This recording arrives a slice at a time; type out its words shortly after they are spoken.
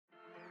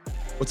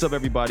What's up,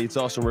 everybody? It's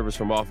Austin Rivers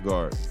from Off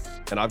Guard,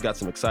 and I've got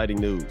some exciting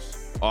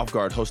news. Off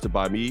Guard, hosted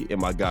by me and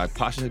my guy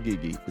Pasha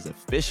Hagigi, is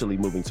officially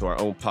moving to our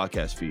own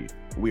podcast feed.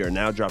 We are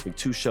now dropping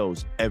 2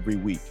 shows every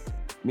week.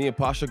 Me and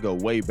Pasha go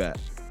way back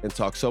and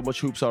talk so much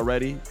hoops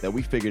already that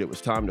we figured it was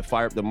time to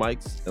fire up the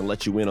mics and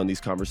let you in on these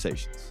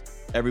conversations.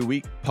 Every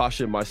week,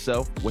 Pasha and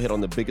myself will hit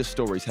on the biggest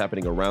stories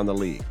happening around the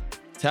league.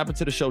 Tap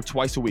into the show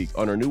twice a week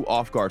on our new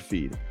Off Guard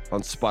feed on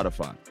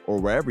Spotify or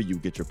wherever you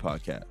get your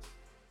podcasts.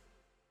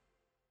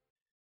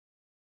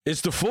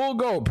 It's the Full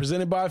Go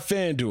presented by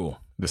FanDuel.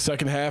 The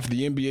second half of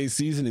the NBA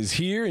season is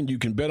here, and you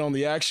can bet on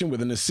the action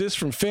with an assist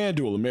from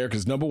FanDuel,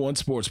 America's #1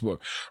 sportsbook.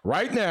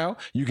 Right now,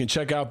 you can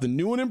check out the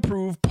new and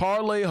improved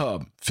Parlay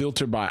Hub,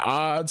 filtered by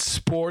odds,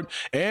 sport,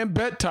 and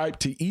bet type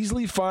to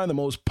easily find the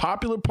most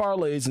popular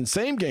parlays and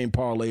same-game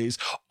parlays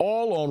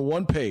all on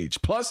one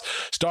page. Plus,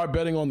 start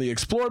betting on the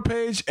Explore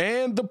page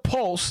and the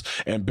Pulse,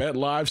 and bet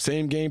live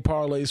same-game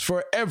parlays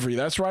for every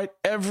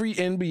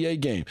NBA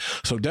game.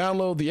 So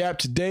download the app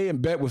today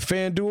and bet with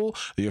FanDuel,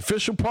 the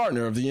official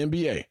partner of the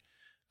NBA.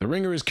 The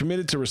Ringer is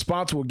committed to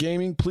responsible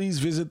gaming. Please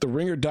visit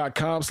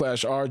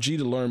theringer.com/RG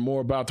to learn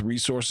more about the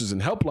resources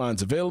and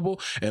helplines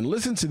available, and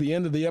listen to the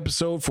end of the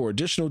episode for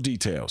additional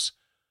details.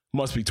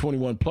 Must be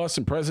 21 plus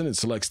and present in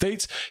select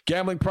states.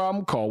 Gambling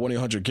problem? Call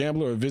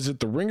 1-800-GAMBLER or visit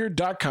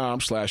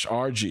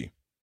theringer.com/RG.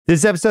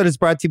 This episode is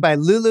brought to you by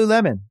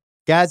Lululemon.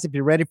 Guys, if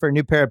you're ready for a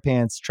new pair of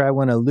pants, try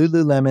one of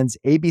Lululemon's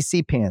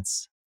ABC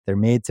pants. They're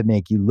made to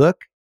make you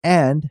look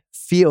and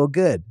feel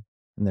good.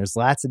 And there's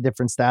lots of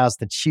different styles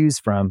to choose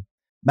from.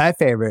 My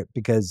favorite,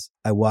 because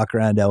I walk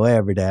around LA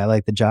every day, I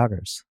like the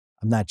joggers.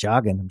 I'm not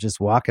jogging, I'm just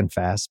walking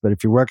fast. But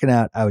if you're working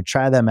out, I would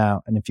try them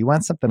out. And if you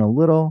want something a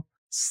little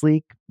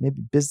sleek, maybe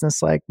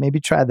business-like, maybe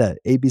try the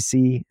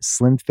ABC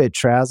Slim Fit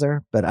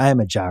trouser. But I am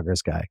a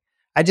joggers guy.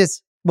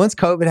 Once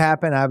COVID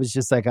happened, I was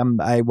just like,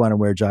 I want to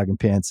wear jogging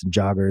pants and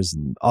joggers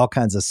and all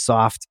kinds of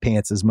soft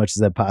pants as much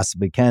as I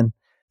possibly can,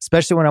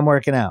 especially when I'm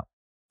working out.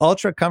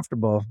 Ultra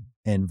comfortable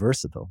and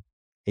versatile.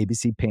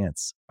 ABC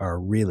pants are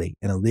really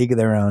in a league of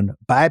their own.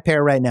 Buy a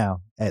pair right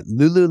now at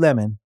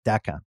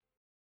Lululemon.com.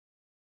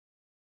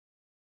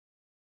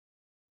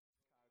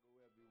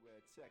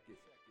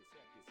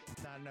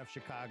 Not enough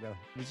Chicago.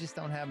 We just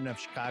don't have enough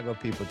Chicago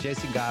people.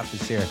 Jason Goff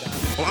is here.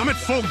 Well, I'm at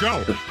Full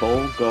Go. The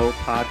Full Go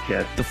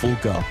Podcast. The Full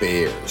Go.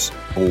 Bears,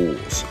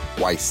 Bulls,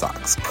 White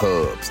Sox,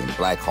 Cubs, and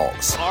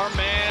Blackhawks. Our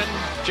man,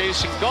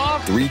 Jason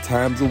Goff. 3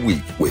 times a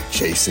week with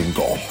Jason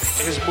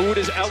Goff. His mood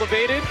is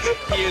elevated.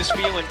 He is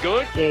feeling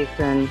good.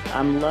 Jason,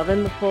 I'm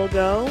loving the Full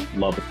Go.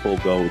 Love the Full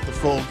Go. The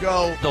Full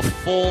Go. The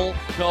Full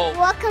Go.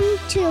 Welcome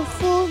to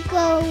Full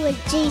Go with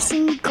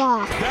Jason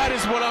Goff. That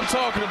is what I'm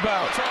talking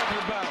about.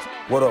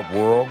 What up,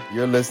 world?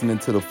 You're listening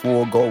to The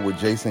Full Go with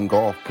Jason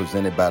Goff,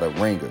 presented by The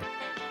Ringer,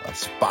 a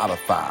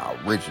Spotify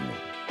original.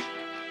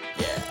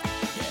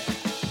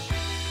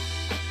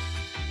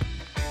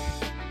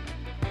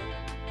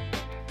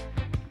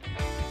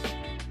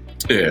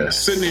 Yeah,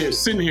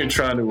 sitting here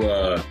trying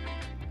to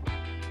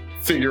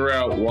figure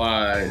out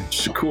why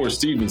Shakur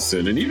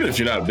Stevenson, and even if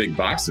you're not a big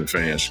boxing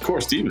fan,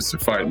 Shakur Stevenson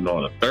fighting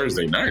on a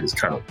Thursday night is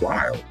kind of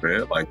wild,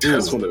 man. Like,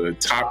 that's one of the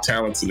top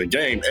talents in the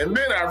game. And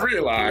then I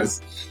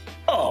realized,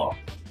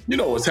 you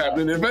know what's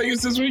happening in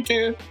Vegas this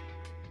weekend?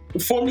 The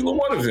Formula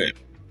One event.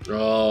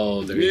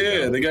 Oh, there you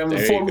go. They got the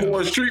Formula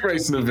One street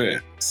racing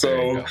event.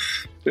 So,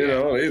 you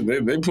know,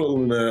 they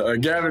pulling a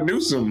Gavin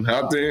Newsom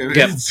out there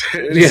in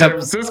San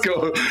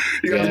Francisco.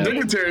 You got the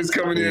dignitaries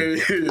coming in.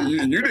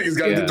 You niggas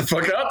got to get the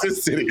fuck out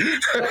this city.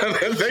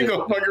 They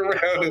gonna fuck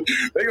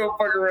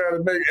around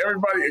and make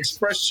everybody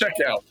express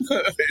checkout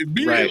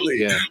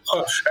immediately.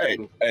 Right,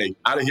 hey,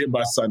 out of here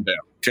by sundown.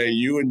 Okay,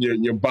 you and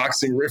your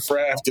boxing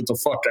riffraff, get the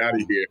fuck out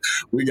of here.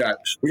 We got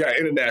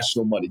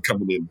international money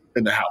coming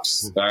in the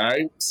house. All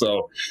right,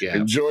 so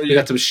enjoy. You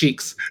got some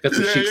sheiks.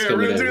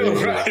 Coming in.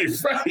 Right.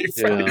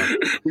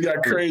 We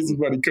got crazy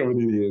money coming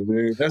in here,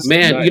 man. That's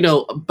nice. You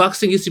know,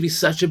 boxing used to be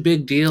such a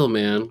big deal,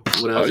 man.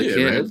 When I was a kid,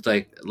 man. It's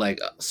like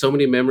so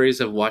many memories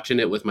of watching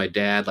it with my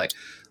dad, like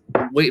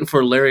waiting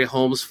for Larry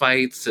Holmes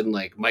fights and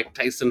like Mike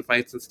Tyson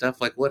fights and stuff.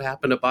 Like, what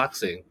happened to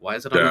boxing? Why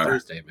is it on a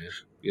Thursday, man?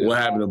 You know? What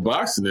happened to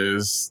boxing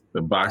is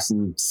the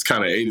boxing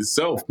kind of ate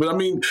itself. But I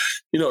mean,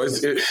 you know,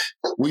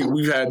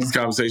 we've had these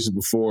conversations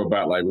before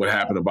about like what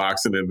happened to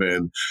boxing, and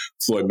then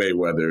Floyd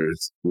Mayweather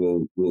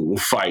will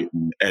fight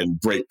and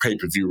break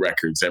pay-per-view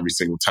records every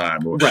single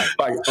time. Or, right.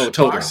 Like,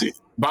 totally.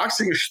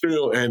 Boxing is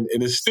still, and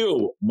it's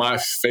still my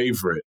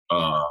favorite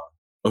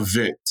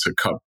event to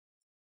cover.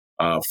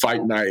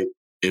 Fight night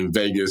in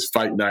Vegas,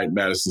 fight night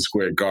Madison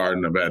Square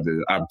Garden. I've had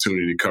the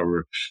opportunity to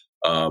cover.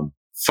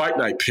 Fight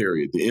night,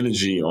 period. The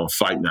energy on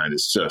fight night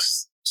is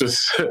just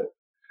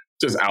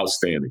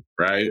outstanding,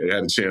 right? I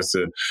had a chance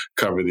to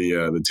cover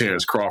the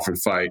Terrence Crawford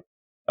fight.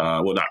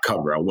 Well, not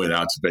cover. I went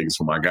out to Vegas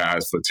with my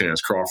guys for the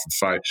Terrence Crawford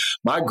fight.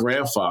 My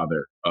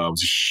grandfather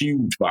was a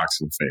huge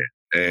boxing fan,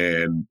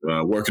 and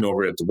working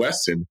over at the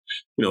Westin,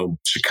 you know,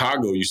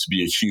 Chicago used to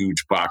be a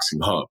huge boxing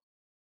hub,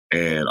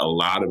 and a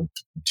lot of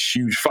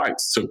huge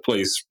fights took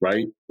place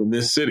right in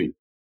this city.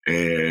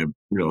 And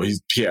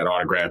he had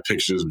autographed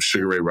pictures of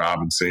Sugar Ray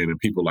Robinson and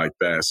people like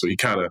that. So he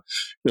kind of,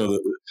 the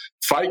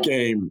fight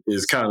game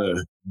is kind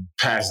of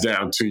passed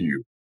down to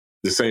you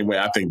the same way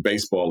I think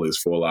baseball is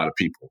for a lot of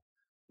people,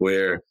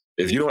 where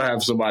if you don't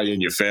have somebody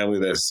in your family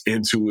that's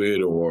into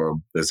it or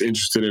that's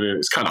interested in it,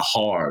 it's kind of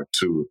hard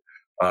to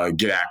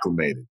get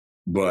acclimated.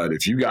 But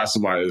if you got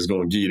somebody that's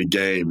going to give you the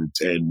game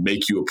and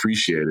make you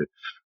appreciate it,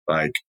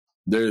 like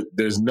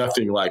there's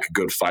nothing like a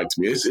good fight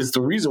to me. It's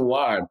the reason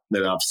why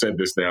that I've said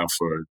this now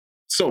for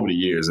so many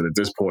years, and at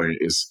this point,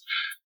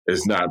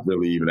 it's not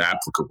really even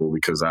applicable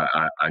because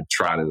I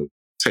try to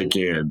take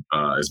in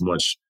as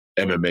much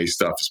MMA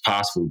stuff as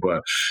possible.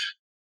 But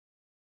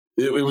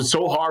it was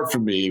so hard for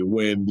me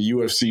when the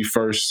UFC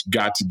first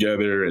got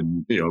together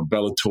and,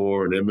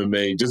 Bellator and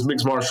MMA, just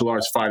mixed martial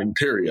arts fighting,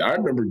 period. I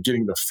remember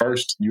getting the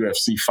first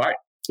UFC fight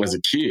as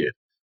a kid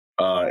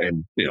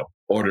and,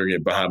 ordering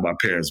it behind my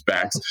parents'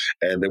 backs.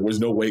 And there was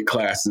no weight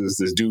classes.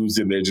 There's dudes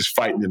in there just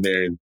fighting in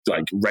there in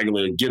like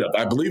regular get up.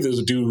 I believe there's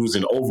a dude who's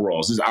in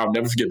overalls. I'll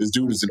never forget, this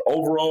dude is in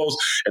overalls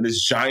and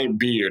this giant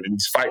beard, and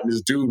he's fighting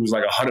this dude who's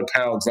like 100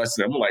 pounds less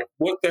than him. I'm like,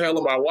 what the hell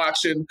am I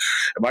watching?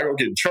 Am I going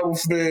to get in trouble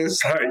for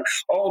this? Like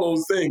all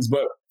those things.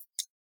 But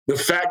the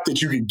fact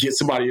that you could get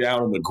somebody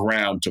out on the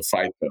ground to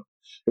fight them,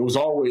 it was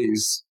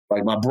always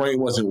like my brain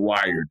wasn't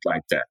wired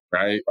like that,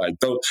 right? Like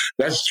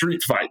that's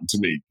street fighting to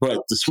me.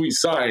 But the sweet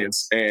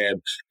science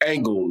and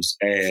angles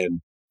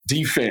and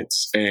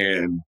defense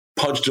and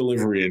punch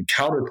delivery and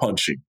counter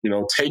punching,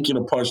 taking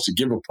a punch to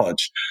give a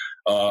punch,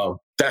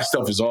 that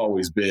stuff has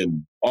always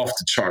been off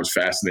the charts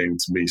fascinating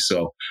to me.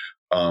 So,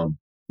 the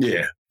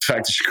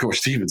fact that Shakur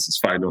Stevenson's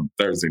fighting on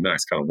Thursday night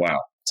is kind of wild.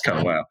 It's kind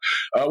of wild.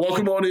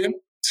 Welcome on in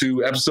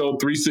to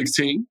episode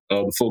 316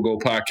 of the Full Go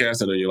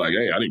Podcast. I know you're like,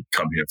 hey, I didn't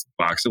come here for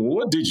boxing. Well,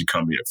 what did you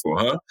come here for,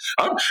 huh?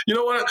 You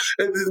know what?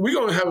 We're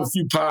going to have a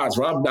few pods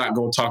where I'm not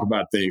going to talk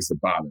about things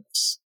that bother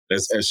us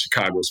as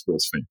Chicago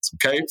sports fans,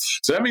 okay?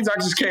 So that means I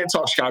just can't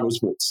talk Chicago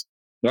sports.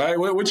 All right,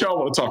 what y'all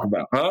want to talk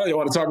about? Huh? You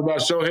want to talk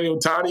about Shohei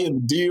Ohtani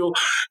and the deal,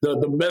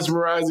 the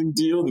mesmerizing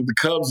deal that the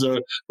Cubs are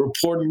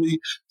reportedly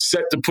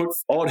set to put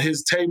on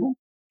his table?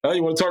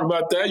 You want to talk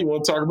about that? You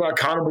want to talk about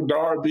Connor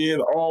Bedard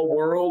being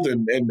all-world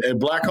and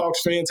Blackhawks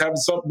fans having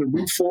something to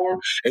root for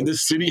and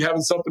this city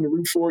having something to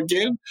root for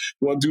again?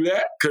 You want to do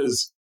that?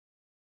 Because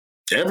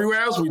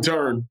everywhere else we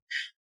turn,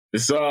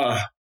 it's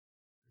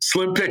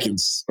slim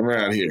pickings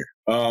around here.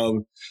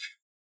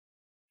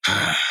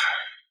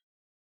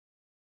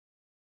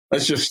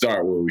 Let's just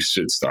start where we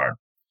should start.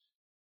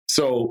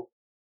 So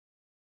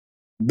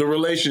the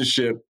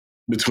relationship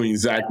between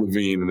Zach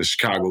LaVine and the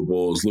Chicago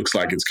Bulls looks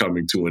like it's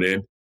coming to an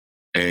end.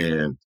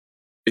 And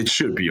it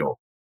should be over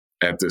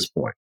at this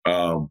point.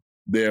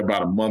 They're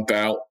about a month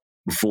out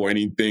before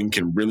anything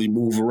can really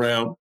move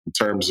around in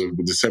terms of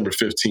the December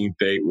 15th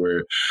date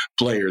where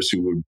players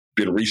who have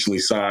been recently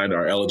signed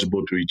are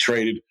eligible to be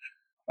traded.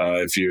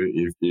 If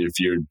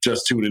you're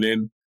just tuning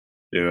in,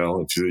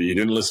 if you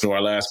didn't listen to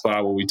our last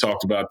pod where we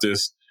talked about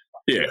this,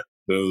 the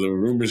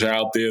rumors are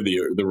out there,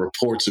 the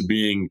reports are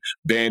being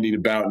bandied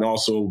about, and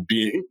also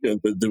being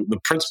the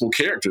principal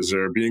characters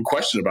are being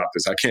questioned about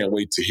this. I can't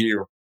wait to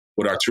hear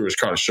what Arturas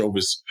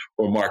Karnisovas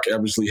or Mark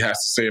Eversley has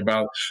to say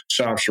about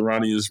Shams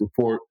Charania's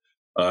report.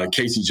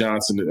 Casey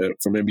Johnson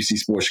from NBC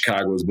Sports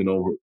Chicago has been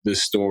all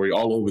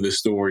over this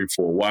story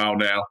for a while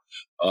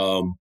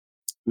now.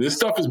 This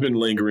stuff has been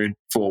lingering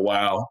for a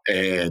while,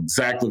 and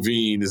Zach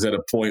LaVine is at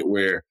a point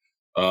where,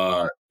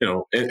 I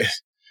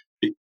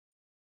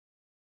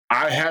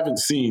haven't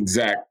seen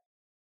Zach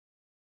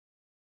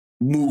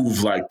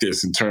move like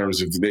this in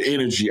terms of the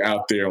energy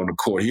out there on the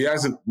court. He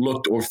hasn't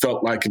looked or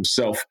felt like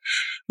himself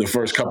the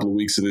first couple of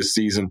weeks of this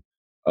season.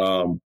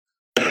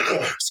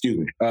 Excuse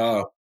me.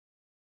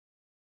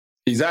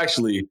 He's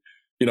actually,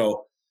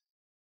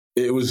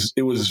 it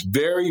was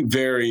very,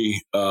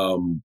 very,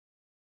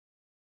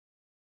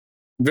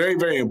 very,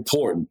 very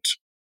important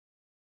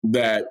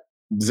that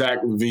Zach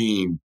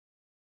LaVine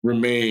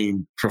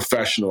remain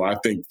professional, I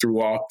think,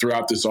 throughout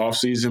this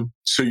offseason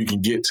so you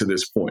can get to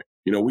this point.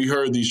 We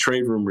heard these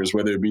trade rumors,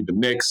 whether it be the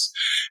Knicks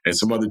and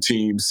some other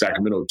teams,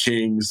 Sacramento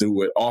Kings, who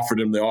had offered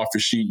him the offer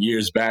sheet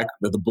years back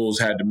that the Bulls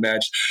had to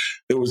match.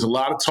 There was a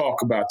lot of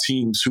talk about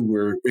teams who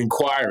were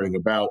inquiring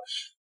about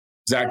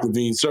Zach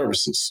LaVine's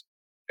services.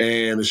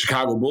 And the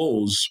Chicago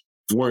Bulls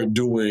weren't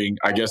doing,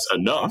 I guess,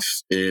 enough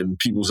in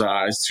people's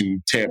eyes to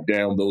tamp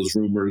down those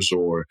rumors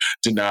or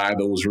deny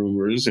those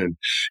rumors. And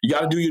you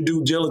got to do your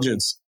due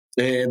diligence.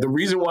 And the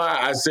reason why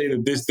I say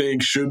that this thing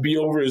should be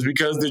over is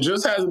because there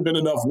just hasn't been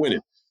enough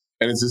winning.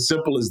 And it's as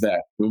simple as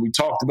that. When we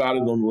talked about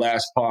it on the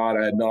last pod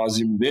ad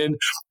nauseum, then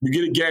you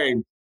get a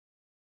game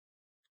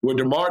where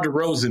DeMar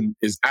DeRozan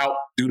is out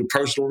due to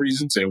personal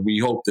reasons, and we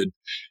hope that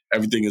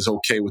everything is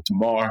okay with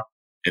DeMar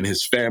and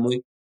his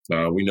family.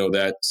 We know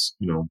that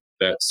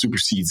that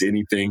supersedes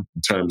anything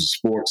in terms of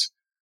sports.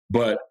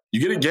 But you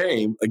get a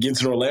game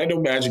against an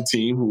Orlando Magic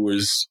team who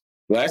is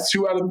last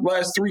 2 out of the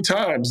last 3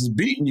 times has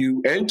beaten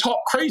you and talk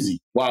crazy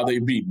while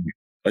they've beaten you.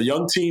 A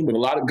young team with a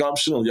lot of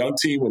gumption, a young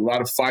team with a lot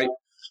of fight.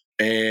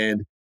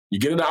 And you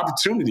get an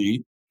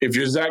opportunity if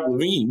you're Zach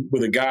LaVine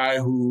with a guy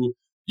who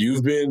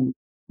you've been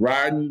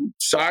riding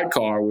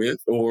sidecar with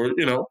or,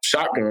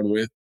 shotgun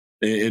with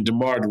and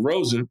DeMar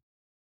DeRozan,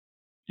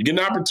 you get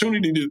an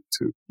opportunity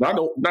to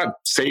not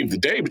save the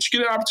day, but you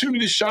get an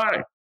opportunity to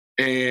shine.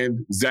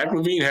 And Zach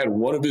LaVine had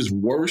one of his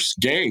worst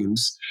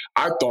games,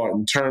 I thought,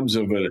 in terms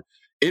of an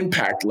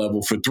impact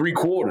level for 3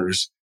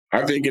 quarters,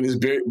 I think, in his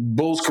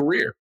Bulls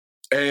career.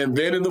 And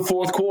then in the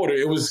fourth quarter,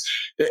 it was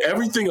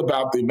everything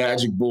about the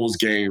Magic Bulls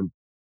game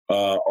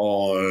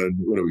on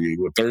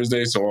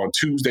Thursday? So on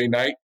Tuesday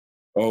night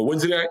or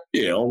Wednesday night?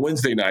 Yeah, on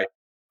Wednesday night.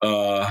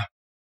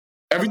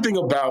 Everything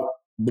about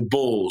the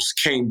Bulls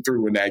came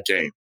through in that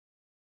game.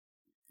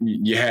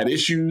 You had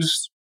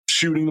issues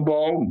shooting the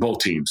ball. Both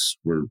teams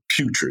were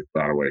putrid,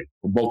 by the way.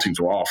 Both teams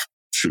were off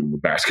shooting the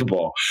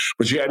basketball.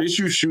 But you had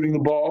issues shooting the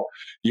ball.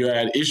 You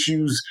had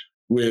issues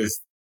with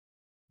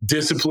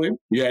discipline.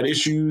 You had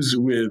issues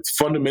with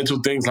fundamental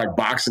things like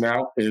boxing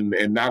out and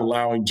not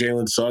allowing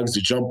Jalen Suggs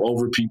to jump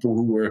over people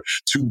who were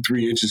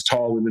 2-3 inches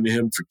taller than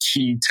him for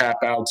key tap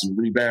outs and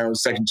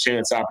rebounds, second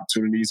chance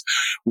opportunities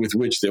with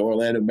which the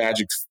Orlando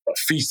Magic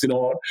feasted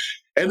on.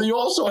 And then you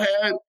also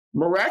had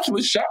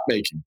miraculous shot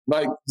making.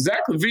 Like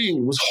Zach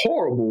LaVine was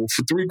horrible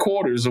for 3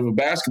 quarters of a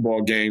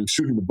basketball game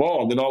shooting the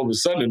ball. And then all of a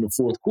sudden in the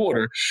fourth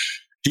quarter,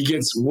 he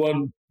gets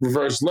one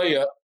reverse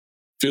layup,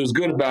 feels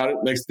good about it.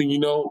 Next thing you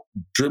know,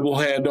 dribble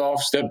handoff,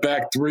 step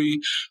back 3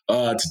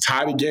 to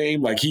tie the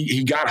game. Like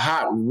he got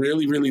hot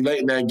really, really late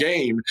in that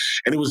game.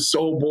 And it was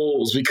so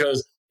Bulls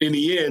because in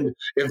the end,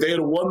 if they had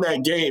won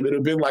that game, it would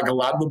have been like a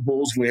lot of the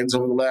Bulls wins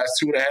over the last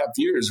 2.5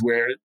 years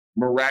where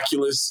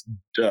miraculous,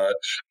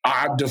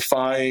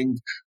 odd-defying,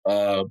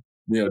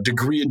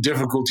 degree of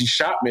difficulty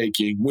shot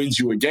making wins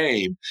you a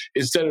game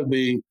instead of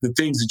the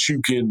things that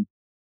you can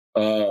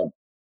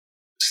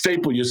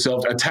staple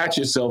yourself, attach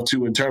yourself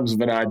to in terms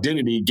of an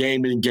identity,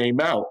 game in,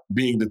 game out,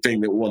 being the thing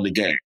that won the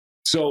game.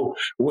 So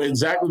when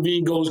Zach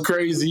LaVine goes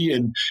crazy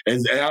and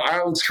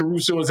Alex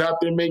Caruso is out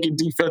there making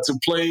defensive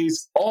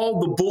plays, all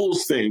the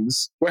Bulls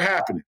things were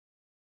happening.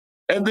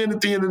 And then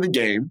at the end of the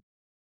game,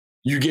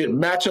 you get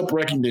matchup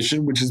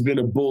recognition, which has been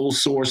a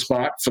Bulls sore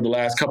spot for the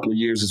last couple of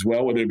years as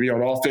well, whether it be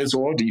on offense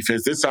or on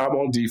defense, this time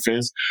on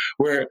defense,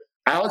 where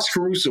Alex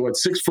Caruso at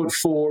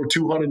 6'4",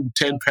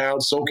 210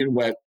 pounds, soaking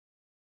wet,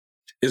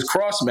 is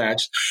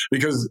cross-matched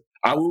because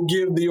I will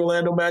give the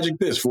Orlando Magic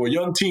this. For a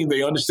young team,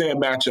 they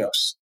understand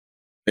matchups.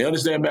 They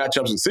understand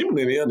matchups, and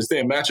seemingly they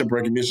understand matchup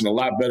recognition a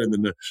lot better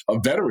than a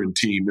veteran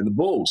team in the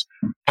Bulls.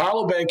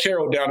 Paolo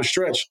Banchero down the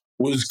stretch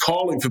was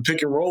calling for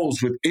pick and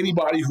rolls with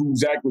anybody who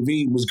Zach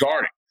LaVine was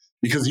guarding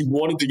because he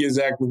wanted to get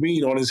Zach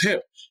LaVine on his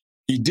hip.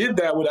 He did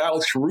that with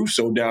Alex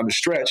Caruso down the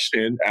stretch,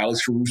 and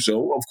Alex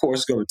Caruso, of course,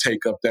 is going to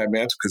take up that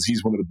mantle because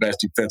he's one of the best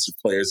defensive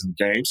players in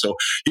the game, so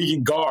he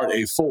can guard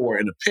a 4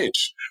 in a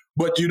pinch.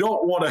 But you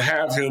don't want to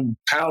have him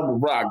pound the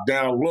rock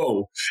down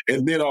low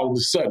and then all of a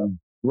sudden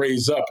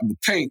raise up in the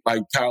paint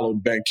like Paolo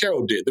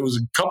Banchero did. There was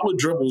a couple of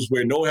dribbles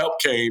where no help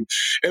came,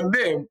 and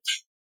then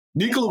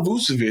Nikola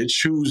Vucevic,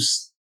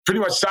 who's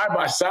pretty much side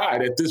by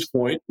side at this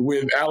point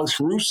with Alex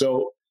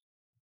Caruso,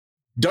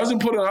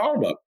 doesn't put an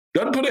arm up,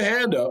 doesn't put a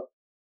hand up.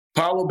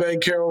 Paolo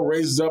Banchero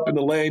raises up in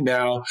the lane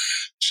now.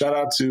 Shout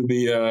out to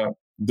the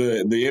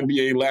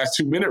NBA last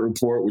 2-minute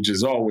report, which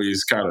is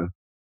always kind of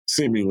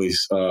seemingly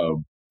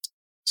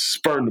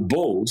spurn the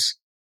Bulls.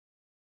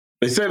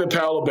 They say that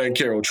Paolo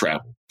Banchero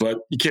traveled, but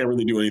you can't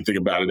really do anything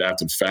about it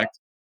after the fact.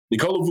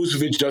 Nikola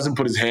Vucevic doesn't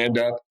put his hand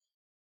up.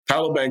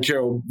 Paolo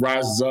Banchero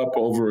rises up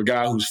over a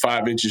guy who's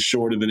 5 inches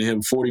shorter than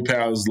him, 40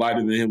 pounds lighter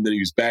than him, that he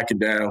was backing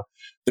down.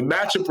 The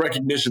matchup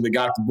recognition that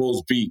got the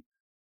Bulls beat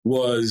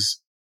was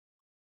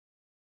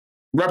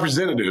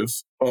representative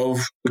of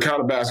the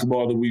kind of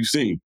basketball that we've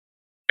seen.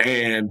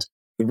 And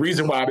the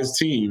reason why this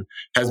team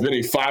has been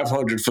a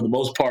 500 for the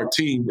most part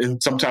team,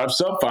 and sometimes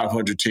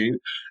sub-500 team,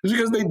 is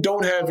because they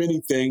don't have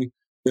anything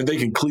that they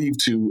can cleave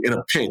to in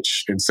a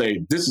pinch and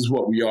say, this is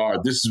what we are,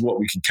 this is what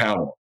we can count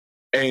on.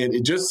 And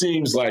it just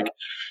seems like,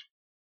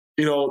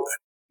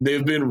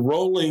 they've been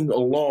rolling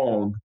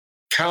along,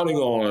 counting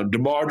on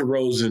DeMar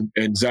DeRozan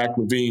and Zach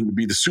LaVine to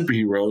be the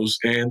superheroes,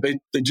 and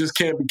they just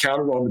can't be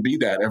counted on to be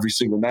that every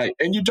single night.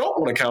 And you don't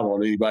want to count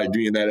on anybody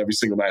doing that every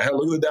single night. Hell,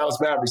 look at the Dallas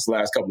Mavericks the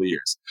last couple of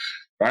years,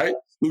 right?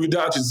 Luka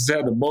Doncic has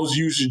had the most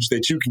usage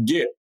that you can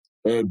get.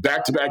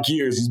 Back-to-back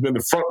years, he's been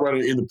the front runner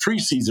in the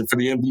preseason for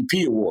the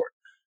MVP award.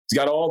 He's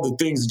got all the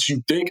things that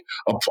you think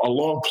a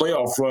long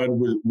playoff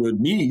run would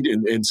need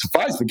and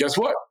suffice. But guess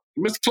what?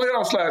 He missed the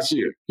playoffs last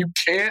year. You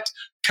can't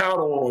count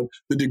on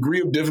the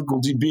degree of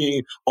difficulty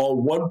being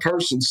on one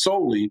person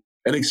solely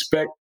and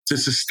expect to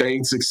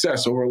sustain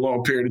success over a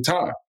long period of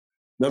time.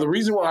 Now, the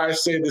reason why I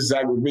say this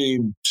Zach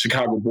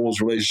LaVine-Chicago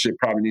Bulls relationship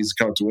probably needs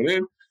to come to an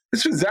end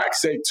is for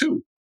Zach's sake,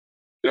 too.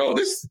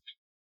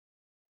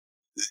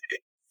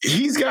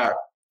 He's got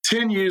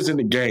 10 years in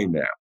the game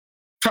now.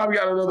 Probably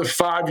got another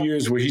 5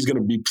 years where he's going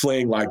to be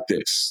playing like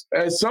this.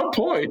 At some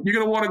point, you're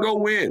going to want to go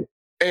win.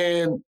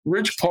 And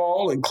Rich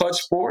Paul and Clutch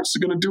Sports are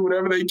going to do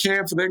whatever they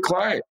can for their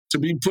client to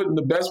be put in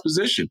the best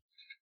position.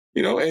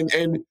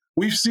 And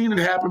we've seen it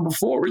happen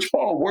before. Rich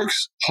Paul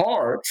works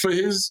hard for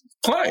his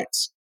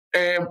clients.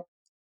 And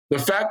the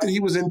fact that he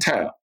was in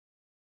town,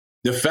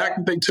 the fact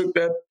that they took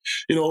that,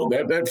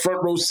 that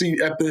front row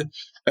seat at the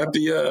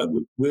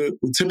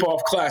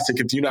tip-off classic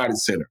at the United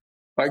Center,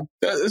 like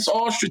it's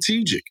all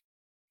strategic.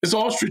 It's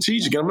all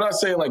strategic. And I'm not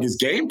saying like it's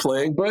game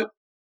playing, but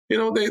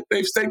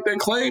they've staked their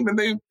claim and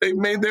they've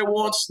made their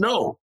wants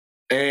known.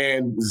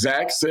 And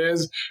Zach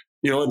says,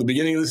 at the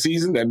beginning of the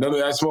season that none of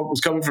that smoke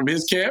was coming from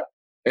his camp.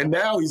 And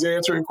now he's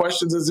answering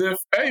questions as if,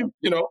 hey,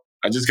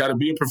 I just got to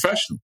be a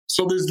professional.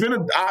 So there's been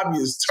an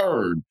obvious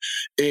turn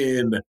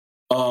in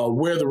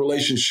where the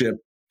relationship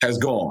has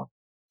gone.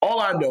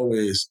 All I know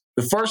is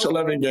the first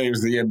 11 games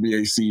of the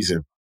NBA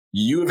season,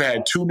 you have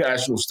had 2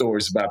 national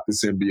stories about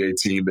this NBA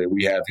team that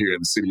we have here in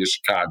the city of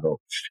Chicago.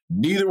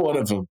 Neither one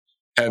of them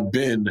have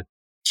been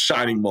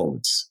shining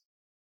moments.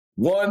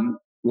 One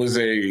was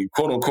a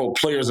quote-unquote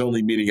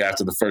players-only meeting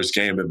after the first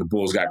game that the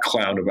Bulls got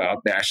clowned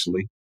about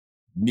nationally,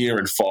 near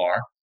and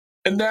far.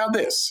 And now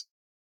this.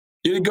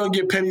 You're going to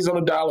get pennies on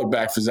the dollar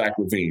back for Zach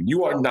LaVine.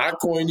 You are not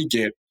going to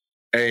get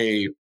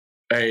a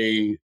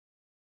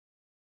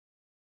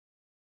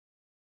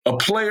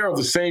player of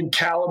the same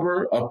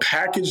caliber, a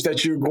package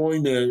that you're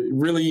going to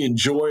really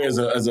enjoy as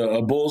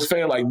a Bulls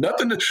fan. Like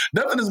nothing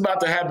is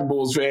about to happen,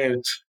 Bulls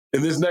fan,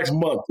 in this next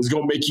month is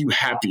going to make you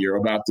happier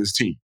about this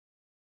team.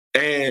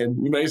 And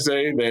you may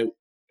say that,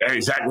 hey,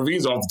 Zach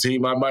LaVine's off the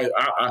team.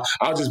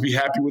 I'll just be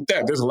happy with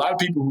that. There's a lot of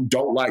people who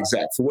don't like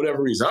Zach for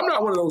whatever reason. I'm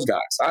not one of those guys.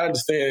 I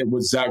understand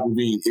what Zach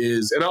LaVine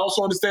is, and I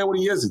also understand what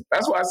he isn't.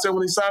 That's why I said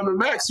when he signed with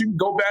Max, you can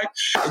go back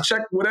and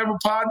check whatever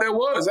pod that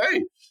was.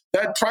 Hey,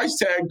 that price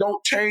tag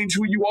don't change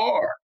who you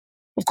are.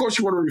 Of course,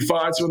 you want to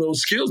refine some of those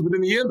skills, but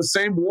in the end, the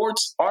same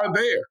warts are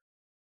there.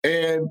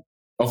 And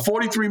a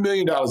 $43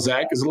 million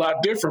Zach is a lot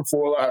different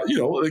for a lot,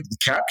 like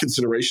cap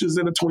considerations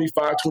than a $25,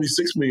 $26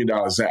 million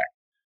Zach.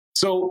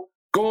 So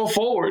going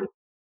forward,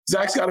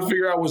 Zach's got to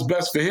figure out what's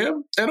best for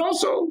him. And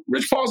also,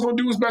 Rich Paul's going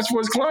to do what's best for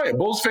his client.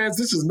 Bulls fans,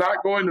 this is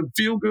not going to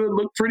feel good,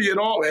 look pretty at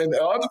all. And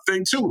the other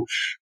thing, too,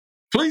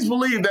 please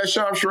believe that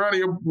Shams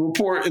Charania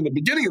report in the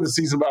beginning of the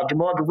season about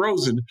DeMar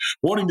DeRozan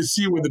wanting to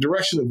see where the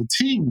direction of the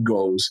team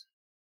goes.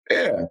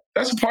 Yeah,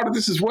 that's a part of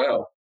this as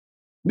well.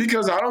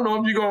 Because I don't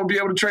know if you're going to be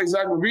able to trade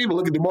Zach LaVine to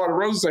look at DeMar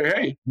DeRozan and say,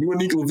 hey, you and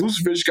Nikola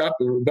Vucevic got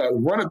the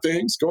run of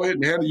things. Go ahead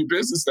and handle your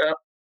business now.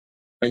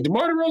 Like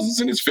DeMar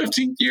DeRozan's in his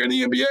 15th year in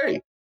the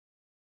NBA.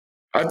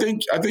 I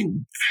think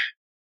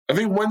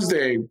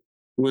Wednesday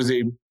was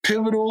a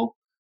pivotal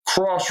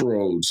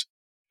crossroads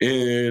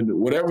in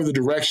whatever the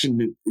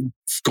direction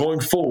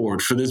going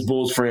forward for this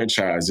Bulls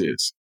franchise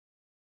is.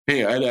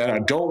 Yeah, and I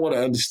don't want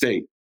to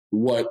understate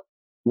what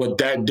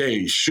that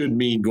day should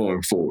mean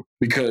going forward,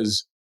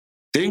 because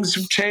things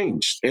have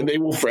changed, and they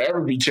will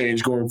forever be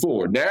changed going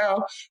forward.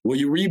 Now, will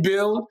you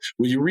rebuild?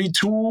 Will you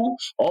retool?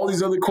 All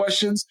these other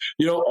questions,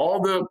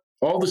 all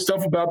the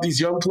stuff about these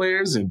young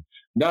players and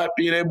not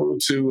being able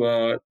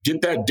to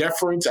get that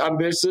deference out of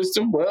their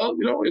system. Well,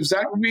 if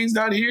Zach LaVine's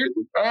not here,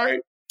 all right,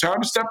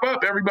 time to step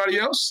up, everybody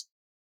else.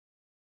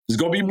 There's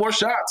going to be more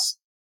shots.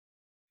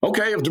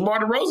 Okay, if DeMar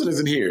DeRozan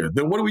isn't here,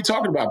 then what are we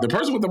talking about? The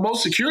person with the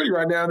most security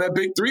right now in that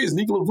big three is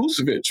Nikola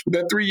Vucevic with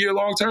that 3-year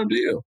long-term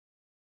deal.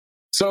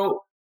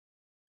 So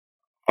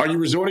are you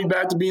resorting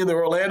back to being the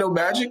Orlando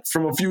Magic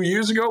from a few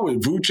years ago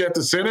with Vooch at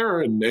the center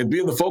and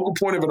being the focal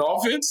point of an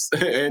offense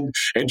and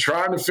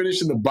trying to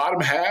finish in the bottom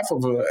half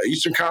of an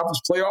Eastern Conference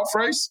playoff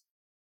race?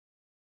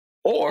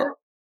 Or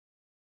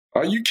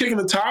are you kicking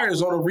the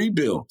tires on a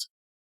rebuild?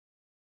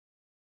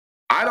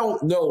 I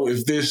don't know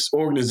if this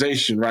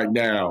organization right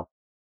now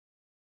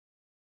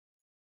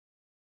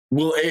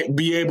will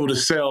be able to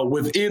sell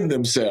within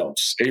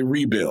themselves a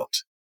rebuild.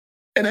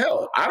 And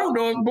hell, I don't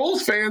know if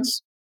Bulls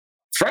fans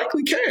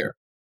frankly care.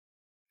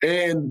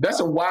 And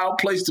that's a wild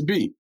place to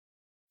be.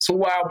 It's a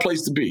wild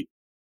place to be.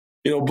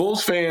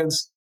 Bulls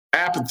fans'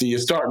 apathy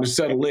is starting to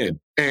settle in.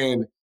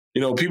 And,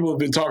 people have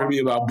been talking to me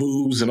about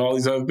boos and all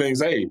these other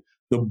things. Hey,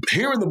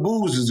 hearing the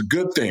boos is a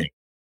good thing,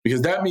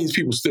 because that means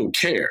people still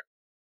care.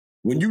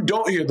 When you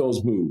don't hear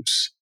those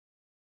boos,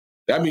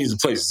 that means the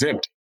place is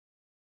empty.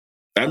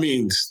 That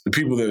means the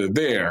people that are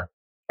there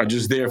are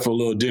just there for a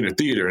little dinner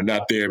theater and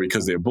not there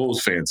because they're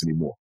Bulls fans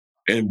anymore.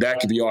 And that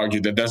could be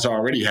argued that that's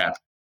already happened.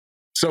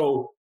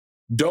 So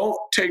don't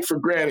take for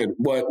granted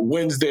what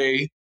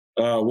Wednesday,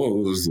 what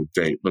was the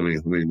date? Let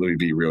me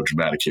be real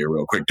dramatic here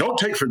real quick. Don't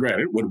take for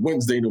granted what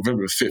Wednesday,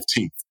 November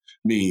 15th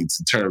means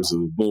in terms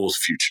of the Bulls'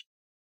 future.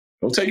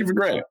 Don't take it for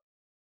granted.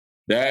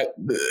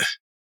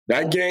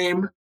 That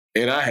game,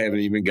 and I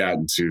haven't even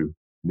gotten to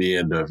the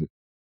end of it,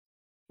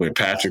 when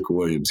Patrick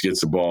Williams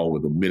gets the ball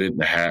with a minute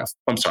and a half.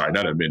 I'm sorry,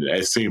 not a minute.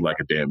 It seemed like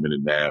a damn minute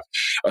and a half.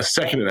 A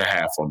second and a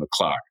half on the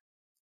clock,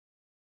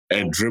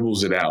 and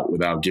dribbles it out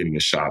without getting a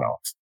shot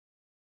off.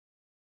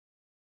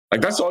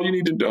 Like, that's all you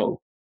need to do.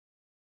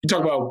 You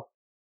talk about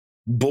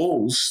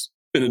Bulls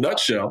in a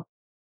nutshell: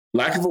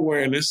 lack of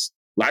awareness,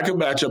 lack of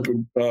matchup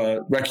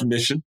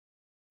recognition,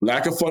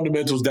 lack of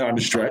fundamentals down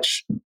the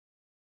stretch.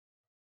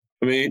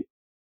 I mean,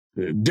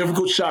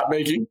 difficult shot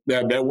making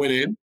that went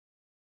in.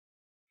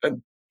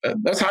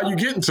 That's how you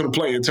get into the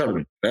play-in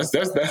tournament. That's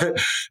what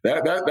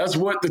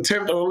the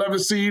 10th or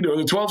 11th seed or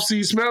the 12th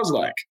seed smells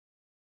like.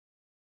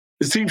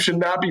 This team should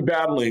not be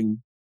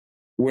battling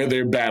where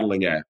they're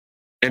battling at.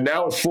 And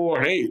now it's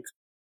 4-8.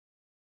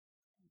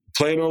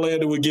 Playing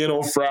Orlando again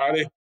on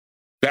Friday.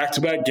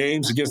 Back-to-back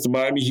games against the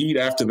Miami Heat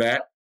after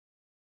that.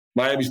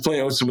 Miami's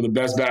playing with some of the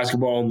best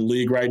basketball in the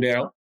league right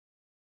now.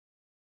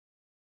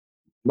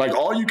 Like,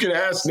 all you can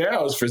ask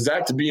now is for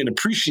Zach to be an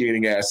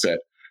appreciating asset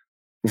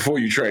before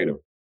you trade him.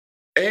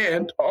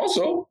 And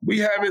also, we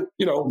haven't,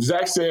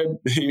 Zach said,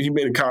 he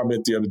made a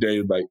comment the other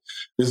day, like,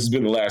 this has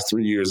been the last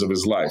 3 years of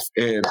his life.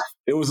 And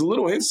it was a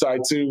little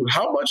insight to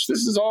how much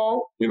this is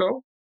all,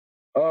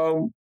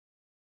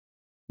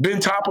 been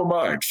top of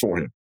mind for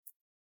him.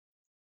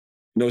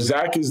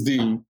 Zach is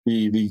the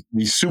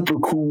super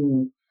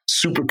cool,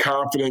 super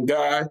confident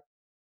guy,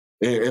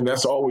 and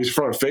that's always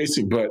front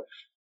facing. But,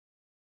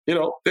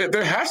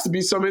 there has to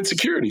be some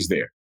insecurities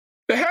there.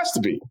 There has to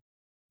be.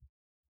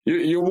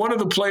 You're one of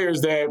the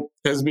players that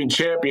has been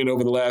championed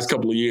over the last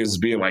couple of years,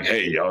 being like,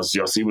 hey, y'all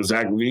see what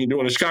Zach LaVine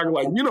doing in Chicago?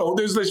 Like,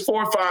 there's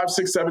 4, 5,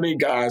 6, 7, 8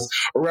 guys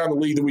around the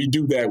league that we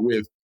do that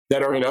with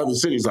that are in other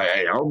cities. Like,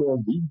 hey, I don't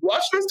know, you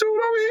watch this dude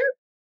over here?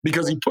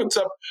 Because he puts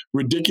up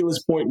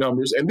ridiculous point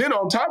numbers. And then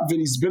on top of it,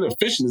 he's been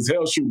efficient as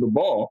hell shooting the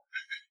ball.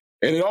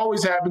 And it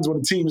always happens when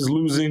a team is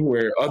losing,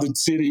 where other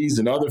cities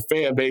and other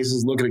fan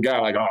bases look at a guy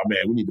like, oh,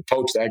 man, we need to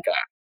poach that guy.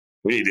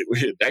 We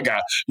hit that guy.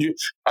 We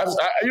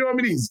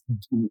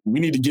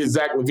need to get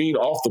Zach LaVine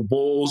off the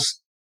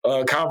Bulls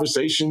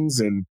conversations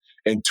and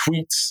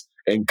tweets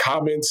and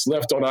comments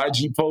left on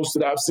IG posts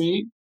that I've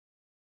seen.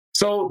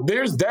 So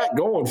there's that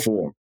going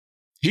for him.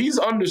 He's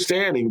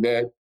understanding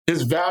that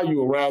his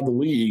value around the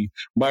league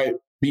might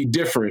be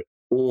different,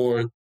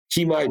 or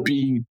he might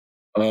be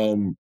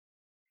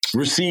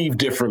received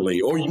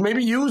differently, or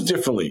maybe used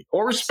differently,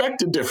 or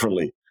respected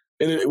differently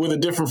with a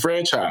different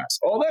franchise.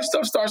 All that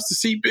stuff starts to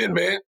seep in,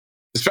 man.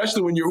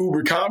 Especially when you're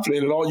uber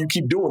confident and all you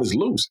keep doing is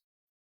losing.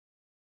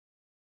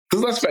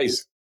 Because let's face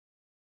it,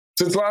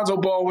 since Lonzo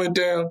Ball went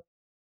down,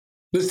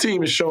 this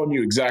team has shown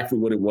you exactly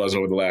what it was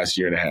over the last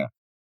year and a half.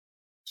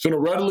 It's been a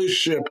rudderless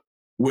ship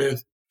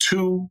with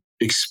 2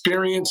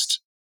 experienced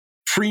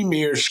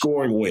premier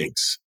scoring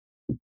wings.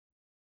 And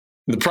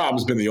the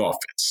problem's been the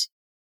offense.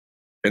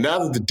 And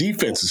now that the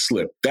defense has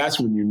slipped, that's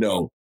when you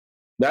know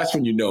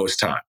it's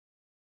time.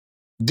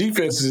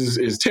 Defense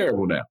is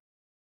terrible now.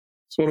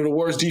 It's one of the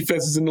worst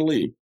defenses in the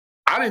league.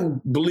 I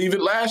didn't believe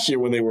it last year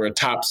when they were a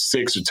top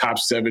 6 or top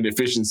 7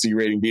 efficiency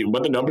rating team,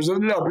 but the numbers are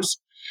the numbers.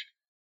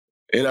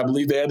 And I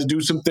believe they had to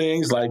do some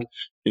things like,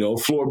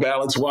 floor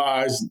balance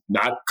wise,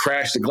 not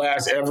crash the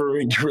glass ever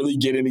and really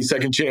get any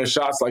second chance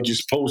shots like you're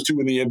supposed to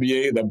in the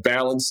NBA. The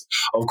balance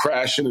of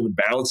crashing and the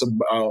balance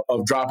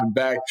of dropping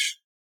back.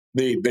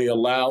 They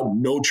allowed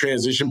no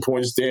transition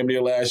points damn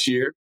near last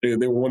year. They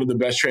were one of the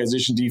best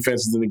transition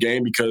defenses in the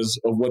game because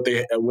of what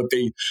they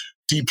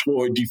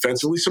deployed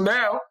defensively. So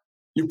now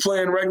you're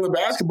playing regular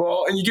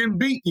basketball and you're getting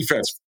beat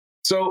defensively.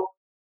 So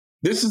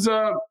this is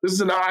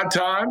an odd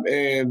time,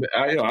 and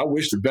I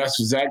wish the best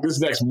for Zach.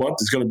 This next month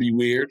is going to be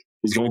weird.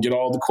 He's going to get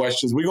all the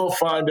questions. We're going to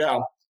find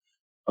out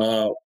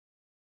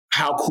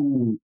how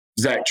cool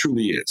Zach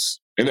truly is,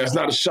 and that's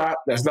not a shot.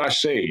 That's not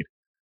shade,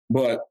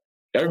 but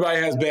everybody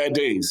has bad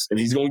days, and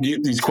he's going to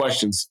get these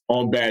questions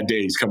on bad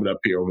days coming up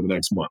here over the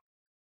next month,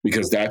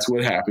 because that's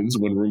what happens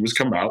when rumors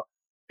come out,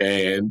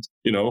 and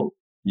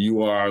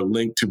you are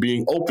linked to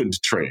being open to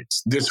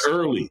trades this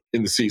early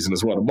in the season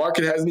as well. The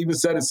market hasn't even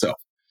set itself.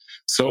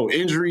 So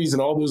injuries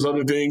and all those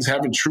other things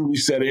haven't truly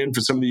set in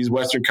for some of these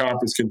Western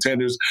Conference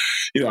contenders.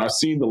 I've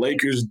seen the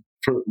Lakers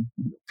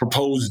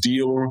proposed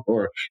deal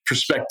or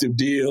prospective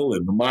deal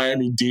and the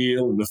Miami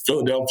deal and the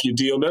Philadelphia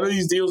deal. None of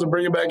these deals are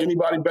bringing back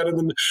anybody better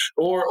than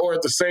or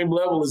at the same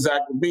level as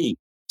Zach LaVine.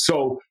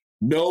 So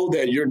know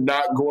that you're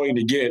not going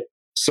to get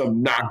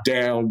some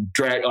knockdown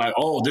drag like,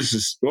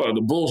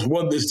 the Bulls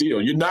won this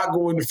deal. You're not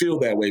going to feel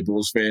that way,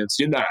 Bulls fans.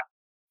 You're not.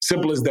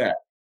 Simple as that.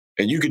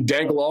 And you can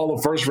dangle all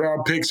the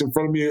first-round picks in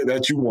front of me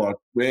that you want.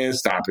 Man,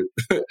 stop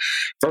it.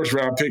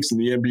 First-round picks in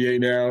the NBA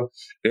now,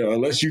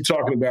 unless you're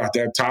talking about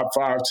that top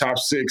 5, top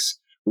 6,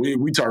 we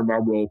talking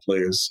about role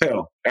players.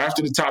 Hell,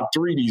 after the top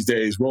 3 these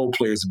days, role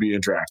players are being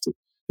drafted.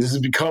 This has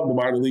become the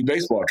minor league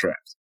baseball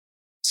draft.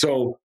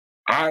 So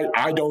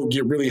I don't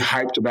get really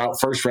hyped about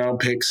first-round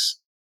picks,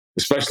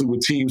 especially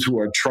with teams who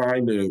are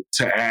trying to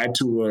add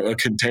to a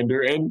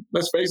contender. And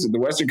let's face it, the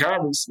Western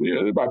Conference,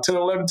 about 10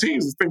 or 11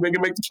 teams that think they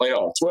can make the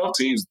playoffs. 12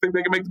 teams think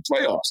they can make the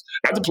playoffs.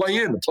 Not to play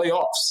in, the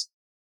playoffs.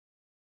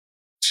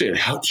 Shit,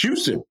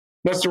 Houston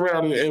messed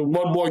around and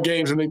won more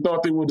games than they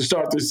thought they would to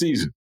start this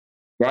season,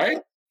 right?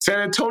 San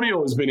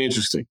Antonio has been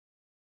interesting.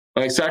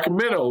 Like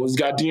Sacramento has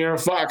got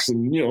De'Aaron Fox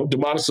and,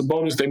 Domantas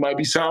Sabonis, they might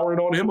be souring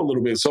on him a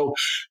little bit. So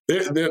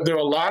there are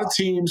a lot of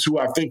teams who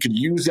I think could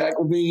use Zach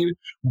LaVine,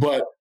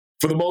 but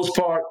for the most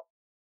part,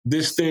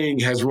 this thing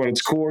has run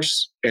its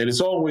course, and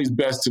it's always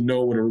best to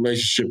know when a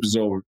relationship is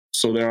over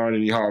so there aren't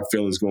any hard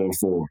feelings going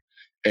forward.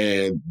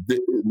 And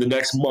the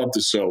next month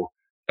or so,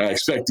 I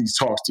expect these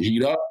talks to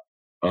heat up.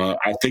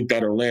 I think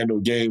that Orlando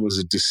game was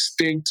a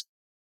distinct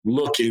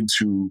look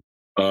into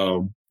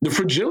the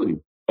fragility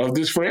of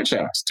this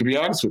franchise, to be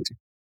honest with you.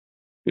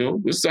 You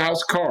know, this is a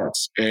house of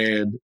cards,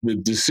 and the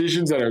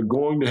decisions that are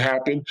going to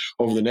happen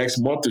over the next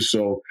month or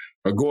so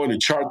are going to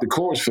chart the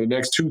course for the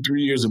next 2-3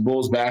 years of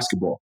Bulls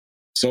basketball.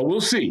 So we'll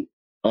see.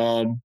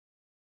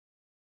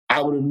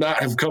 I would not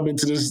have come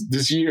into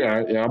this year.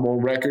 I'm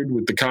on record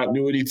with the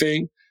continuity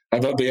thing. I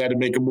thought they had to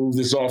make a move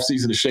this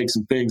offseason to shake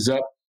some things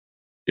up.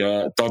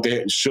 Thought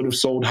they should have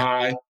sold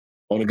high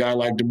on a guy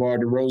like DeMar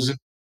DeRozan.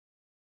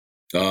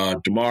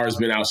 DeMar has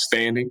been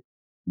outstanding,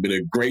 been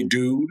a great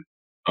dude.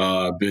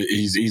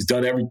 He's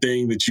done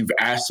everything that you've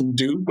asked him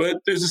to do, but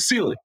there's a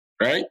ceiling,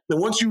 right?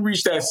 And once you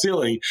reach that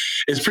ceiling,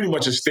 it's pretty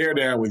much a stare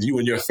down with you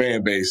and your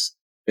fan base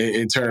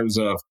in terms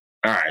of,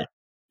 all right,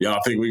 y'all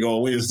think we're going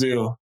to win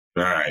still?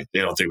 All right, they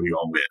don't think we're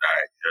going to win. All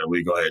right,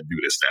 we go ahead and do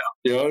this now.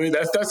 You know what I mean?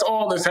 That's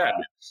all that's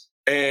happening.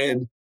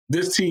 And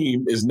this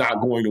team is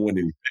not going to win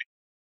anything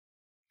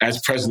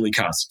as presently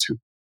constituted.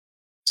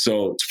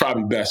 So it's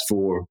probably best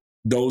for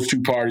those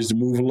two parties to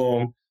move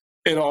along,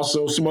 and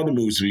also some other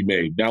moves to be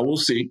made. Now, we'll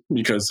see,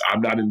 because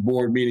I'm not in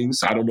board meetings.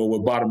 I don't know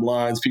what bottom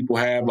lines people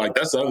have. Like,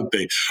 that's the other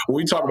thing. When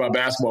we talk about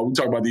basketball, we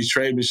talk about these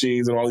trade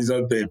machines and all these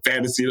other things,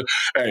 fantasy.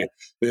 Hey,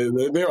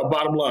 there are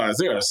bottom lines.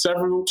 There are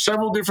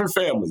several different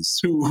families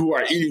who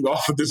are eating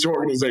off of this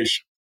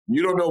organization.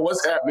 You don't know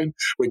what's happening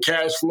with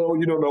cash flow.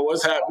 You don't know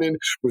what's happening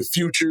with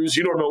futures.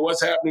 You don't know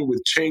what's happening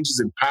with changes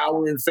in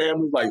power in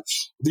family. Like,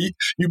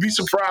 you'd be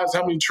surprised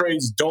how many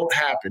trades don't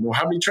happen or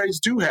how many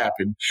trades do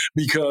happen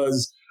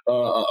because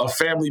a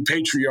family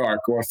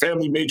patriarch or a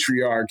family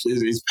matriarch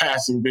is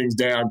passing things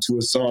down to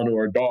a son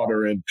or a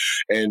daughter, and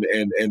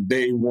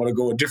they want to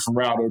go a different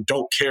route or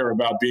don't care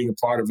about being a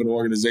part of an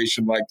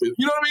organization like this.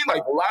 You know what I mean?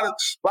 Like a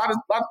lot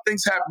of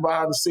things happen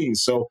behind the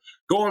scenes. So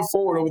going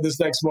forward over this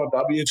next month,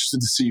 I'll be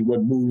interested to see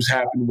what moves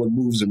happen, what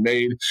moves are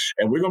made,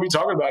 and we're going to be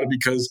talking about it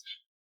because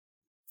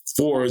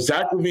for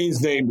Zach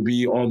LaVine's name to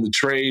be on the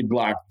trade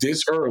block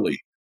this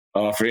early,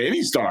 for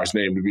any star's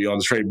name to be on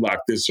the trade block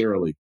this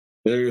early,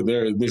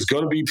 there's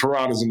going to be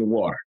piranhas in the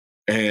water.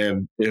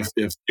 And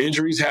if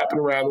injuries happen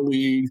around the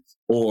league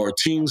or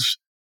teams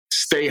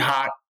stay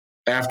hot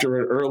after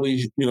an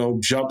early,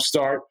 jump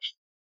start,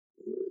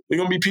 there are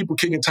going to be people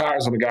kicking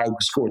tires on a guy who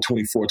can score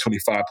 24,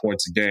 25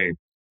 points a game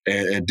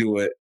and do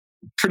it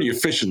pretty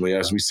efficiently,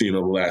 as we've seen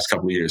over the last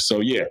couple of years.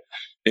 So, yeah,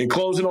 in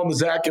closing on the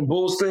Zach and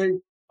Bulls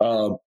thing,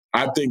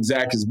 I think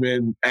Zach has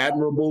been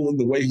admirable in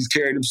the way he's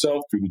carried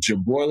himself through the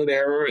Jim Boylan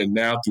era and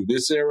now through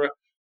this era.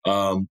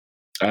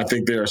 I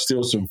think there are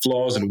still some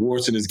flaws and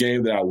warts in his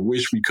game that I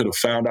wish we could have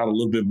found out a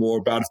little bit more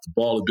about if the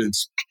ball had been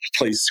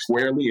placed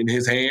squarely in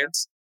his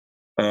hands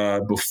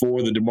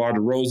before the DeMar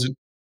DeRozan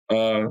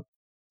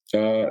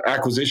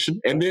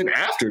acquisition, and then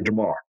after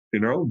DeMar.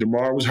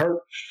 DeMar was hurt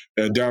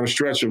down the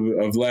stretch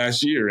of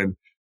last year, and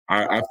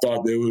I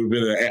thought there would have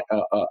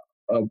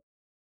been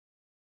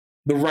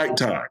the right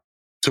time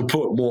to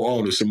put more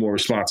onus and more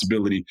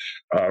responsibility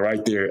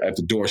right there at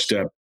the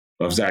doorstep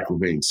of Zach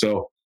LaVine.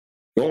 So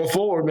going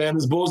forward, man,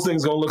 this Bulls thing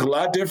is going to look a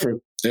lot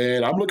different.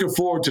 And I'm looking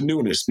forward to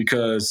newness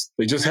because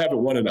they just haven't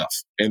won enough.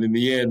 And in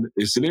the end,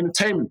 it's an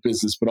entertainment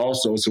business, but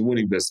also it's a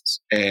winning business.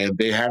 And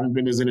they haven't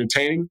been as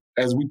entertaining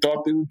as we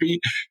thought they would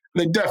be.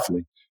 They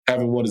definitely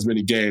haven't won as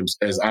many games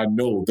as I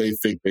know they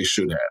think they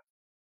should have.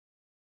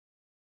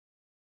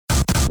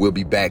 We'll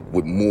be back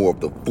with more of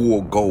the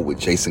Full Go with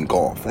Jason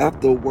Goff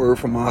after a word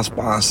from our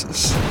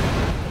sponsors.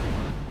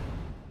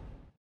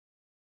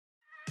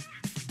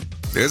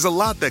 There's a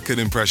lot that could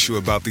impress you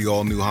about the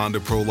all-new Honda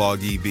Prologue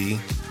EV.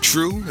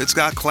 True, it's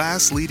got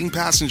class-leading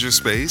passenger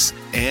space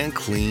and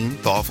clean,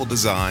 thoughtful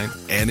design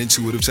and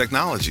intuitive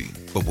technology.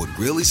 But what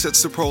really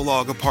sets the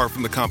Prologue apart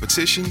from the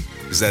competition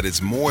is that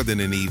it's more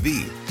than an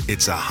EV.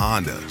 It's a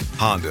Honda.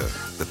 Honda,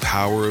 the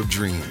power of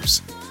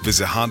dreams.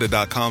 Visit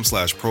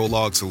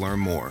honda.com/prologue to learn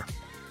more.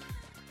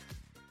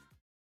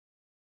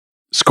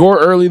 Score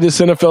early this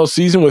NFL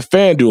season with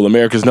FanDuel,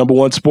 America's #1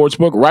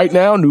 sportsbook. Right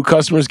now, new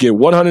customers get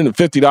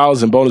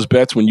 $150 in bonus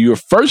bets when your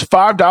first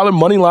 $5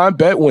 moneyline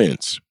bet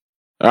wins.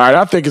 All right,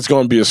 I think it's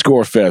going to be a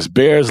score fest.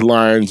 Bears,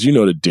 Lions, you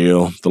know the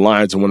deal. The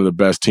Lions are one of the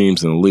best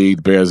teams in the league.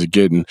 The Bears are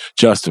getting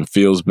Justin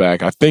Fields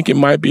back. I think it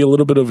might be a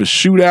little bit of a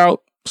shootout,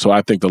 so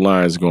I think the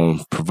Lions are going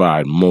to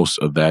provide most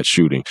of that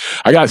shooting.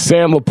 I got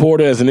Sam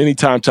Laporta as an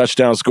anytime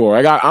touchdown scorer.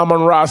 I got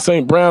Amon-Ra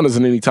St. Brown as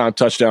an anytime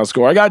touchdown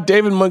scorer. I got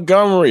David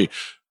Montgomery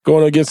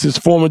going against his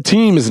former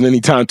team as an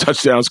anytime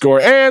touchdown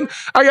scorer. And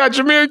I got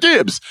Jahmyr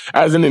Gibbs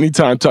as an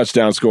anytime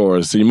touchdown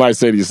scorer. So you might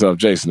say to yourself,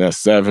 Jason, that's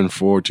 7,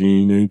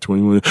 14, 8,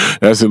 21.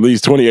 That's at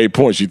least 28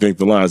 points you think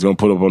the Lions going to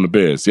put up on the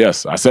Bears.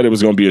 Yes, I said it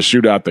was going to be a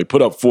shootout. They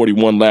put up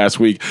 41 last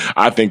week.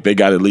 I think they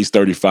got at least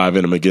 35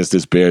 in them against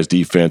this Bears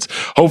defense.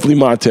 Hopefully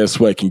Montez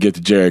Sweat can get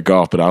to Jared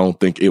Goff, but I don't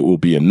think it will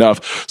be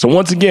enough. So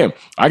once again,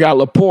 I got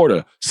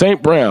Laporta,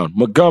 St. Brown,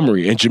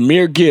 Montgomery, and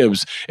Jahmyr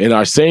Gibbs in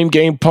our same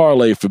game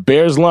parlay for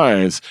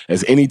Bears-Lions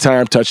as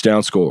anytime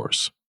touchdown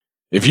scorers.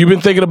 If you've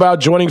been thinking about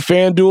joining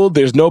FanDuel,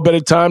 there's no better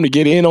time to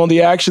get in on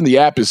the action. The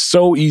app is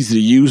so easy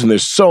to use, and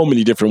there's so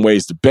many different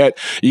ways to bet.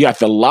 You got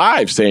the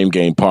live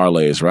same-game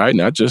parlays, right?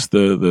 Not just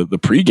the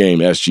pregame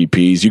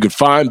SGPs. You can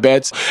find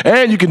bets,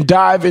 and you can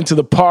dive into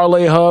the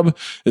Parlay Hub.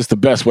 It's the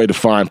best way to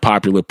find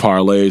popular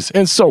parlays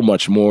and so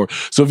much more.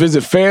 So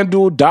visit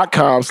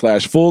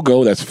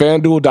FanDuel.com/FullGo. That's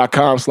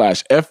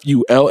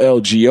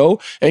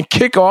FanDuel.com/FULLGO and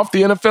kick off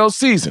the NFL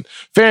season.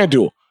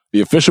 FanDuel, the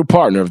official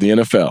partner of the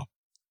NFL.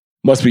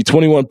 Must be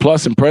 21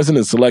 plus and present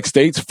in select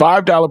states.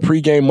 $5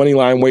 pregame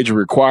moneyline wager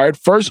required.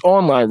 First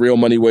online real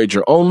money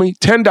wager only.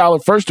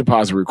 $10 first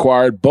deposit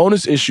required.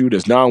 Bonus issued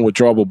as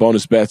non-withdrawable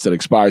bonus bets that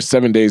expire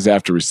 7 days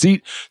after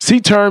receipt. See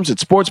terms at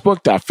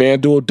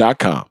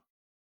sportsbook.fanduel.com.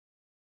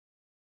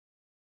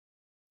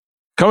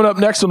 Coming up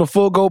next on the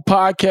Full Go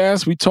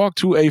podcast, we talk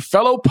to a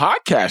fellow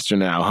podcaster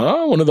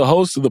now, one of the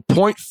hosts of the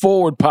Point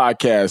Forward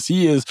podcast.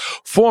 He is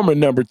former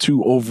number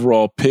 2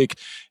 overall pick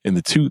in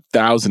the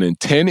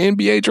 2010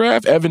 NBA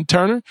draft, Evan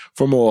Turner,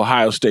 former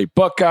Ohio State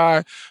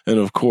Buckeye, and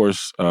of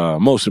course,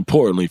 most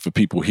importantly for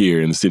people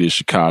here in the city of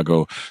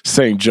Chicago,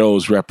 St.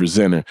 Joe's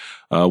representative.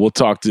 We'll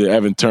talk to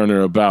Evan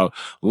Turner about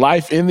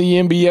life in the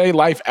NBA,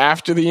 life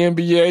after the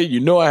NBA. You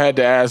know I had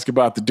to ask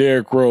about the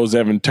Derrick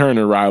Rose-Evan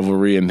Turner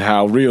rivalry and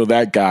how real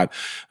that got.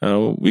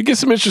 We get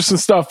some interesting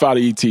stuff out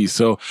of ET,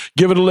 so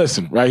give it a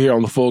listen right here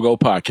on the Full Go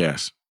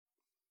podcast.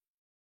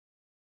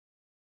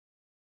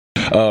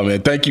 Oh,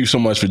 man, thank you so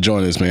much for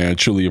joining us, man. I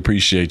truly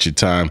appreciate your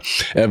time.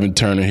 Evan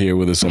Turner here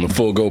with us on the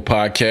Full Go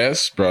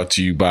podcast, brought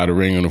to you by The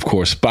Ringer, and, of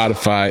course,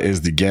 Spotify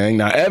is the gang.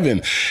 Now,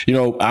 Evan,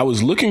 I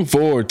was looking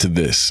forward to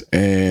this,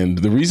 and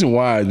the reason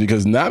why is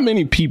because not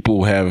many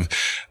people have,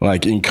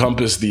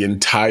 encompassed the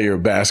entire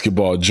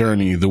basketball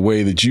journey the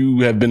way that you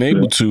have been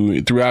able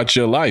to throughout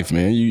your life,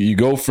 man. You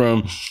go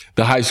from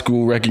the high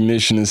school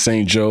recognition in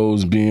St.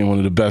 Joe's, being one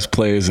of the best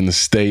players in the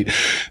state.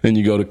 Then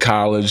you go to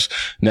college,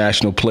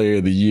 National Player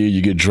of the Year.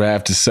 You get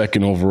drafted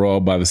second overall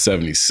by the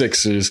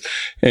 76ers.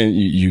 And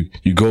you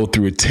go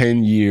through a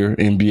 10-year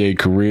NBA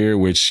career,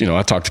 which,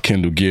 I talked to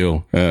Kendall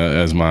Gill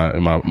as my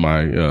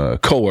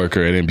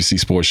coworker at NBC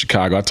Sports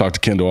Chicago. I talk to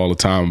Kendall all the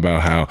time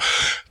about how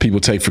people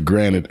take for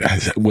granted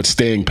what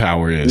staying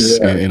power is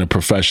in a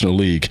professional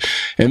league.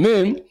 And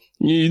then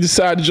you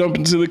decide to jump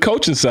into the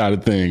coaching side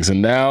of things.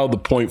 And now the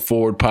Point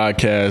Forward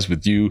podcast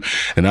with you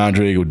and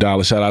Andre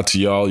Iguodala. Shout out to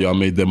y'all. Y'all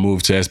made that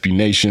move to SB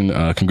Nation.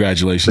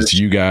 Congratulations to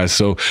you guys.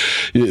 So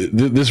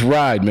this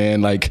ride,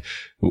 man,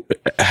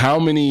 how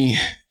many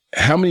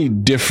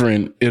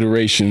different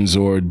iterations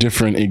or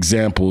different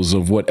examples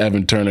of what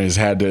Evan Turner has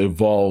had to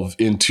evolve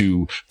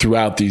into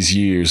throughout these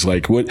years?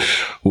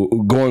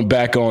 Going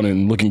back on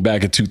and looking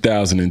back at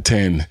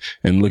 2010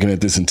 and looking at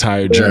this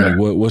entire journey,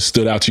 what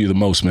stood out to you the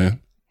most, man?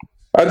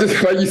 I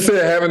just, like you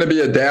said, having to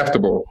be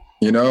adaptable.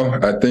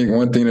 I think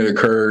one thing that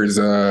occurs,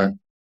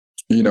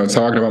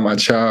 talking about my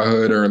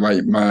childhood or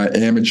my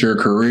amateur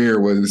career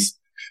was,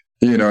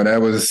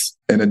 that was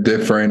in a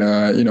different,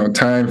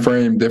 time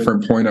frame,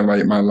 different point of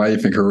my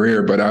life and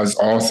career. But I was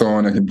also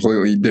in a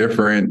completely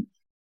different,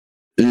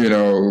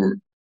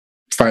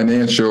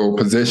 financial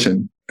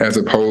position as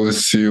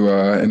opposed to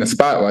in the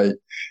spotlight,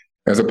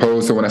 as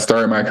opposed to when I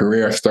started my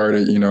career. I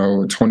started,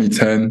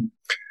 2010.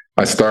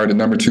 I started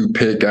number 2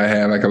 pick. I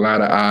had a lot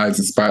of eyes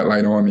and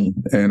spotlight on me.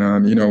 And,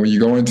 when you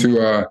go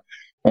into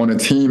on a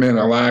team in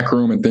a locker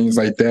room and things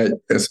like that,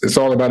 it's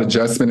all about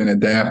adjustment and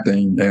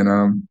adapting. And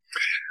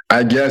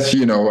I guess,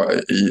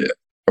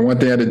 one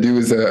thing I had to do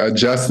is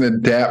adjust and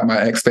adapt my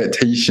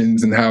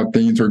expectations and how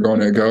things were going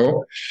to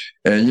go.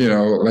 And,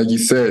 like you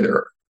said,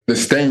 the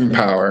staying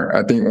power.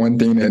 I think one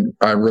thing that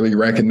I really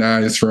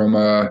recognized from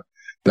that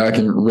I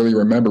can really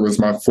remember was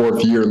my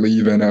 4th year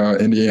leaving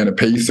Indiana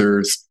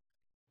Pacers.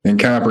 And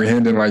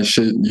comprehending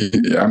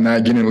I'm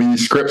not getting lead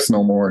scripts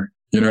no more.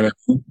 You know what I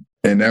mean?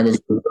 And that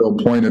was the whole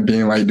point of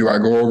being do I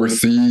go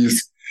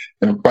overseas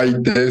and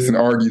fight this and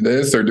argue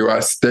this, or do I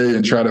stay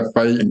and try to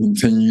fight and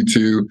continue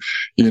to,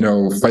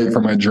 fight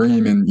for my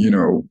dream and,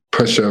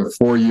 push a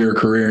 4-year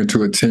career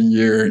into a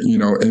 10-year,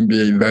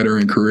 NBA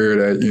veteran career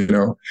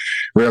that,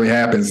 rarely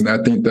happens. And I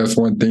think that's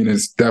one thing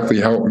that's definitely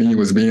helped me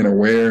was being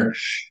aware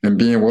and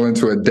being willing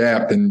to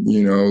adapt. And,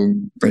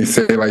 they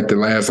say the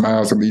last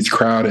miles of least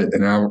crowded.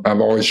 And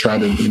I've always tried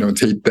to,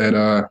 take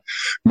that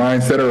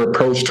mindset or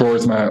approach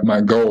towards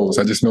my goals.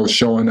 I just know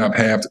showing up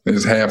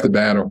is half the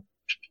battle.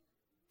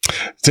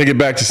 Take it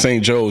back to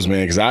St. Joe's,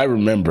 man, because I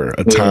remember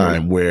a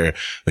time where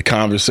the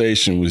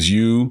conversation was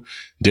you,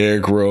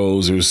 Derrick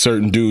Rose. There was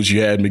certain dudes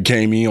you had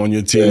McCamey on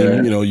your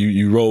team.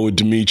 You roll with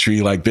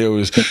Dimitri. There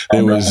was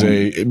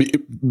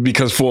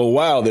because for a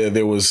while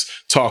there was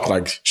talk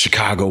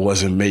Chicago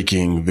wasn't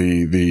making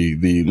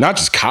the not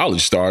just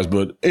college stars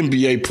but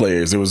NBA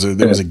players. There was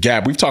a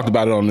gap. We've talked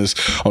about it on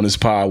this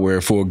pod where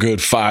for a good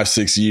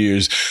 5-6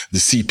 years the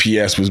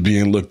CPS was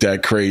being looked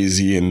at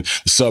crazy and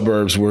the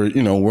suburbs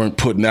weren't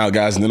putting out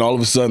guys, and then all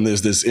of a sudden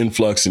there's this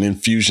influx and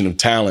infusion of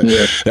talent.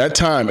 That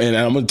time, and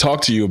I'm going to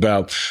talk to you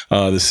about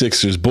the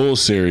Sixers Rangers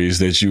Bulls series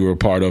that you were a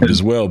part of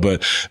as well.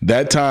 But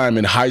that time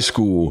in high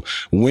school,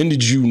 when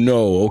did you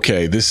know,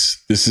 okay,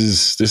 this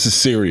is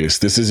serious.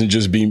 This isn't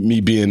just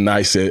me being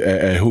nice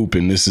at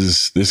hooping.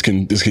 This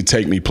can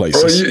take me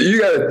places. Well, you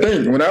got to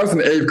think. When I was in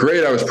the 8th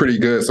grade, I was pretty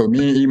good. So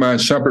me and Iman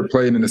Shumpert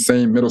played in the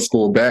same middle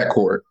school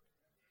backcourt.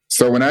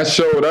 So when I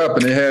showed up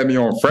and they had me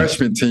on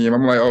freshman team,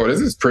 I'm like, oh,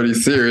 this is pretty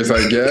serious,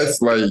 I guess.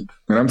 Like,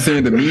 when I'm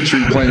seeing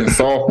Dimitri playing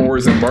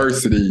sophomores in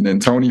varsity and then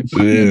Tony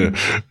and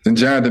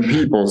Jonathan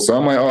Peoples. So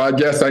I'm like, oh, I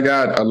guess I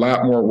got a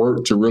lot more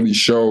work to really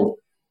show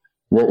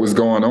what was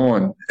going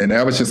on. And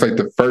that was just like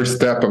the first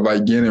step of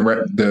like getting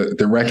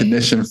the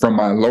recognition from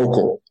my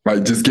local,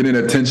 like just getting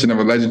the attention of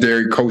a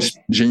legendary coach,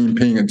 Gene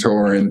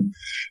Pingatore, and,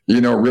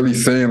 you know, really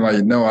saying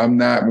like, no, I'm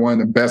not one of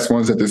the best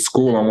ones at the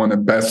school. I'm one of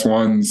the best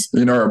ones,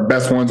 you know, or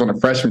best ones on the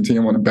freshman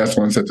team, one of the best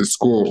ones at the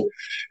school.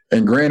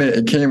 And granted,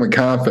 it came with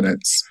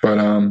confidence. But,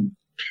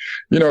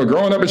 you know,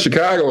 growing up in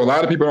Chicago, a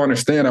lot of people don't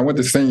understand. I went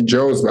to St.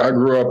 Joe's, but I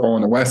grew up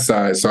on the west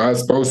side. So I was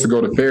supposed to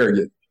go to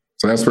Farragut.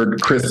 So that's where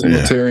Chris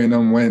Singletary and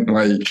them went.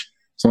 Like,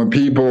 so when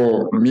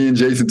me and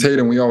Jason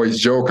Tatum, we always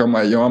joke, I'm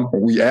like, yo,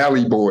 we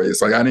alley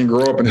boys. Like, I didn't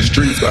grow up in the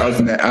streets, but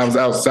I was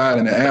outside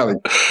in the alley.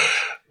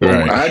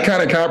 Right. I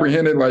kind of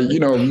comprehended, like, you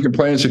know, you can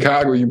play in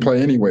Chicago, you can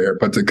play anywhere,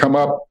 but to come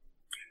up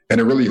and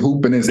to really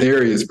hoop in this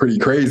area is pretty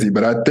crazy.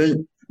 But I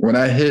think when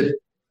I hit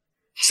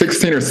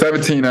 16 or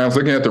 17, I was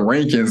looking at the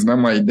rankings and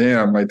I'm like,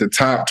 damn, like the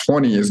top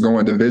 20 is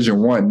going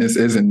Division I. This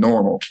isn't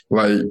normal.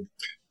 Like,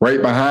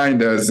 right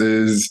behind us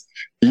is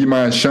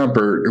Iman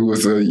Shumpert, who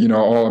was a, you know,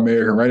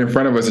 All-American. Right in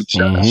front of us is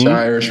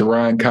Shire,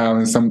 Sharon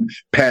Collins, some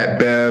Pat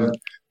Bev,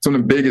 some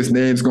of the biggest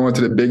names going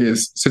to the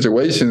biggest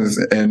situations.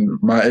 And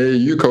my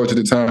AAU coach at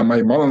the time,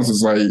 Mike Mullins,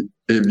 was like,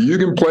 if you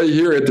can play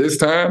here at this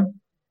time,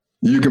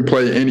 you can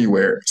play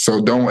anywhere.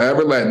 So don't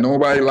ever let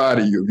nobody lie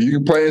to you. If you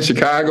can play in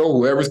Chicago,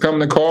 whoever's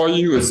coming to call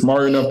you is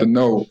smart enough to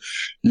know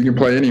you can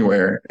play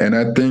anywhere. And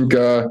I think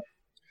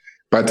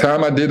by the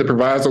time I did the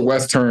Proviso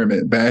West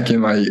tournament back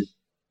in like,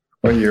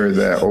 what year is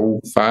that?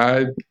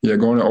 05? Yeah,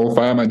 going to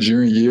 05, my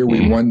junior year,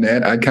 we won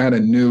that. I kind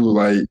of knew,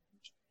 like,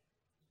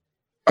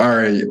 all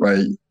right,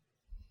 like,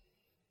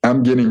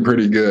 I'm getting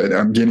pretty good.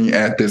 I'm getting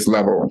at this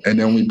level. And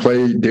then we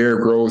played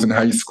Derrick Rose in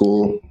high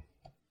school,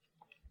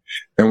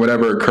 and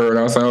whatever occurred,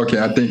 I was like, okay,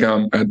 I think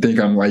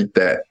I'm like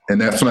that. And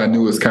that's when I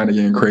knew it was kind of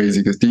getting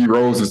crazy, because D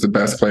Rose is the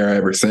best player I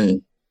ever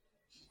seen.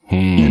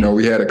 You know,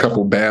 we had a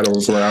couple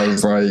battles where I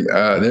was like,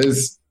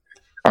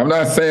 I'm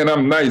not saying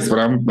I'm nice, but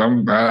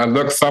I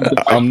look something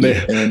like I'm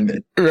there.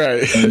 And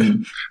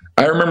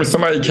I remember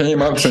somebody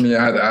came up to me.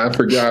 I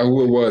forgot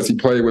who it was. He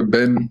played with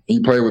Ben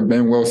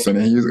Wilson,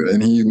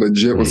 and he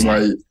legit was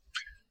like,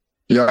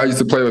 "Yeah, I used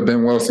to play with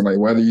Ben Wilson. Like,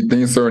 whether you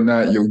think so or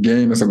not, your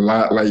game is a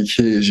lot like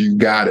his. You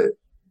got it."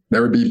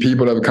 There would be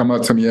people that would come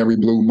up to me every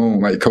blue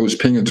moon, like Coach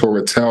Pingatore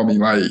would tell me,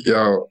 like,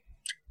 "Yo,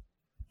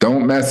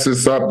 don't mess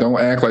this up. Don't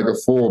act like a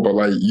fool, but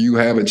like you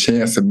have a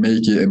chance to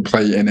make it and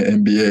play in the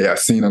NBA." I've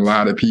seen a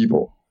lot of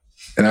people.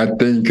 And I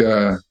think,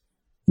 you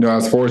know, I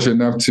was fortunate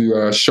enough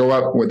to show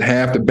up with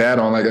half the bat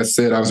on. Like I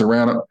said, I was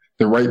around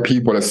the right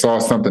people that saw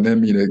something in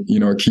me to, you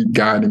know, keep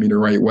guiding me the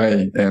right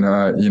way.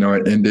 And, you know,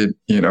 it ended,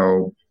 you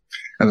know,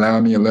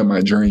 allowing me to live my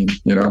dream,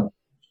 you know.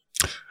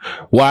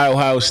 Why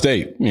Ohio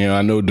State? You know,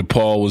 I know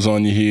DePaul was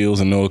on your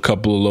heels. I know a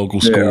couple of local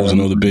schools. I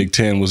know the Big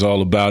Ten was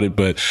all about it.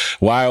 But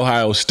why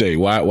Ohio State?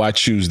 Why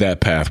choose that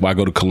path? Why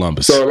go to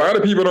Columbus? So a lot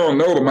of people don't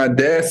know, but my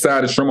dad's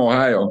side is from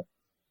Ohio.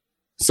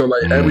 So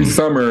like every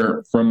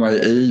summer from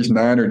like age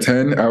 9 or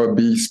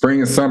 10,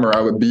 spring and summer,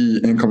 I would be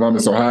in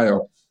Columbus,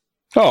 Ohio.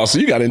 Oh, so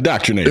you got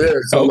indoctrinated. Yeah,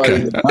 so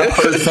like my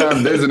first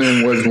time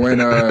visiting was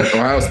when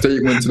Ohio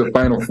State went to the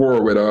Final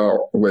Four with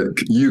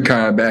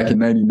UConn back in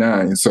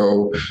 '99.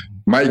 So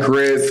Mike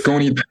Red,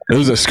 Scooney Penn. It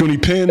was a Scooney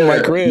Penn,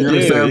 Mike Red. You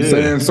understand what I'm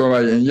saying? So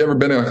like, and you ever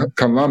been to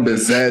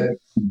Columbus, that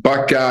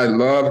Buckeye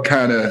love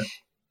kind of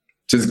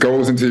just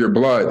goes into your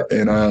blood.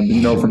 And,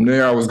 you know, from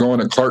there, I was going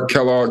to Clark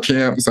Kellogg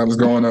camps. I was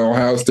going to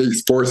Ohio State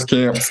sports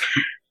camps.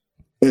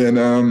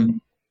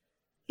 And,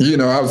 you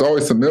know, I was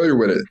always familiar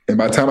with it. And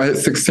by the time I hit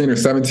 16 or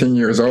 17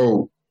 years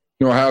old,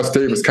 you know, Ohio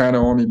State was kind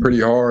of on me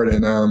pretty hard.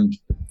 And,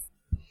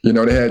 you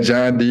know, they had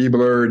John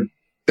Diebler,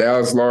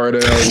 Dallas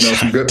Lardell, you know,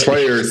 some good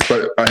players.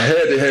 But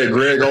ahead, they had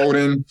Greg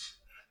Oden,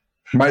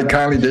 Mike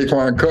Conley,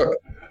 Daquan Cook.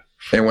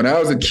 And when I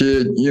was a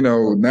kid, you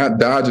know, not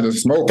dodging the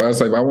smoke, I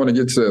was like, if I want to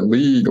get to the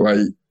league,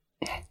 like,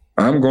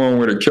 I'm going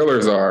where the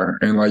killers are.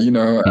 And like, you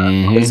know,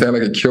 I just had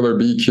like a killer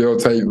be killed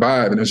type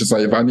vibe. And it's just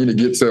like, if I need to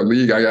get to the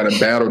league, I got to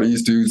battle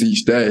these dudes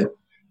each day.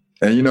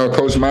 And, you know,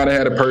 Coach Mata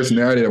had a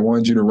personality that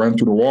wanted you to run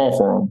through the wall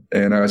for him.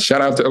 And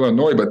shout out to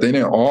Illinois, but they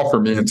didn't offer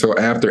me until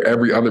after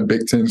every other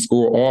Big Ten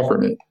school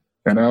offered me.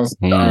 And I was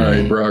like, all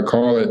right, bro, I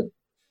call it.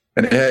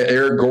 And they had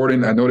Eric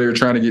Gordon. I know they were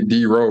trying to get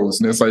D Rose.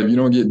 And it's like, if you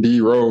don't get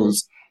D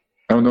Rose,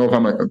 I don't know if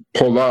I'm going to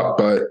pull up,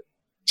 but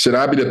should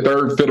I be the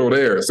third fiddle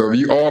there? So if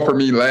you offer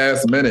me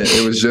last minute,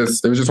 it was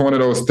just one of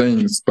those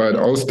things. But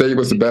O State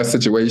was the best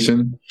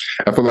situation.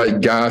 I feel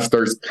like God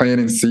starts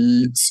planting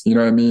seeds, you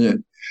know what I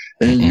mean?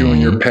 in you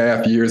and your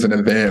path years in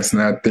advance.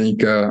 And I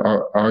think I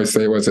always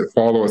say,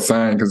 follow a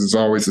sign, because it's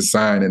always a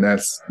sign. And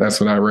that's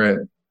what I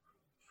read.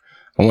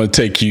 I want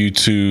to take you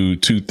to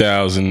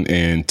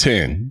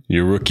 2010,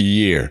 your rookie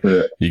year.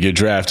 Yeah. You get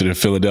drafted in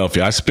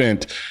Philadelphia. I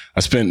spent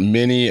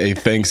many a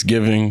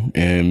Thanksgiving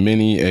and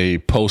many a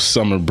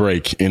post-summer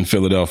break in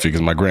Philadelphia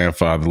because my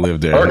grandfather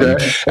lived there.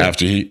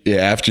 Okay.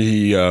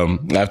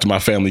 After my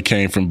family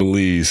came from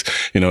Belize,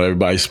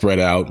 everybody spread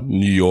out.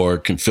 New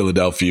York and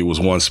Philadelphia was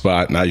one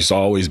spot, and I used to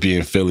always be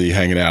in Philly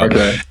hanging out.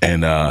 Okay.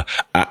 And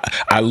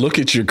I look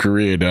at your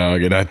career,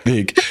 dog, and I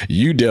think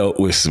you dealt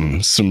with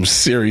some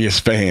serious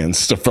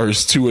fans the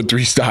first 2 or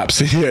 3 stops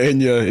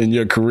in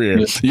your career.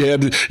 Yeah.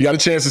 You got a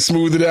chance to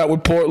smooth it out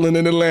with Portland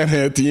and Atlanta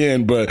at the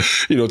end, but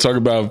talk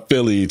about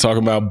Philly, talk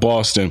about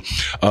Boston.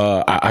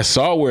 I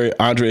saw where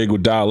Andre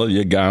Iguodala,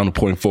 your guy on the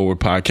Point Forward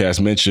podcast,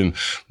 mentioned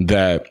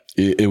that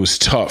it was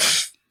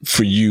tough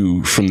for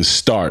you from the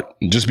start,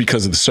 just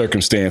because of the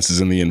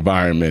circumstances and the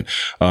environment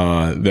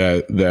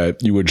that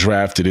you were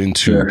drafted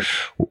into. Yeah.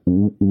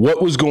 What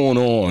was going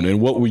on,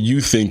 and what were you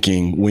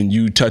thinking when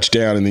you touched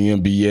down in the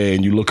NBA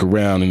and you look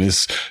around and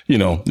it's,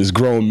 there's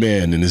grown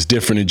men and there's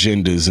different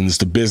agendas and it's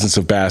the business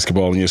of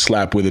basketball, and you're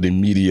slapped with it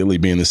immediately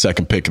being the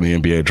second pick in the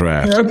NBA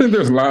draft? Yeah, I think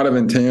there's a lot of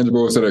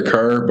intangibles that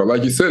occur, but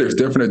like you said, there's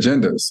different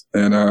agendas.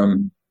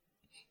 And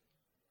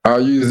I'll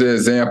use the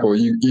example.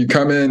 You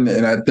come in,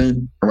 and I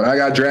think when I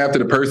got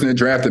drafted, the person that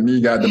drafted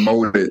me got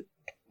demoted.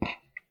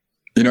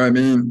 You know what I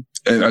mean?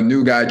 And a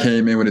new guy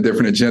came in with a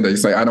different agenda.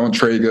 He's like, I don't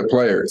trade good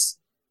players.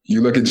 You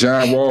look at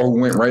John Wall,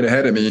 who went right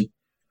ahead of me.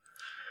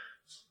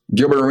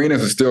 Gilbert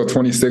Arenas is still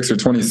 26 or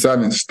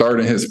 27,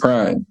 starting his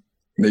prime.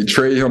 They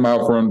trade him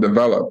out for him to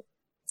develop.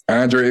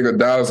 Andre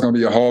Iguodala is going to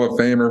be a Hall of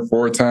Famer,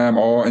 4-time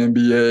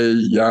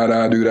All-NBA,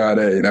 yada, do da,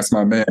 day. That's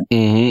my man.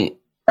 Mm-hmm.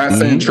 I'm not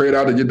saying trade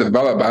out to get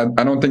developed.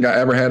 I don't think I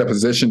ever had a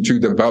position to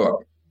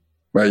develop.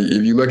 Like,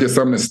 if you look at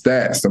some of the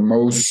stats,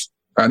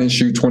 I didn't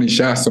shoot 20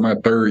 shots in my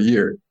 3rd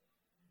year.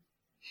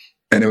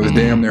 And it was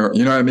damn near,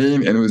 you know what I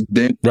mean? And it was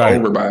damn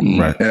over by me.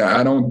 Right.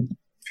 And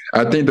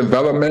I think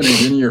development and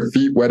getting your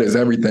feet wet is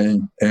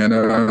everything. And,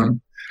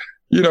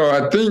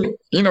 I think,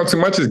 too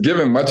much is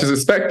given, much is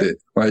expected.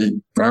 Like,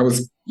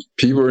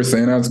 people were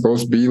saying I was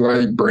supposed to be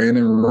like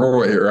Brandon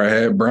Roy, or I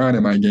had Brown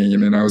in my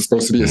game, and I was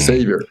supposed to be a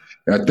savior.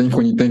 And I think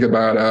when you think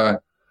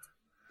about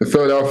the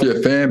Philadelphia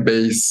fan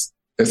base,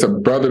 it's a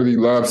brotherly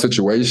love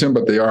situation,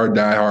 but they are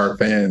diehard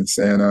fans.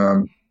 And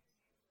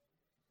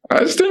I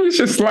just think it's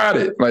just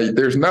slotted. Like,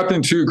 there's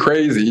nothing too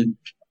crazy.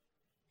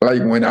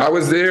 Like, when I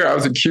was there, I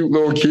was a cute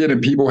little kid,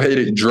 and people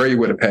hated Dre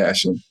with a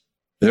passion.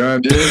 You know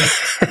what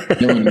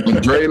I mean?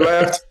 when Dre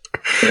left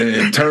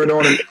and turned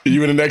on it.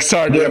 You were the next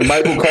target. Yeah,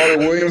 Michael Carter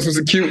Williams was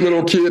a cute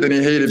little kid, and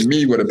he hated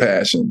me with a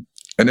passion.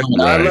 And then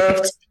when I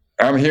left,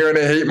 I'm hearing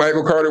they hate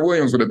Michael Carter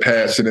Williams with a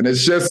passion. And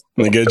it's just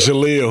like a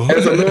Jaleel.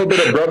 It's a little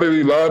bit of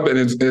brotherly love, and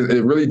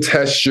it really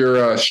tests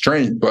your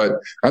strength. But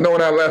I know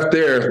when I left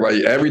there,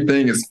 like,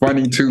 everything is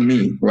funny to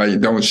me. Like,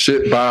 don't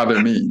shit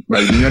bother me.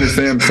 Like, you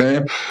understand what I'm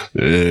saying?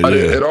 Yeah, but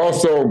it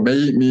also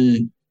made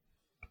me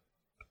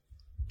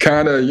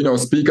kind of,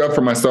 speak up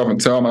for myself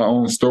and tell my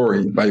own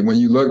story. Like, when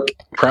you look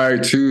prior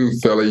to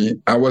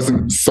Philly, I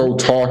wasn't so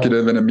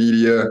talkative in the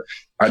media.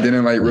 I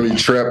didn't really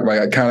trip.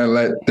 Like, I kind of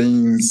let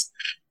things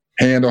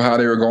handle how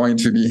they were going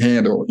to be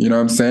handled. You know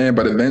what I'm saying?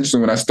 But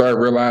eventually, when I started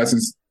realizing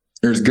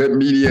there's good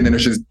media and then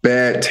there's just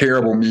bad,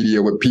 terrible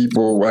media with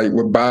people, like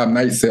what Bob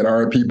Knight said,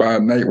 R.I.P.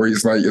 Bob Knight, where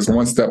he's like, it's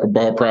one step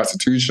above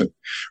prostitution,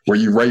 where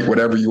you write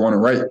whatever you want to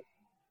write.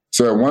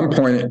 So at one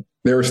point,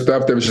 there was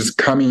stuff that was just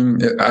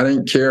coming. I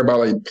didn't care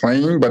about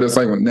playing, but it's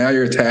like, now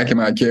you're attacking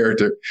my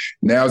character.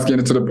 Now it's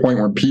getting to the point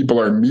where people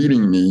are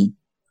meeting me.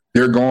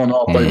 They're going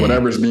off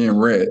whatever's being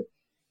read.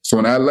 So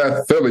when I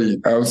left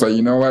Philly, I was like,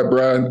 you know what,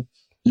 bro?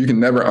 You can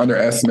never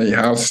underestimate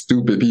how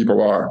stupid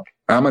people are.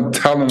 I'm going to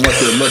tell them what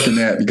they're looking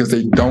at, because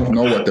they don't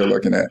know what they're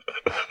looking at.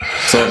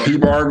 So if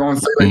people are going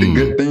to say the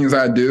good things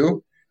I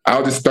do,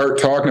 I'll just start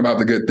talking about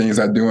the good things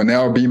I do, and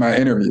that'll be my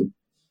interview.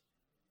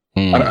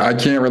 I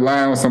can't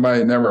rely on somebody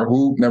that never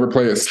hoop, never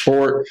play a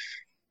sport,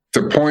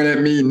 to point at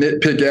me,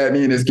 nitpick at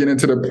me, and it's getting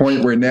to the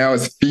point where now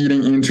it's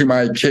feeding into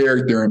my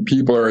character and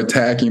people are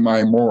attacking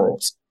my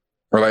morals,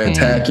 or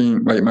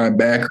attacking my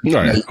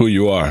background, who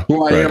you are,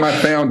 who I am, my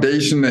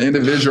foundation, the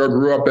individual I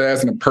grew up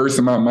as, and the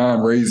person my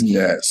mom raised me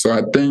as. So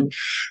I think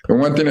the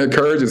one thing that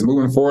encourages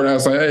moving forward, I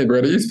was like, hey,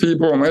 bro, these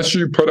people, unless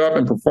you put up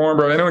and perform,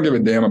 bro, they don't give a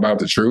damn about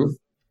the truth.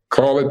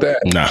 Call it that.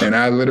 No. And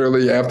I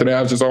literally, after that,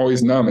 I was just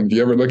always numb. And if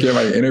you ever look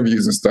at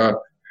interviews and stuff,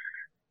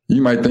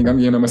 you might think I'm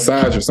getting a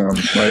massage or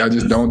something. I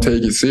just don't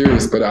take it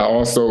serious. But I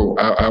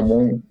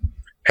won't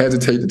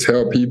hesitate to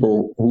tell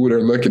people who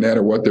they're looking at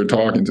or what they're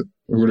talking to,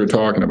 who they're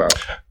talking about.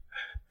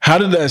 How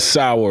did that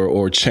sour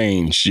or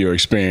change your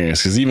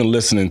experience? Because even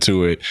listening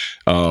to it,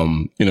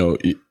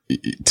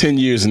 10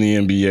 years in the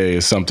NBA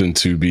is something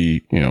to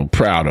be,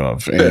 proud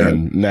of.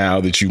 And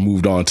now that you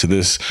moved on to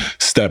this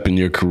step in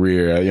your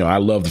career, I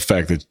love the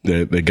fact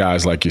that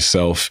guys like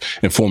yourself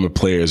and former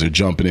players are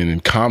jumping in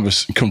and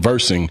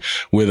conversing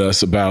with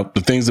us about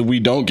the things that we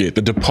don't get,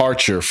 the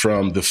departure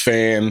from the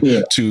fan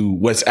to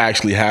what's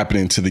actually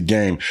happening to the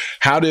game.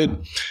 How did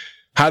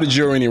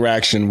your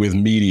interaction with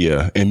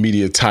media and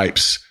media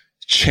types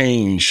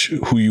change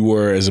who you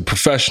were as a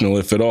professional,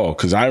 if at all?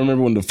 Because I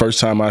remember when the first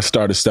time I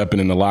started stepping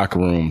in the locker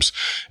rooms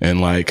in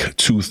like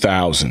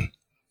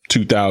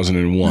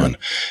 2001,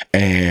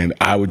 and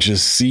I would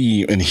just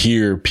see and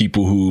hear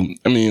people who,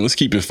 let's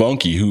keep it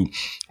funky, who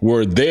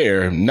were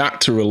there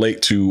not to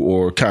relate to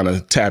or kind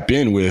of tap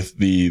in with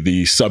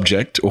the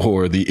subject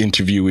or the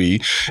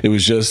interviewee. It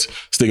was just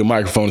stick a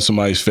microphone in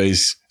somebody's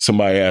face,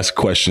 somebody asks a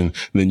question,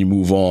 then you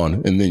move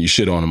on, and then you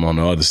shit on them on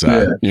the other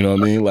side. Yeah. You know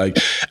what I mean? Like,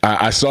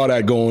 I saw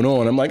that going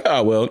on. I'm like,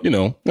 oh, well,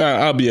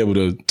 I'll be able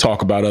to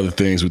talk about other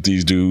things with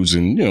these dudes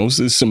and,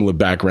 similar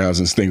backgrounds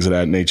and things of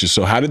that nature.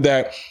 So how did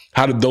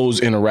those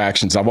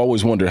interactions, I've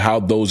always wondered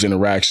how those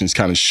interactions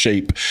kind of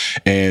shape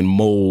and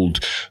mold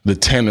the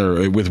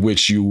tenor with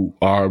which you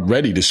are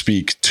ready to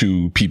speak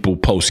to people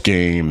post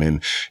game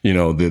and,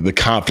 the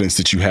confidence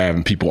that you have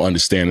in people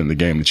understanding the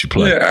game that you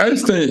play. Yeah, I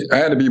just think I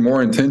had to be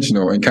more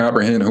intentional and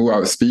comprehend who I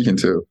was speaking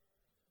to.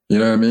 You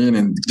know what I mean?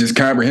 And just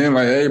comprehend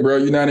like, hey, bro,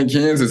 you're not in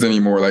Kansas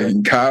anymore. Like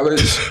in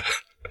college,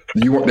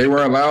 they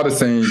weren't allowed to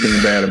say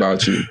anything bad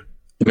about you.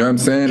 You know what I'm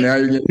saying? Now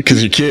you're getting...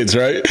 Because you're kids,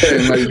 right?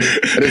 And like,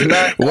 it's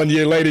not... 1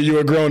 year later, you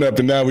were grown up,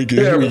 and now we can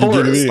get it in. Of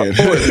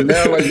course. And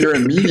now, like, you're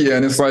in media,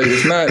 and it's like,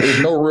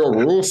 there's no real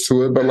rules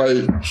to it, but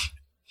like,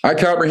 I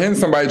comprehend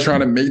somebody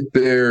trying to make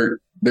their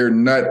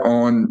nut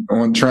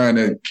on trying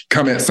to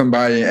come at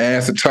somebody and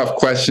ask the tough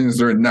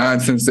questions or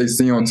nonsense they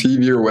see on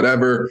TV or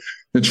whatever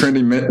the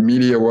trending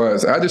media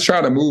was. I just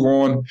try to move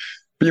on,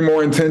 be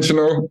more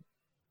intentional,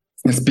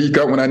 and speak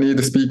up when I need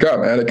to speak up.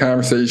 I had a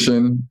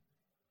conversation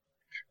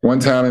one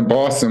time in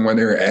Boston when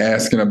they were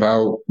asking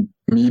about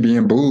me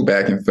being booed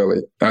back in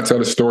Philly. I tell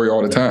the story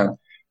all the time.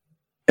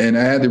 And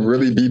I had to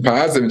really be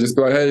positive and just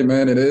be like, hey,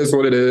 man, it is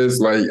what it is.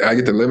 Like, I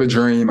get to live a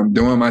dream. I'm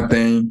doing my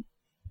thing.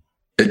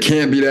 It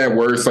can't be that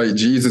worse. Like,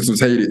 Jesus was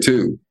hated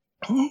too.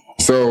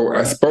 So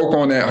I spoke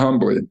on that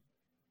humbly.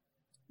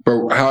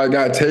 But how I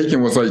got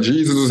taken was like,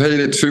 Jesus was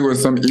hated too in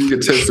some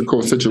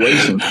egotistical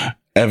situation.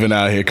 Evan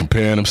out here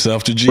comparing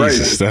himself to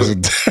Jesus. Right.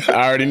 That's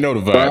I already know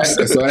the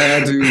vibes. So I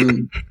had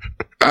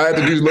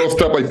to do little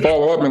stuff like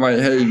follow up and like,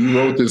 hey, you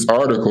wrote this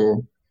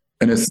article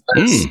and it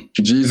says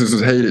Jesus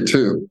was hated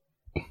too.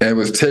 And it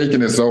was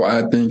taken as though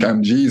I think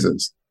I'm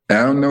Jesus. And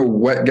I don't know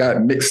what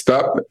got mixed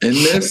up in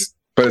this,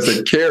 but it's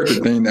a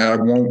character thing that I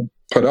won't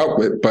put up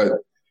with. But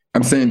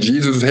I'm saying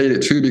Jesus was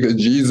hated too because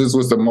Jesus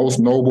was the most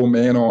noble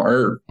man on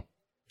earth.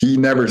 He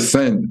never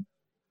sinned.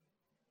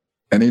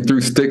 And they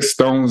threw sticks,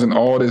 stones, and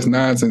all this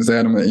nonsense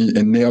at him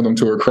and nailed him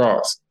to a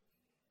cross.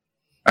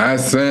 I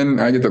sin.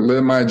 I get to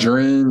live my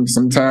dream.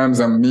 Sometimes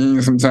I'm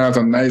mean. Sometimes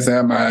I'm nice. I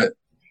have my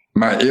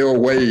ill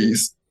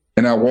ways.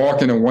 And I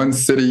walk into one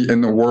city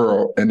in the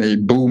world and they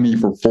boo me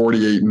for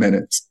 48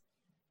 minutes.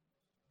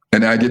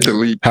 And I get to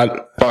leave.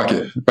 Fuck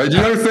it. Like, you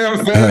understand what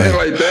I'm saying?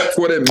 Like, that's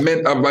what it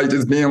meant of like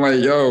just being like,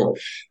 yo,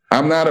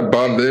 I'm not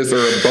above this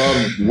or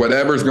above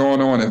whatever's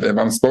going on. If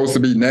I'm supposed to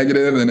be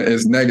negative, then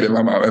it's negative.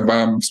 If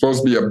I'm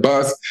supposed to be a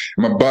bust,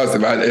 I'm a bust.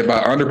 If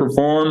I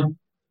underperform,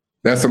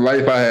 that's the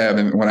life I have.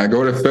 And when I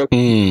go to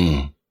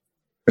Philly,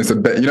 it's you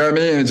know what I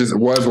mean? It just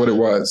was what it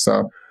was.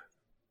 So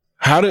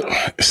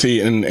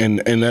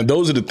and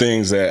those are the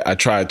things that I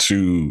try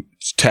to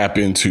tap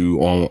into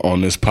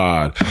on this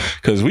pod,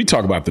 because we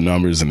talk about the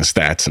numbers and the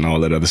stats and all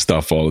that other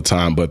stuff all the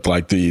time, but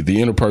like the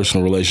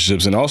interpersonal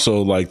relationships and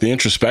also like the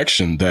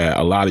introspection that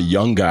a lot of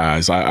young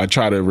guys, I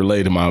try to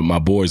relay to my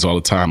boys all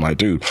the time. Like,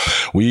 dude,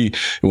 when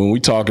we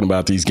talking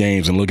about these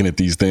games and looking at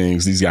these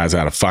things, these guys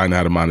have a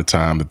finite amount of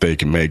time that they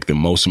can make the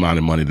most amount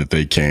of money that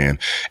they can,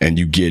 and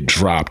you get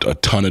dropped a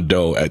ton of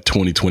dough at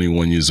 20,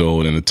 21 years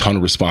old and a ton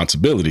of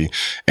responsibility.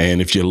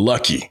 And if you're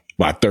lucky,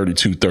 by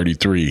 32,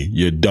 33,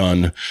 you're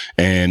done,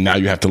 and now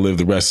you have to live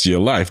the rest of your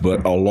life.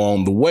 But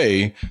along the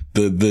way,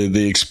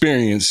 the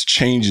experience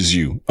changes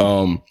you.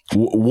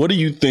 What do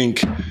you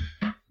think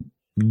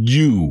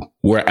you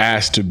were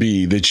asked to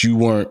be that you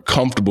weren't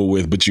comfortable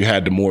with, but you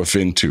had to morph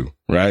into,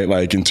 right?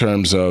 Like in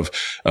terms of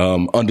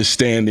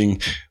understanding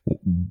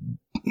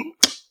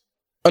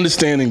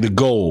the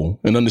goal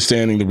and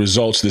understanding the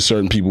results that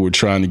certain people were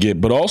trying to get,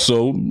 but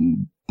also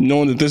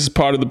knowing that this is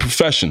part of the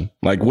profession.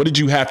 Like, what did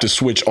you have to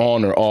switch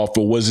on or off,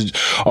 or was it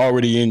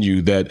already in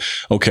you that,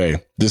 okay,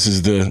 this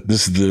is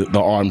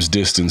the arm's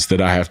distance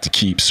that I have to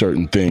keep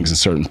certain things and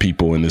certain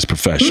people in this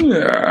profession?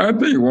 Yeah, I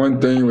think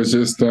one thing was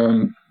just,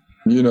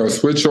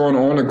 switch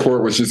on the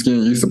court was just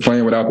getting used to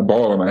playing without the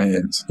ball in my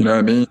hands. You know what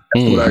I mean?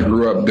 That's what I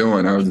grew up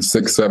doing. I was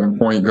a 6'7"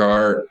 point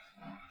guard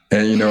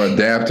and,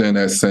 adapting in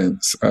that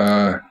sense.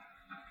 So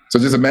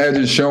just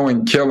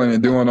imagine killing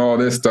and doing all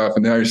this stuff,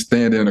 and now you're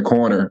standing in the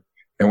corner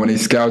And when they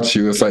scout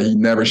you, it's like he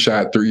never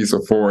shot threes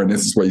or four, and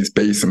this is what he's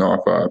basing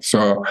off of.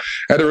 So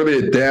I had to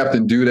really adapt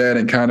and do that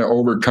and kind of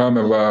overcome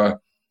of,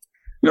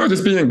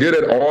 just being good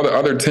at all the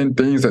other 10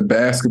 things that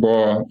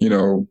basketball,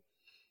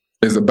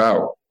 is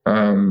about.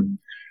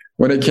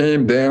 When it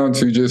came down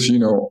to just,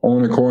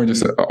 on the court and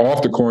just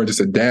off the court,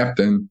 just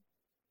adapting,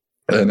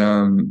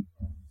 and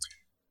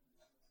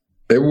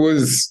it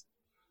was,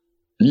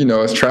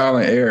 it's trial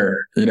and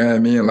error. You know what I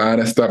mean? A lot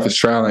of stuff is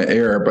trial and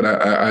error. But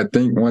I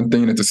think one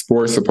thing that the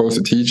sport's supposed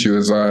to teach you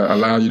is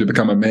allow you to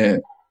become a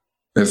man.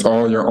 It's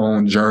all your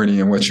own journey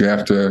and what you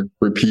have to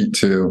repeat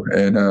to.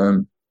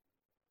 And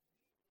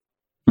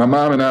my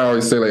mom and I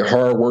always say, like,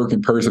 hard work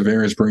and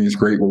perseverance brings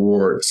great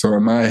reward. So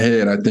in my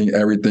head, I think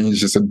everything is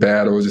just a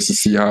battle just to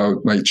see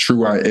how, like,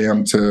 true I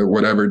am to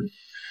whatever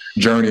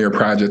journey or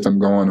project I'm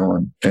going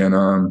on. And,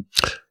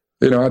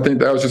 I think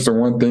that was just the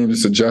one thing,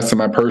 just adjusting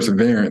my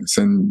perseverance.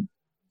 And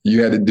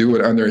you had to do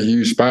it under a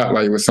huge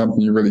spotlight with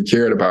something you really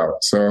cared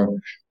about. So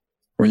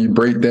when you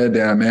break that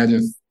down,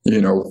 imagine,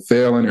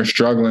 failing or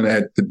struggling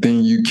at the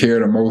thing you care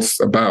the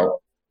most about.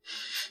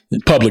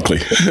 Publicly,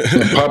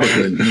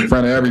 in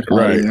front of everybody.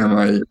 Right.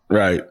 And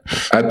right.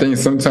 I think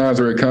sometimes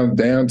where it comes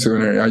down to,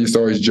 and I used to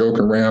always joke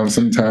around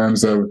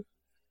sometimes of,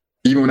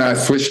 even when I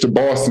switched to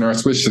Boston or I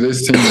switched to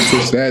this team or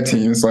switched to that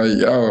team, it's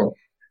like,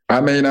 I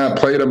may not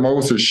play the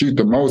most or shoot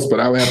the most, but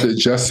I would have to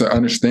adjust to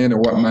understanding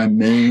what my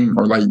name,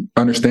 or like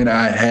understand that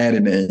I had a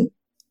name.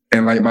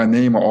 And like my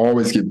name will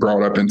always get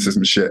brought up into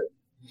some shit.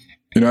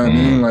 You know what I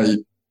mean? Like,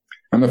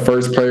 I'm the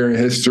first player in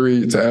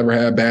history to ever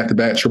have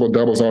back-to-back triple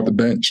doubles off the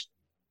bench.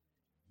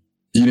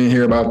 You didn't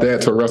hear about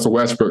that till Russell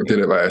Westbrook did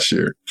it last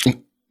year. You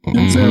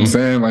know what I'm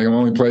saying? Like, I'm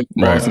only playing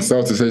Boston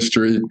Celtics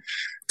history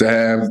to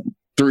have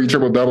 3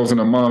 triple doubles in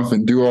a month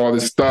and do all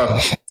this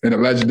stuff in a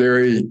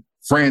legendary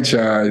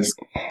franchise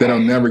that'll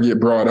never get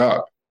brought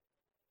up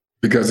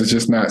because it's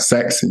just not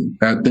sexy.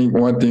 And I think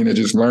one thing I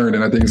just learned,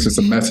 and I think it's just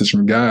a message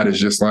from God, is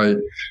just like,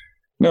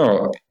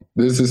 no,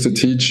 this is to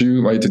teach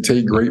you, like, to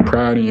take great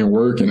pride in your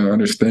work and to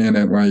understand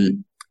that, like,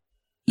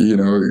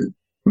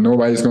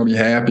 nobody's going to be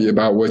happy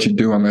about what you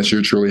do unless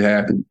you're truly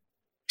happy.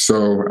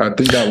 So I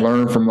think I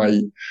learned from,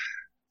 like,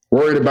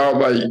 worried about,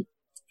 like,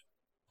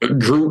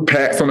 group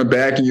pats on the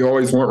back and you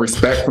always want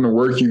respect from the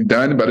work you've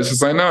done, but it's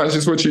just like, no, it's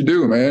just what you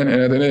do, man.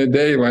 And at the end of the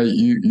day, like,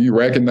 you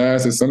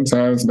recognize that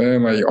sometimes,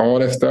 man, like, all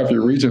that stuff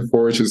you're reaching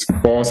for is just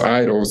false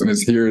idols, and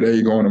it's here, there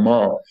you go, and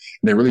tomorrow.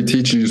 And they really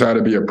teach you how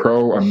to be a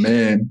pro, a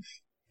man,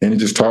 and it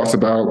just talks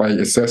about, like,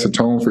 it sets a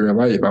tone for your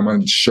life. I'm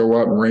going to show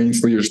up rain,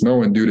 sleet, or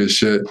snow and do this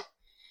shit,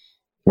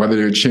 whether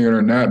they're cheering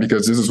or not,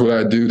 because this is what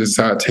I do. This is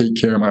how I take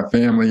care of my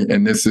family.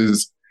 And this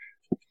is,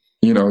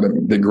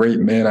 the great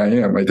man I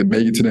am. Like, to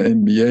make it to the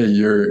NBA,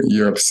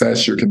 you're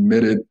obsessed, you're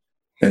committed,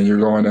 and you're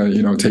going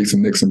to, take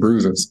some nicks and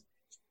bruises.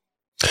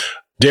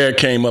 Derek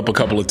came up a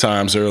couple of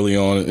times early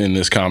on in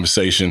this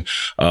conversation.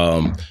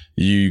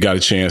 You got a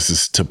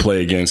chance to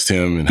play against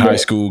him in high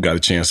school, got a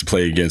chance to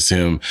play against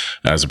him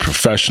as a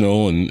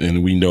professional,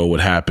 and we know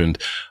what happened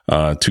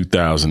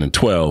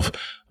 2012.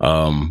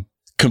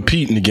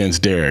 Competing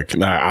against Derek.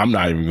 Now, I'm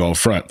not even going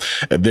front.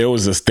 There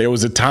was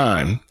a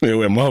time where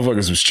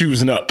motherfuckers was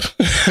choosing up.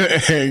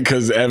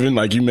 Because Evan,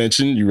 like you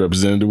mentioned, you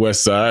represented the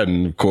West Side,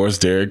 and of course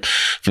Derek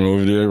from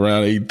over there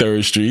around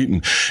 83rd Street.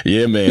 And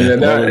yeah, man,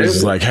 it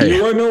was like, hey,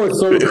 you wanna know what's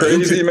so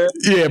crazy, man?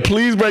 Yeah,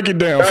 please break it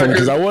down for me,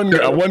 because I wasn't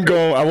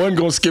going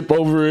to skip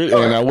over it,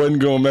 and I wasn't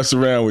going to mess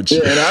around with you.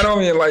 Yeah, and I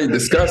don't even like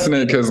discussing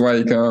it because,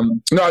 like,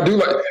 no, I do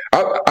like.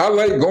 I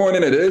like going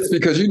into this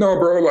because,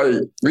 bro,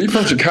 like, we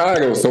from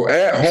Chicago, so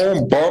at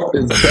home bump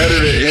is better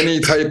than any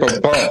type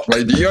of bump.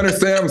 Like, do you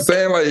understand what I'm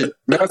saying? Like,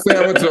 not saying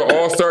I went to the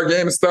All-Star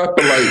game and stuff,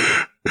 but,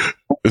 like,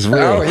 it's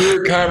real. I'll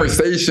hear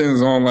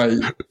conversations on, like,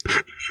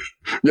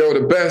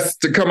 the best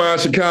to come out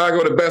of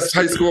Chicago, the best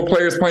high school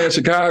players playing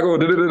Chicago,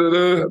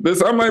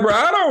 this. I'm like, bro,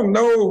 I don't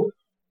know.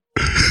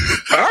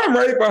 I'm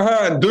right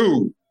behind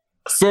dude.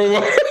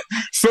 So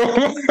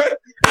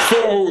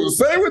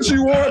say what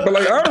you want, but,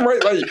 like, I'm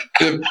right. Like,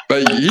 if,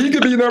 like, he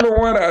could be number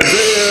one,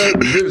 Isaiah,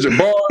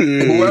 Jabbar,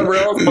 whoever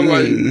else, but,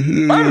 like,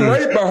 I'm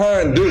right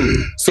behind dude.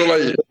 So,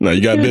 like, no,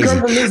 you got busy. Come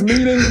from this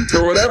meeting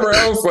or whatever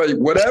else, like,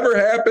 whatever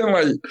happened,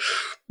 like,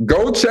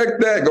 go check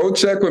that. Go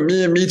check what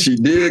me and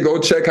Michi did. Go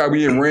check how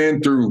we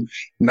ran through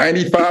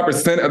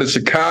 95% of the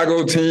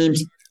Chicago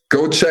teams.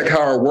 Go check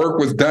how our work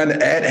was done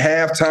at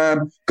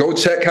halftime. Go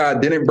check how I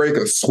didn't break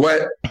a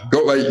sweat.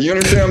 Go, like, you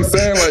understand what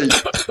I'm saying?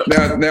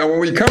 Like, now when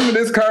we come to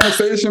this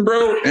conversation,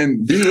 bro,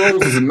 and D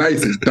Rose is the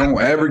nicest. Don't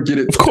ever get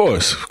it. Of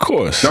course.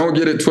 Don't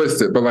get it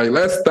twisted. But, like,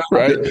 let's stop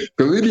it.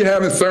 Because we be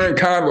having certain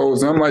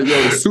convos, and I'm like, yo,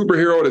 the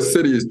superhero of the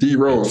city is D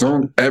Rose.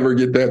 Don't ever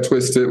get that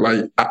twisted.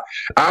 Like,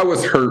 I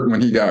was hurt when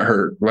he got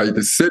hurt. Like,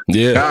 the city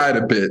died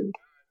a bit.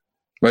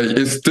 Like,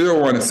 it's still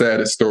one of the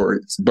saddest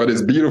stories. But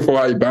it's beautiful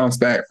how he bounced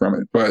back from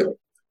it. But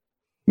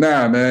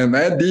nah, man,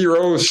 that D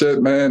Rose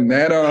shit, man.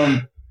 That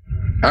I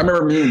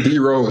remember me and D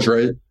Rose,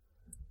 right?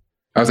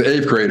 I was an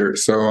 8th grader,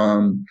 so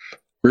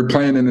we were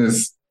playing in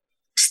this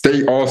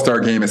state all-star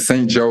game at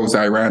St. Joe's,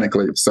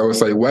 ironically. So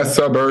it's like West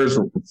Suburbs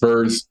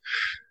versus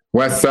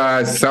West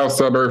Side, South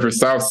Suburb for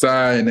South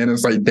Side, and then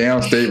it's like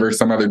downstate versus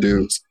some other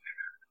dudes.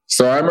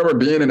 So I remember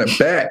being in the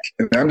back,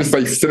 and I'm just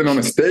like sitting on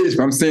the stage,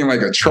 but I'm seeing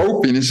like a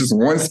trophy, and it's just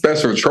one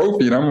special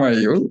trophy, and I'm like,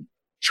 who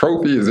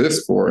trophy is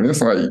this for? And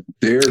it's like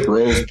Derrick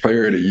Rose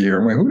Player of the Year.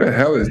 I'm like, who the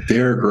hell is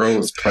Derrick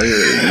Rose Player of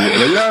the Year?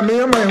 Like, you know what I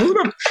mean? I'm like,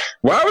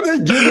 why would they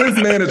give this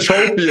man a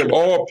trophy of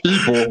all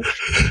people?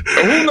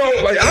 Who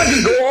knows? Like, I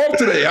can go off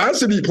today. I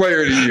should be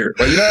Player of the Year.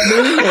 Like, you know what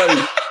I mean?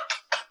 Like,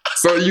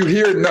 so you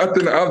hear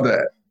nothing of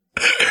that.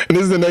 And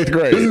this is in 8th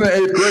grade. This is in the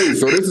 8th grade.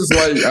 So this is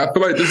like, I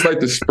feel like this is like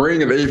the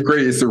spring of 8th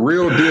grade. It's a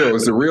real deal.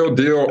 It's a real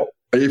deal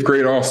 8th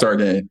grade All-Star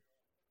game.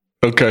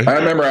 Okay. I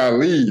remember I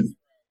leave.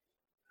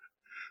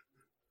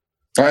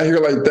 I hear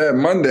like that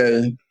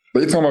Monday,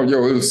 they talking about,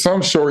 yo, it was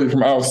some shorty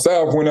from out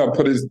south went up,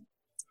 put his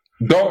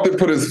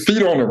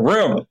feet on the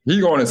rim. He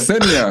going to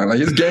Simeon. Like,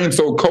 his game's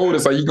so cold,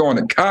 it's like he going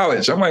to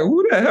college. I'm like,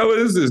 who the hell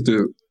is this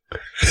dude?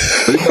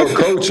 So,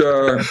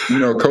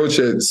 Coach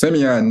at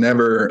Simeon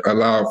never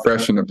allowed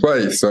freshmen to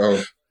play.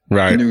 So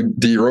I knew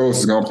D Rose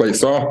was going to play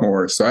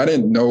sophomore. So I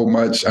didn't know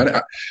much.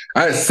 I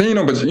had seen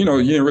him, but, you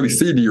didn't really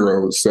see D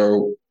Rose.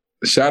 So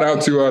shout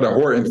out to the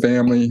Horton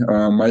family,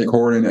 Mike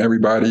Horton,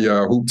 everybody,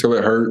 Hoop Till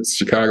It Hurts,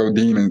 Chicago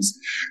Demons.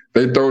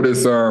 They throw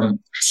this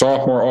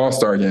sophomore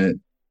All-Star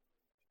game.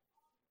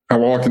 I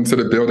walked into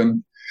the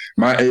building.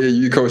 My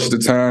AAU coach at the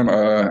time,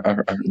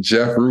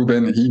 Jeff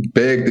Rubin, he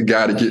begged the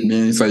guy to get me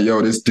in. He's like,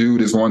 yo, this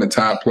dude is one of the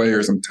top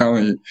players. I'm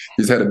telling you.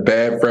 He's had a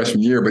bad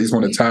freshman year, but he's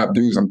one of the top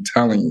dudes. I'm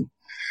telling you.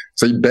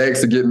 So he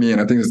begs to get me in.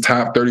 I think it's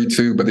top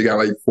 32, but they got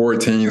like 4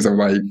 teams of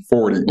like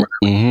 40.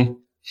 Mm-hmm.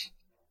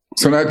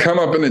 So when I come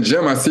up in the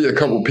gym, I see a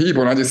couple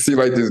people, and I just see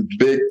like this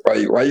big,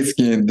 like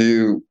light-skinned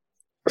dude,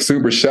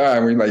 super shy,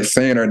 and we like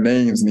saying our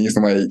names, and he's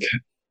like,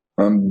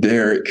 I'm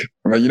Derrick.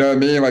 I'm like, you know what I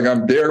mean? Like,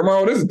 I'm Derrick. I'm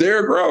like, oh, this is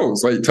Derrick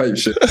Rose, like type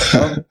shit.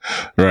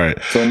 Right.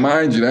 So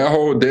mind you, that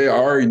whole day I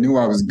already knew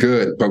I was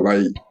good, but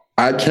like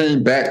I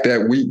came back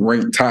that week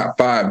ranked top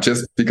 5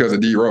 just because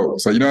of D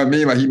Rose. So you know what I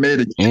mean? Like, he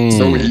made it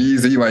so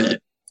easy. Like,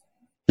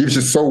 he was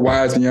just so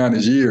wise beyond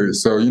his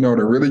years. So,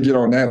 to really get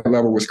on that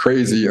level was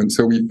crazy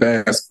until we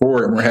fast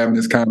forward and we're having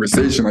this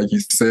conversation. Like you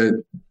said,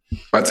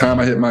 by the time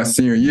I hit my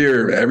senior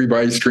year,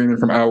 everybody's screaming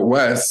from out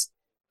west,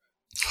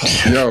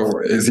 yo,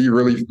 is he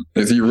really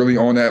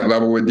on that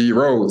level with D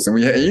Rose? And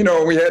we had,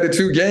 we had the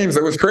 2 games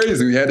that was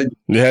crazy. You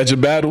had your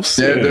battles.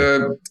 We had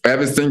the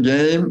Evanston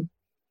game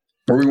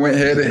where we went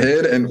head to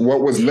head, and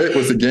what was lit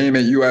was the game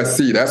at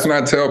USC. That's when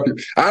I tell people,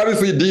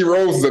 obviously D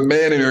Rose is a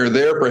man and you're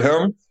there for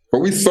him. But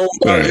we sold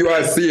out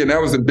UIC, and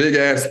that was a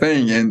big-ass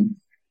thing. And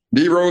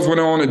D Rose went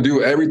on to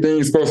do everything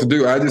he's supposed to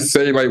do. I just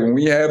say, like, when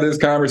we have this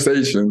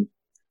conversation,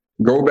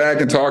 go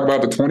back and talk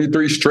about the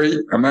 23 straight.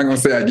 I'm not going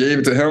to say I gave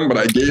it to him, but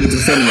I gave it to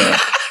Simeon.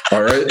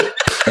 All right?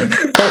 I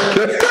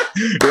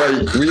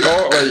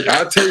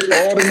take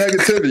all the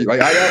negativity. Like,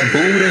 I got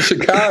booed in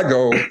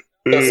Chicago.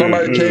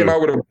 Somebody came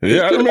out with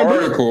an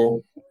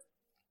article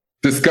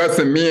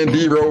discussing me and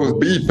D Rose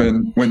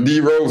beefing when D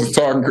Rose was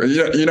talking.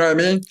 You know what I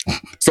mean?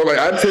 So like,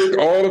 I take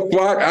all the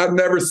flock. I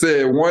never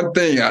said one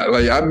thing.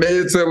 I made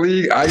it to the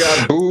league. I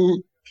got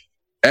booed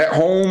at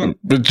home.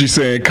 But you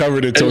saying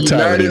covered in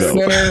totality though.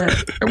 Center,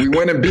 and we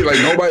went and beat. Like,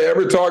 nobody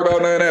ever talked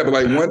about none of that. But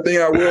like, one thing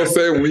I will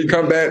say, when we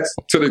come back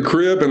to the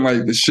crib and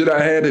like the shit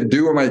I had to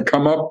do and like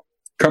come up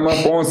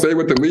on, say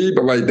with the league,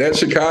 but like that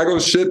Chicago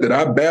shit that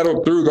I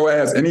battled through, go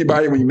ask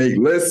anybody when you make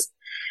lists.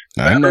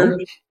 I know.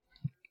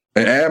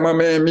 And add my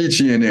man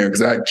Michi in there,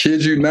 because I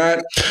kid you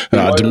not.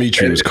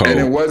 Dimitri was cold. And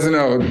it wasn't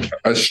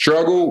a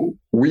struggle.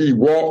 We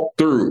walked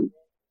through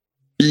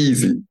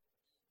easy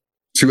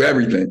to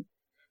everything.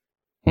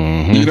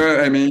 Mm-hmm. You know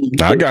what I mean?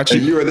 I got you.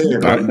 And you were there.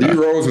 D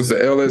Rose was the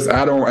illest.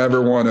 I don't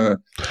ever want to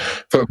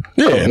put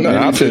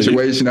any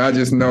situation. I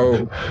just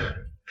know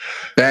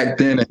back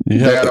then,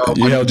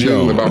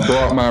 if I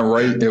brought my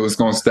right, it was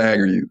going to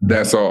stagger you.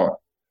 That's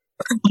all.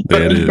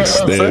 There it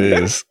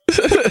is.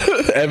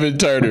 Evan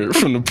Turner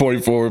from the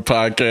Point Forward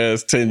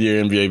Podcast,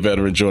 10-year NBA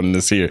veteran, joining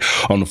us here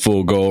on the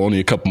Full Go. Only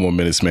a couple more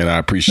minutes, man. I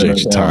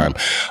appreciate your time.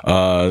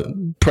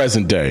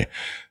 Present day,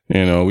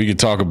 we could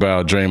talk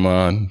about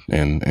Draymond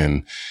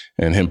and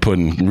him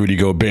putting Rudy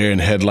Gobert in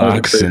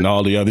headlocks and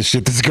all the other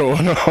shit that's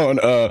going on.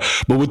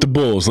 But with the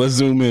Bulls, let's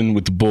zoom in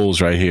with the Bulls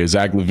right here.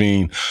 Zach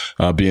LaVine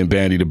being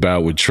bandied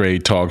about with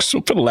trade talks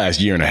for the last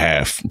year and a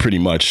half, pretty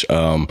much.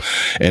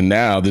 And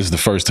now this is the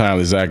first time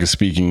that Zach is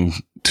speaking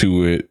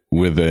to it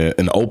with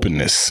an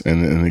openness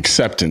and an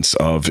acceptance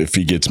of if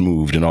he gets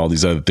moved and all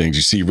these other things.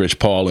 You see Rich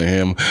Paul and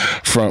him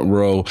front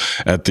row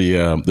at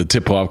the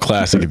Tip-Off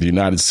Classic at the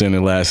United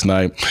Center last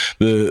night.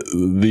 You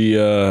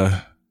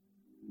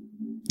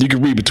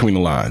can read between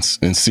the lines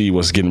and see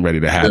what's getting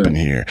ready to happen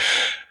here.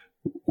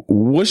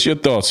 What's your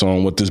thoughts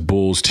on what this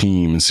Bulls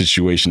team and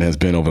situation has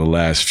been over the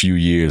last few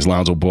years?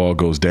 Lonzo Ball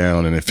goes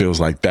down, and it feels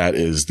like that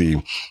is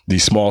the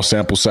small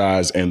sample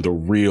size and the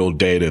real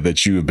data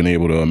that you have been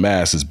able to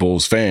amass as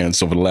Bulls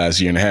fans over the last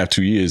year and a half,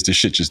 2 years. This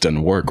shit just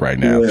doesn't work right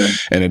now. Yeah.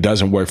 And it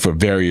doesn't work for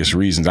various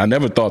reasons. I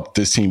never thought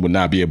this team would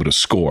not be able to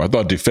score. I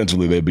thought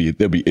defensively there'd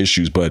be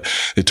issues, but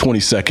the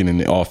 22nd in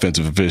the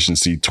offensive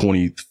efficiency,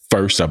 25th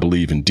first, I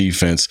believe, in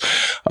defense.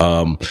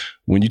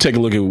 When you take a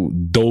look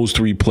at those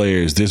three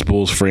players, this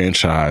Bulls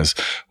franchise,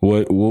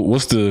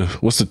 what's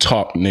the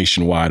talk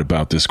nationwide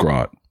about this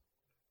squad?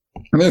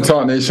 They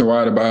talk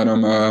nationwide about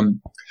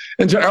them.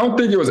 And I don't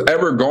think it was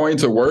ever going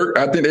to work.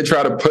 I think they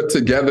try to put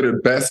together the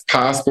best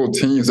possible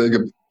teams they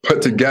could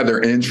put together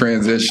in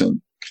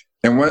transition.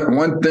 And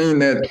one thing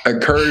that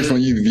occurs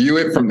when you view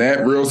it from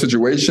that real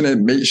situation, it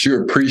makes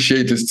you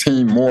appreciate this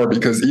team more,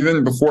 because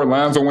even before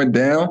Lonzo went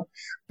down,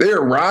 they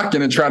were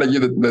rocking and trying to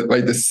give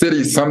the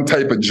city some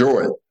type of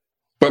joy.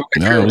 But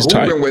they're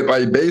moving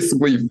with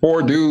basically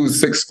 4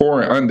 dudes,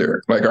 6'4" and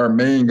under, like our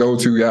main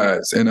go-to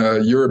guys, and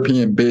a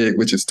European big,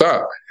 which is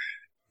tough.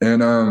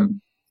 And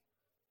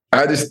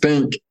I just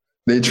think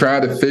they try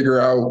to figure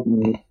out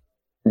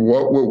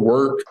what would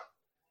work,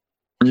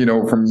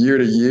 from year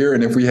to year.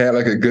 And if we had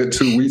a good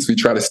 2 weeks, we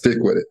try to stick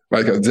with it.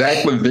 Like a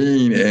Zach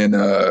LaVine and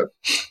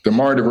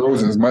DeMar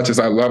DeRozan, as much as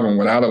I love him,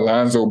 without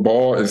Alonzo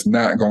Ball, it's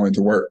not going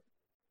to work.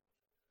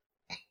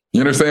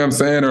 You understand what I'm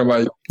saying? Or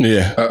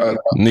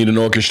need an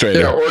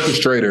orchestrator. Yeah,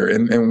 orchestrator.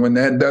 And when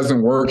that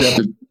doesn't work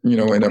after,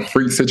 in a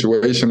freak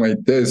situation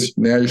like this,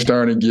 now you're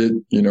starting to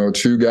get,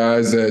 2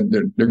 guys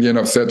that they're getting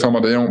upset talking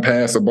about they don't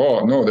pass the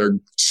ball. No, they're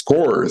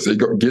scorers. They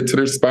get to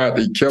their spot,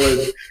 they kill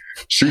it,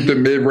 shoot the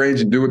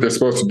mid-range and do what they're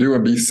supposed to do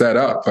and be set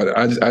up. But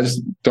I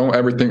just don't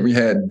ever think we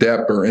had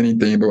depth or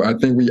anything, but I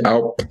think we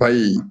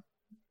outplayed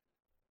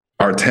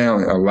our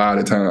talent a lot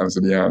of times,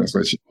 to be honest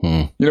with you.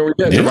 We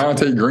got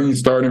Javonte Green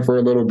starting for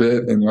a little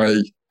bit, and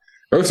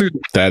those two,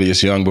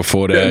 Thaddeus Young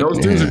before that. Those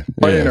dudes are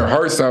playing their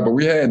hearts out, but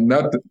we had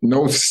nothing,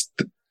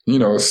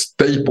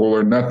 staple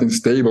or nothing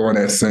stable in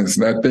that sense.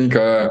 And I think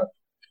I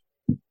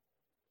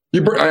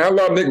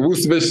love Nick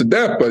Vucevic to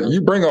death, but you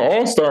bring an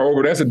all-star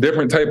over, that's a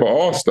different type of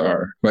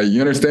all-star.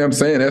 You understand what I'm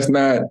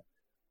saying?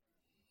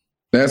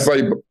 That's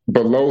like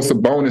below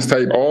Sabonis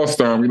type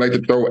all-star. And we like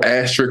to throw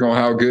asterisk on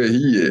how good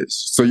he is.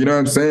 So you know what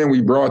I'm saying?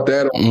 We brought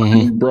that on. Mm-hmm.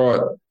 We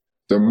brought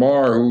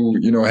DeMar, who,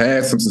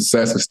 had some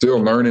success and still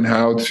learning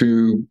how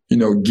to,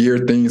 gear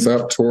things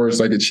up towards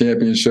a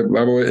championship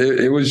level.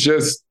 It was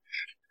just,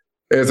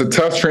 it's a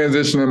tough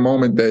transitional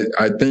moment that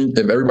I think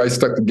if everybody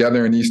stuck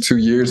together in these 2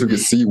 years, we could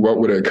see what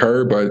would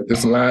occur. But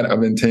there's a lot of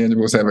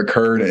intangibles have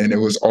occurred, and it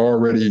was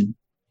already,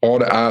 all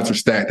the odds were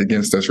stacked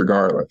against us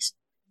regardless.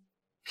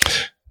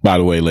 By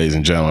the way, ladies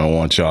and gentlemen, I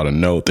want y'all to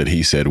note that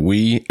he said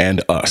we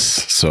and us.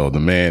 So the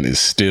man is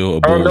still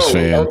a Bulls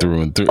fan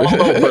through and through. For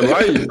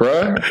life,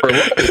 bro. For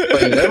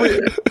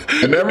life.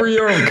 Every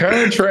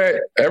contract,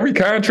 every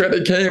contract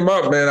that came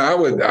up, man, I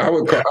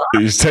would call.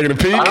 He's taking a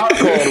peek? I'd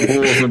call the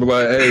Bulls and be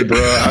like, hey, bro,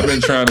 I've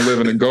been trying to live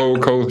in the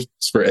Gold Coast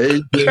for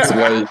ages.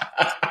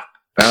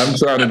 I'm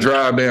trying to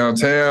drive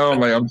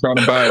downtown. I'm trying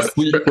to buy a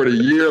suite for the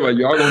year.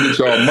 Y'all gonna get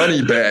y'all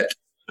money back.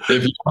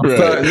 If you know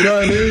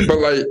what I mean?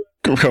 But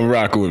come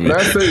rock with me. When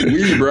I say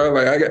we, bro,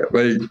 I got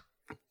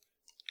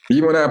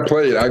even when I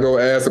played, I go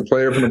ask a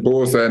player from the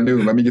Bulls that I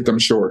knew, let me get them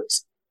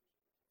shorts.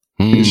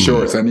 These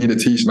shorts, I need to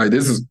teach.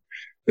 It's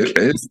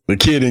the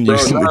kid in you,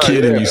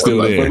 in you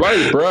still there.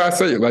 But bro, I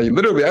say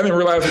literally, I didn't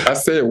realize I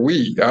said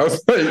we. I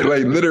was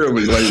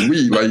literally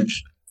we.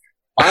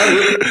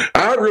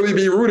 I'd really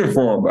be rooting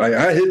for him.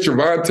 I hit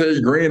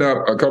Javonte Green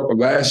up a couple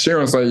last year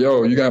and was like,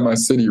 yo, you got my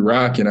city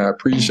rocking. I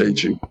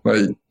appreciate you.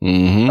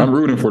 I'm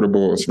rooting for the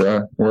Bulls,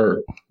 bro.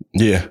 Word.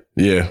 Yeah.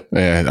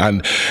 And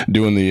I'm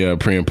doing the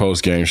pre and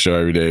post game show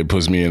every day. It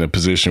puts me in a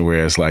position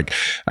where it's I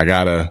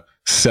gotta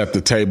set the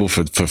table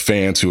for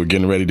fans who are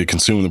getting ready to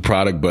consume the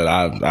product, but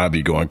I'll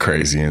be going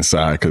crazy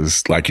inside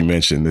because, like you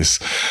mentioned, there's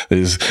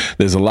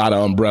a lot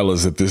of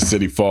umbrellas that this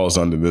city falls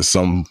under. There's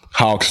some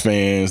Hawks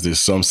fans,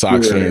 there's some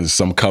Sox fans,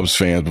 some Cubs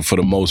fans, but for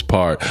the most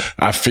part,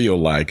 I feel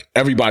like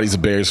everybody's a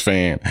Bears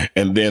fan,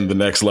 and then the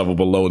next level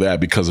below that,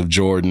 because of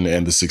Jordan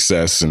and the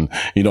success and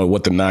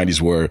what the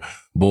 90s were,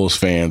 Bulls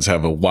fans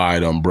have a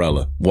wide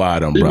umbrella.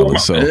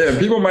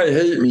 People might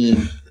hate me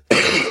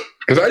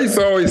because I used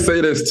to always say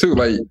this too,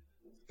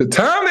 the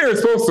time they were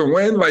supposed to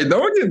win,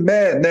 don't get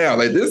mad now.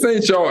 This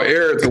ain't y'all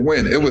era to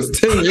win. It was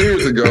 10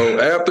 years ago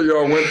after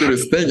y'all went through the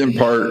stinking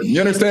part. You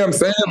understand what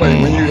I'm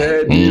saying? When you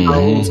had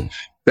D-Rose,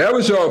 that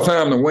was y'all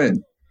time to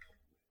win.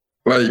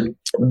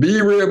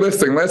 Be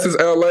realistic. Unless it's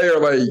LA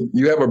or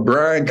you have a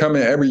Brian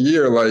coming every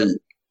year,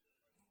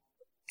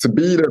 to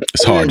be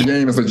the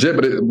game is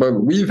legit. But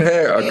we've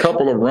had a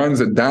couple of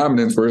runs of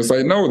dominance where it's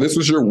no, this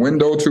was your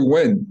window to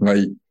win.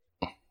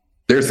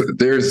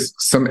 There's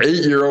some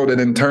 8-year-old that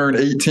then turned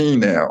 18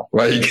 now.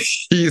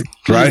 He's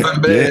right.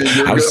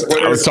 I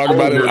was talking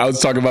about it. I was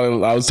talking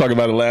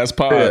about it last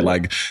pod.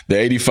 The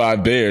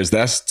 '85 Bears.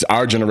 That's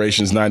our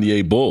generation's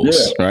 '98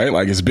 Bulls. Yeah.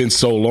 Right. It's been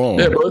so long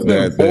that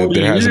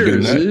there hasn't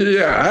been that.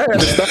 Yeah, I had to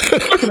stop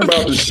talking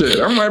about this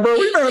shit. I'm bro,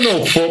 we not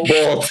no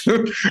football.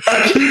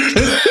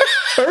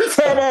 Every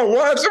time I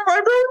watch,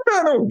 I'm bro, we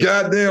not no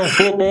goddamn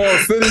football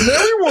city. Man,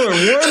 we won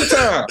one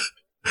time.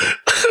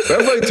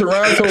 That's like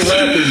Toronto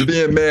Raptors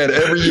being mad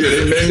every year.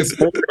 They main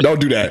sport. Don't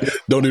do that.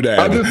 Don't do that.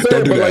 I'm just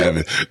saying, Don't do that, like,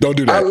 Evan. Don't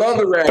do that. I love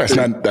the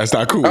Raptors. That's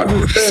not cool.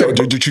 So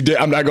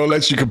I'm not gonna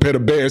let you compare the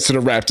Bears to the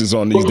Raptors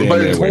on these damn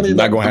airways.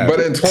 Not gonna happen.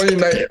 But in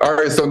 2019, all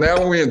right. So now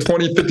when we in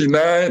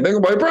 2059, they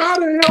gonna be like, bro, how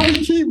the hell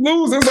we keep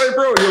losing? It's like,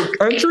 bro, your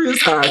country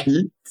is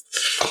hockey.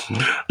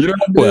 You know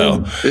what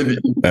I mean?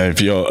 Well, if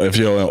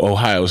you're an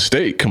Ohio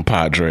State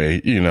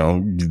compadre,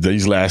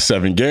 these last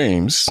 7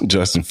 games,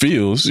 Justin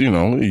Fields,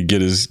 he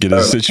get his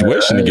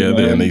situation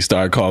together, and they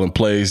start calling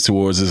plays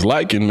towards his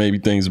liking. Maybe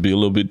things will be a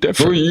little bit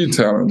different. Who are you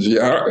telling?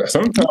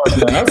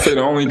 Sometimes I say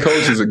the only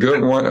coach is a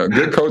good one. A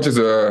good coach is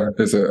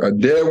a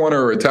dead one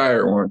or a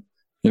retired one.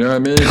 You know what I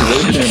mean?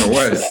 Because they can't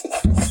away.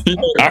 You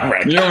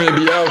don't even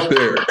be out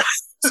there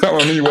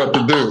telling me what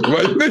to do.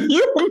 Like,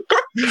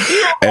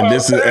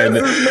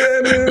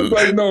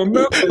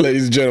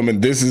 ladies and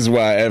gentlemen, this is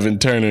why Evan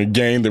Turner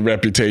gained the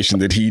reputation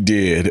that he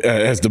did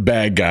as the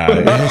bad guy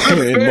in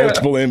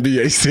multiple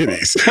NBA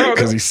cities,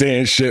 because he's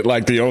saying shit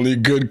like the only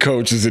good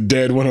coach is a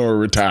dead one or a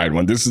retired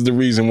one. This is the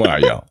reason why,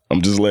 y'all.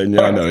 I'm just letting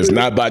y'all know it's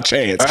not by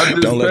chance.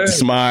 Don't let the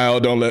smile,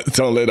 don't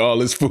let all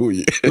this fool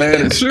you.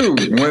 Man, it's true.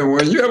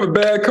 When you have a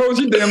bad coach,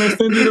 he damn near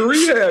send you to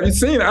rehab. You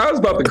seen it? I was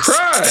about to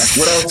cry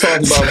when I was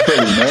talking about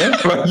Philly, man.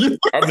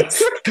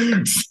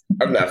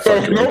 I'm not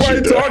fucking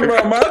nobody talking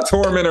about my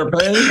torment or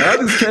pain. I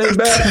just came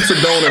back from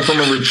Sedona from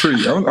a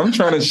retreat. I'm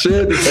trying to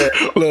shed this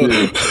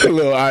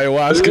little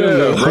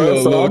ayahuasca,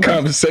 little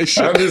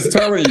conversation. I'm just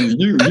telling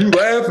you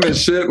laughing and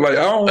shit. Like,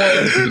 I don't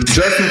want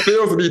Justin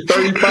Fields to be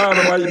 35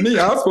 and like me.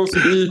 I'm supposed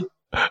to be.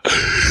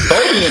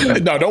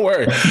 No, don't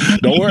worry.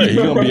 He's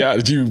gonna be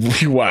out.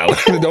 You wild.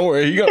 Don't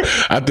worry.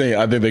 I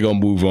think they're gonna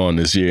move on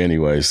this year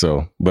anyway.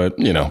 So, but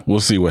we'll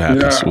see what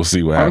happens. Yeah, we'll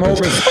see what happens.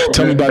 I'm hoping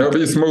Tell me about. It'll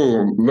be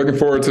smooth. Looking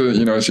forward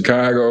to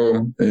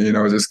Chicago.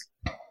 And, just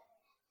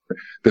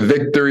the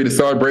victory, the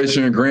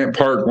celebration in Grant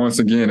Park once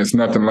again. It's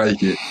nothing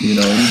like it.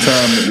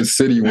 Anytime the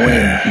city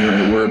wins,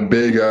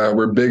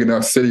 we're a big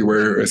enough city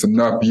where it's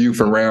enough youth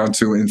around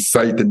to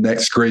incite the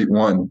next great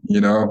one.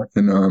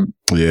 And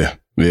yeah.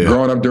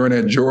 Growing up during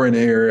that Jordan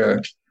era,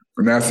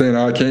 I'm not saying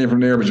I came from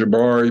there, but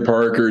Jabari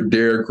Parker,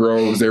 Derrick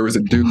Rose, there was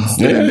a dude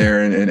sitting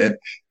there,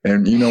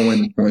 and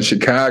when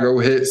Chicago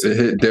hits, it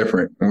hit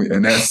different,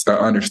 and that's an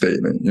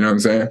understatement. You know what I'm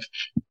saying?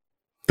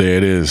 There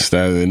it is.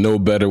 No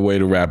better way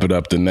to wrap it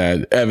up than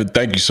that. Evan,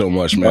 thank you so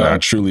much, man. I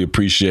truly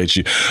appreciate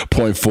you.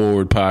 Point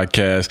Forward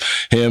podcast.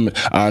 Him,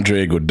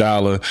 Andre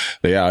Iguodala,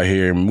 they out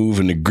here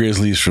moving the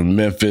Grizzlies from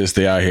Memphis.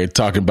 They out here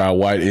talking about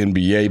white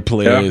NBA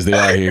players. They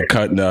out here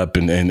cutting up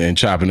and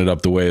chopping it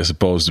up the way it's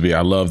supposed to be.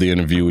 I love the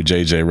interview with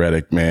JJ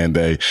Redick, man.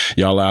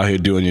 Y'all out here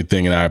doing your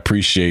thing, and I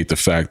appreciate the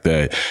fact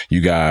that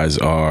you guys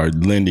are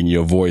lending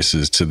your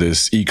voices to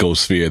this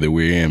ecosphere that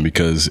we're in,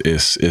 because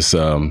it's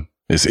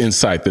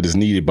insight that is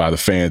needed by the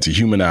fans. It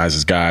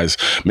humanizes guys.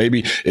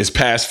 Maybe it's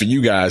past for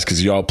you guys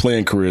because y'all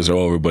playing careers are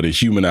over, but it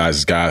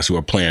humanizes guys who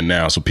are playing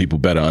now, so people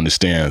better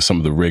understand some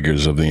of the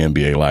rigors of the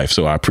NBA life.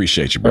 So I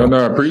appreciate you, bro. No,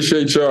 I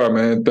appreciate y'all,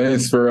 man.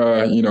 Thanks for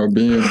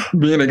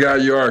being the guy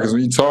you are. Because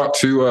when you talk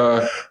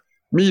to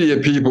media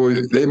people,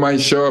 they might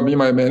show up. You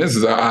might, man, this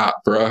is an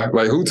op, bro.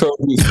 Like, who told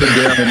you to sit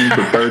down with me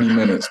for 30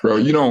 minutes, bro?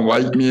 You don't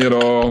like me at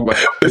all. Like,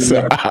 it's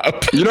an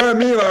op. You know what I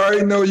mean? Like, I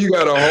already know you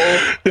got a whole.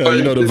 Yeah, like,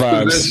 you know the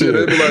vibes. Shit.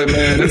 They be like,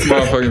 man, this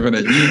motherfucker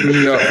gonna eat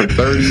me up for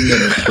 30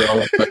 minutes,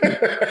 bro.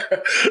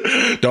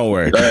 Don't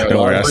worry. Don't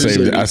worry.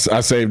 I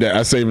saved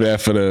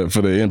that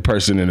for the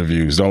in-person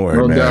interviews. Don't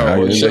worry,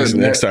 man.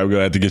 Next time we're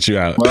gonna have to get you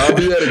out. Well, I'll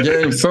be at a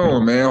game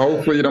soon, man.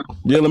 Hopefully, let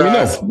me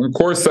know.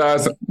 Court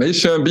size, they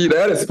shouldn't be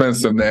that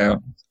expensive now.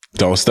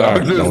 Don't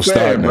start. Don't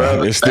start, man.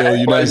 Bro. It's still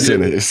United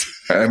Centers.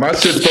 My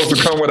shit's supposed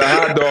to come with a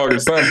hot dog or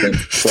something.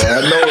 So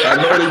I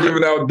know they're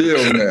giving out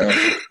deals now.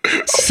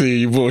 See,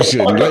 you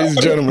bullshitting. Ladies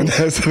and gentlemen,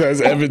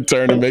 that's Evan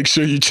Turner. Make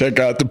sure you check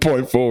out the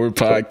Point Forward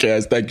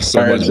podcast. Thank you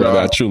so much, brother.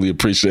 I truly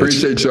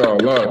appreciate y'all.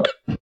 Love.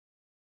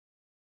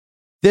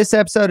 This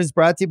episode is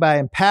brought to you by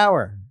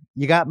Empower.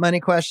 You got money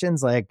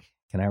questions like,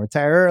 can I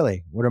retire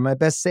early? What are my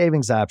best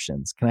savings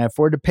options? Can I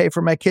afford to pay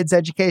for my kids'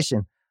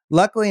 education?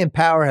 Luckily,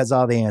 Empower has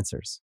all the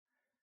answers.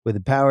 With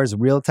Empower's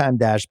real-time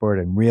dashboard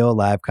and real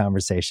live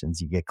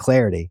conversations, you get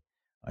clarity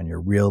on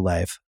your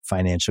real-life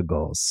financial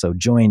goals. So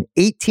join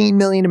 18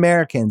 million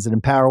Americans and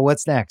empower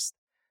what's next.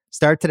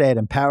 Start today at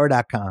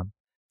empower.com.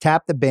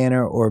 Tap the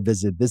banner or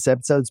visit this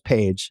episode's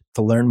page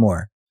to learn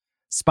more.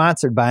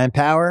 Sponsored by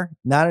Empower,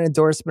 not an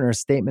endorsement or a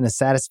statement of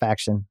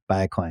satisfaction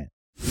by a client.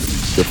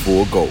 The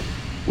Full Go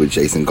with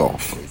Jason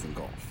Goff.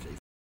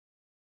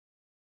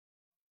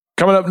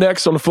 Coming up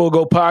next on the Full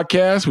Go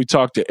podcast, we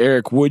talked to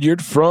Eric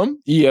Woodyard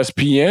from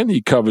ESPN.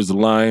 He covers the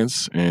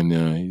Lions, and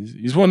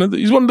he's one of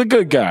the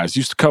good guys.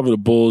 Used to cover the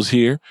Bulls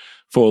here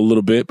for a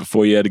little bit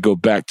before he had to go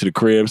back to the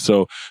crib.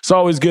 So it's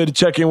always good to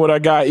check in with our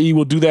guy E.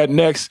 We'll do that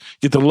next.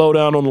 Get the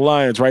lowdown on the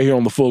Lions right here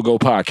on the Full Go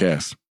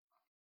podcast.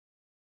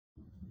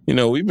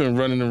 We've been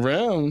running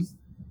around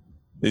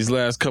these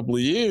last couple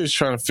of years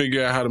trying to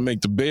figure out how to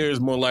make the Bears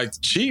more like the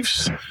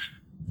Chiefs.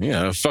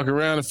 Yeah, fuck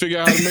around and figure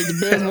out how to make the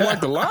Bears look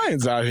like the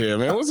Lions out here,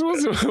 man. What's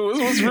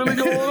really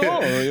going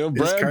on? You know,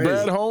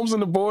 Brad Holmes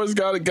and the boys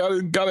got it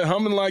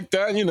humming like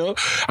that. You know,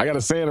 I got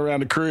a saying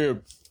around the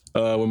crib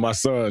with my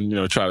son. You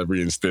know, try to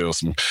reinstill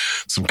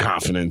some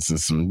confidence and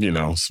some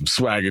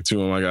swagger to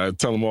him. Like I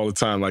tell him all the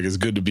time, like it's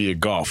good to be at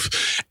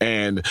golf.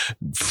 And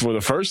for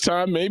the first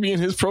time, maybe in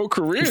his pro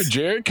career,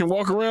 Jared can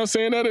walk around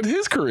saying that in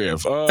his career.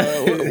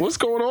 What's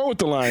going on with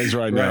the Lions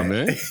right now,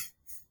 man?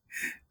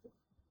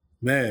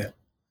 Man,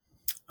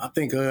 I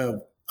think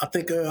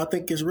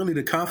it's really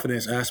the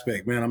confidence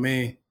aspect, man. I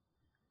mean,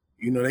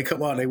 you know, they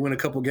come out, they win a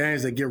couple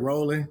games, they get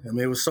rolling. I mean,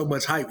 it was so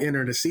much hype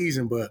entering the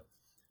season, but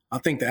I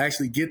think to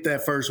actually get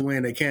that first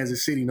win at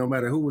Kansas City, no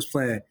matter who was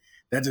playing,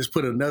 that just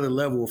put another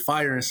level of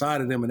fire inside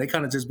of them, and they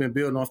kind of just been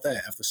building off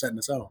that after setting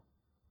the tone.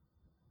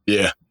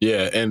 Yeah,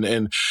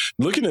 and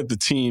looking at the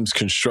team's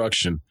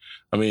construction,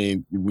 I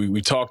mean,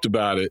 we talked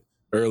about it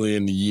early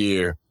in the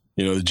year.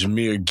 You know, the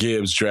Jahmyr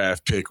Gibbs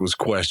draft pick was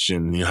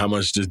questioned. You know, how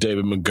much does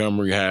David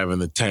Montgomery have in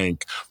the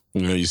tank?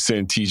 You know, you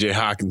send TJ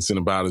Hawkinson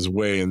about his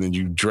way, and then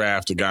you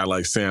draft a guy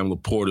like Sam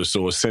Laporta.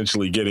 So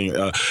essentially getting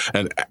a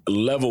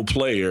level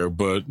player,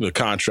 but the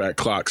contract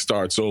clock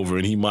starts over,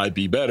 and he might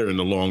be better in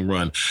the long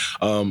run.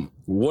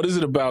 What is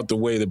it about the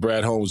way that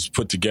Brad Holmes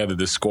put together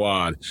this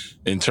squad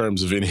in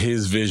terms of in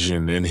his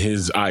vision and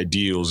his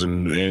ideals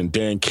and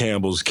Dan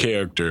Campbell's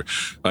character?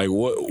 Like,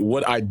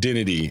 what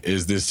identity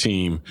is this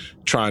team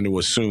trying to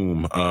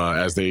assume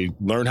as they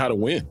learn how to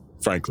win,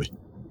 frankly?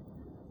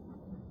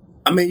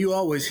 I mean, you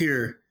always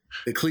hear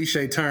the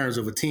cliche terms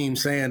of a team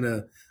saying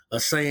a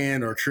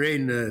saying or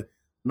creating a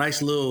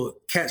nice little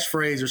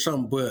catchphrase or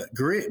something, but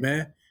grit,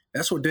 man.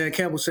 That's what Dan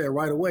Campbell said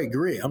right away,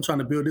 grit. I'm trying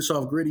to build this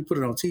off grit. He put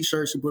it on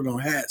T-shirts, he put it on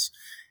hats.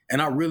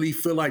 And I really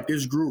feel like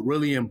this group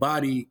really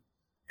embodied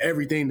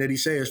everything that he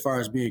said as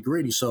far as being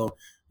gritty. So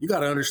you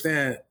got to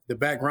understand the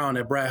background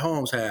that Brad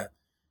Holmes had.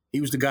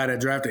 He was the guy that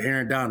drafted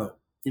Aaron Donald.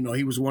 You know,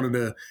 he was one of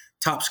the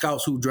top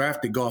scouts who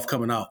drafted Goff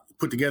coming out,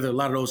 put together a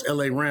lot of those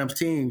LA Rams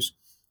teams.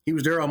 He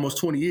was there almost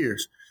 20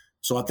 years.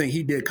 So I think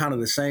he did kind of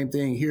the same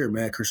thing here,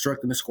 man,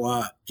 constructing the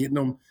squad, getting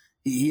them.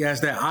 He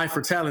has that eye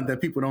for talent that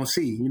people don't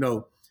see, you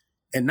know,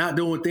 and not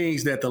doing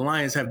things that the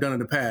Lions have done in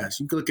the past.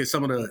 You can look at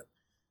some of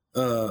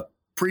the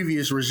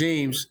previous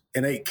regimes,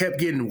 and they kept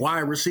getting wide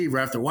receiver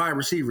after wide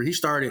receiver. He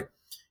started,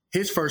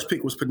 his first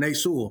pick was Penei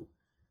Sewell.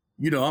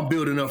 You know, I'm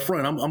building up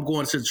front. I'm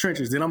going to the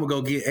trenches. Then I'm going to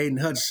go get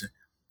Aiden Hutchinson.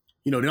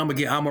 You know, then I'm going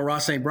to get Amon-Ra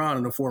St. Brown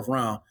in the 4th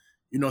round.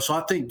 You know, so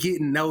I think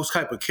getting those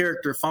type of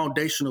character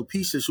foundational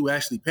pieces who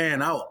actually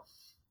pan out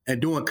and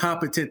doing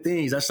competent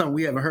things, that's something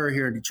we haven't heard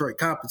here in Detroit,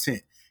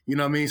 competent. You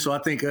know what I mean? So I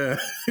think, I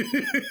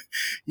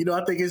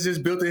think it's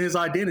just built in his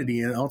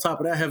identity. And on top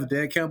of that, having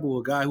Dan Campbell,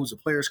 a guy who's a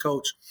player's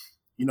coach,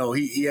 you know,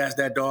 he has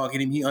that dog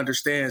in him. He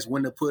understands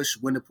when to push,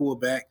 when to pull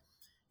back.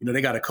 You know,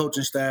 they got a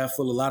coaching staff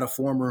full of a lot of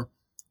former,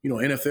 you know,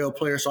 NFL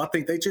players. So I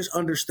think they just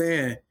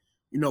understand,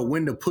 you know,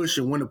 when to push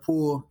and when to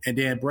pull. And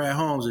then Brad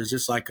Holmes is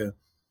just like he's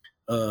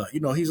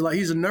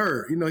a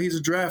nerd. You know, he's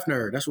a draft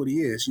nerd. That's what he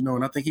is, you know,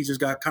 and I think he's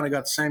just got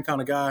the same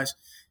kind of guys,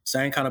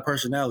 same kind of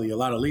personality, a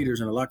lot of leaders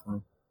in the locker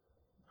room.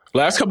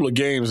 Last couple of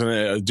games, and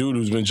a dude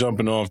who's been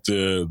jumping off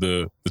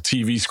the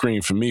TV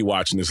screen for me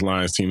watching this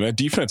Lions team, that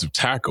defensive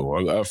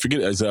tackle, I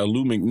forget, is that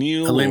Lou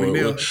McNeil?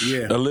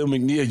 Lou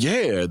McNeil,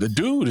 yeah. The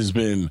dude has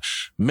been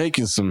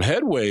making some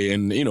headway.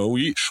 And, you know,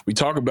 we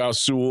talk about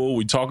Sewell,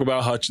 we talk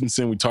about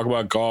Hutchinson, we talk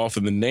about Goff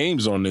and the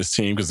names on this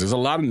team, because there's a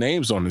lot of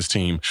names on this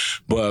team.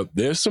 But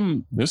there's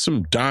some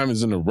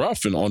diamonds in the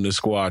rough and on this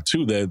squad,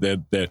 too,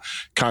 that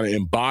kind of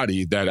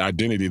embody that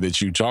identity that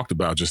you talked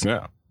about just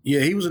now.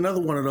 Yeah, he was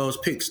another one of those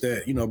picks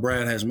that, you know,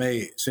 Brad has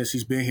made since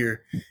he's been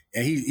here.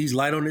 And he's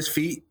light on his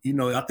feet. You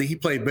know, I think he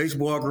played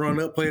baseball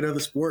growing up, played other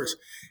sports,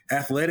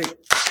 athletic.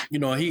 You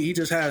know, he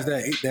just has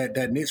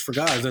that niche for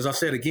guys. As I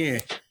said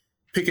again,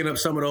 picking up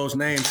some of those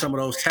names, some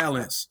of those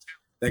talents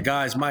that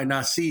guys might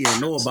not see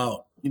and know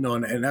about, you know,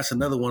 and that's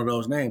another one of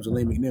those names,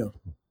 Lee McNeil.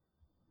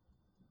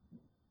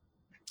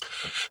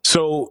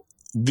 So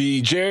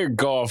the Jared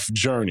Goff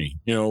journey,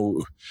 you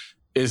know,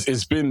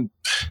 it's been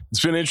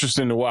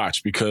interesting to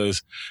watch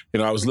because, you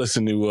know, I was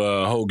listening to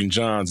Hogan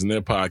Johns and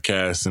their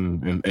podcast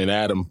and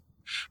Adam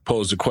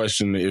posed a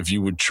question if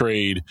you would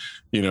trade,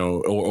 you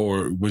know,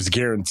 or was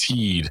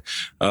guaranteed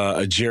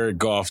a Jared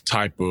Goff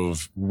type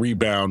of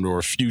rebound or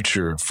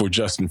future for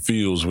Justin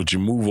Fields, would you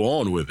move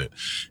on with it?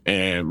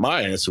 And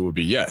my answer would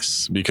be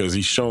yes, because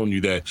he's shown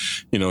you that,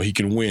 you know, he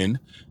can win.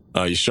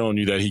 He's shown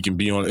you that he can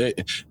be on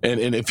it.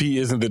 And if he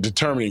isn't the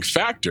determining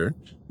factor,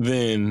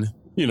 then,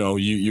 you know,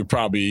 you're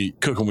probably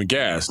cooking with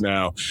gas.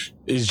 Now,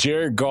 is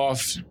Jared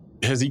Goff,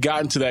 has he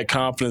gotten to that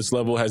confidence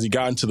level? Has he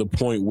gotten to the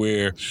point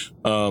where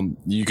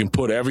you can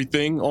put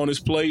everything on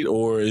his plate?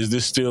 Or is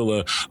this still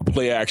a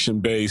play action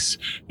base,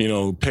 you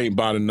know, paint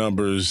by the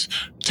numbers,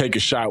 take a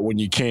shot when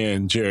you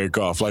can, Jared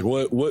Goff? Like,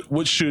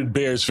 what should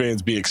Bears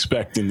fans be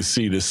expecting to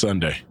see this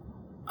Sunday?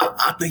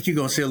 I think you're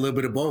going to see a little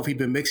bit of both. He's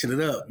been mixing it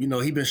up. You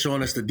know, he's been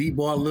showing us the deep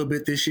ball a little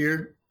bit this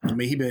year. I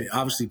mean, he's been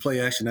obviously play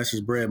action. That's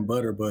his bread and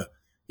butter. But,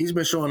 he's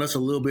been showing us a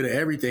little bit of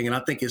everything. And I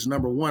think it's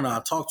number one. I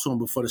talked to him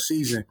before the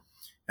season,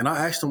 and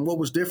I asked him what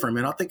was different,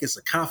 man. I think it's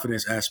a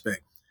confidence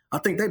aspect. I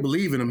think they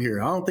believe in him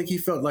here. I don't think he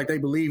felt like they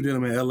believed in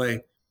him in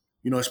L.A.,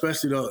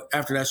 especially though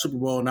after that Super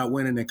Bowl, not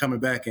winning and coming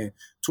back and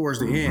towards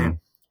the end.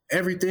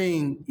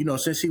 Everything,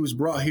 since he was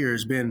brought here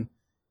has been,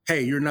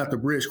 hey, you're not the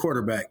bridge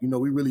quarterback.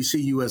 We really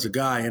see you as a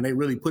guy, and they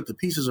really put the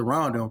pieces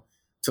around him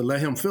to let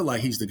him feel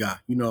like he's the guy.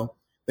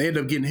 They end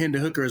up getting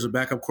Hendon Hooker as a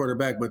backup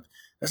quarterback, but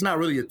that's not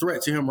really a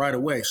threat to him right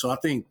away. So I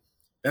think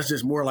that's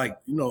just more like,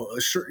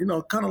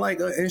 kind of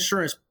like an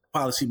insurance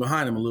policy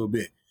behind him a little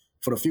bit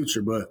for the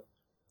future. But,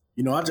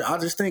 I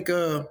just think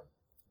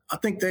I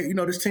think that,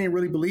 this team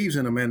really believes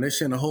in him, man. They're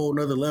seeing a whole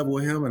nother level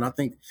with him, and I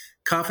think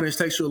confidence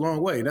takes you a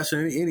long way. That's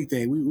in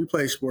anything. We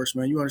play sports,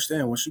 man. You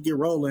understand. Once you get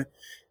rolling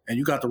and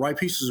you got the right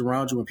pieces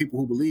around you and people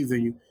who believe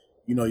in you,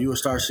 you will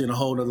start seeing a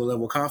whole nother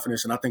level of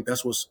confidence, and I think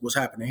that's what's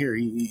happening here.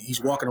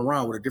 He's walking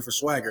around with a different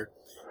swagger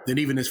than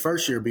even his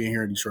first year being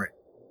here in Detroit.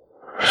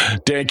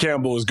 Dan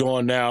Campbell is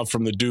gone now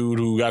from the dude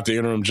who got the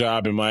interim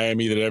job in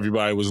Miami that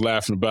everybody was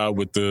laughing about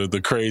with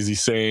the crazy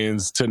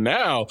sayings to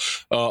now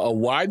a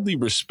widely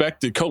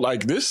respected coach.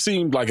 Like, this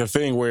seemed like a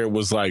thing where it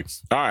was like,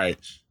 all right,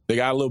 they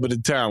got a little bit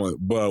of talent,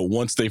 but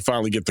once they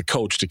finally get the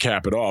coach to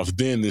cap it off,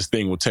 then this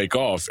thing will take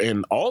off.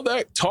 And all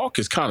that talk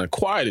is kind of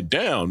quieted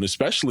down,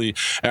 especially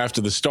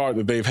after the start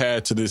that they've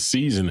had to this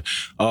season.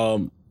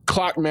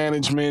 Clock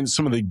management,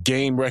 some of the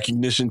game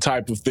recognition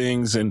type of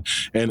things, and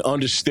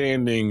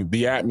understanding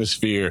the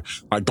atmosphere,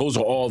 like those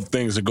are all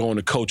things that go in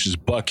the coach's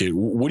bucket.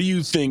 What do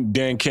you think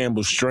Dan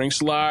Campbell's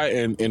strengths lie,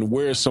 and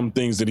where are some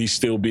things that he's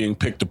still being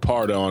picked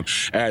apart on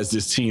as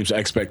this team's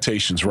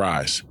expectations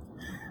rise?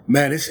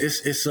 Man,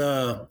 it's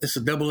a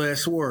double-edged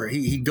sword.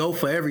 He go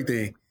for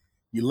everything.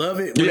 You love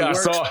it when it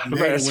works, you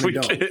hate it when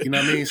it don't. You know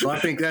what I mean? So I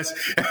think that's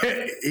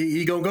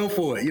he gonna go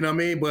for it. You know what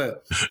I mean?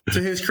 But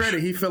to his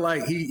credit, he feel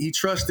like he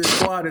trusts this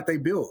squad that they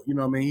built. You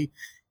know what I mean?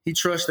 He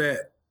trusts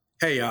that,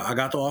 hey, I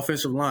got the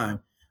offensive line.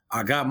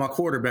 I got my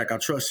quarterback. I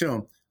trust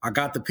him. I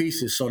got the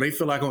pieces. So they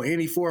feel like on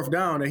any fourth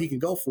down that he can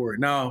go for it.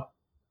 Now,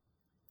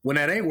 when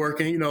that ain't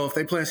working, if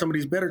they playing some of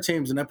these better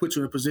teams and that puts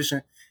you in a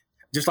position,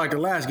 just like the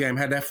last game,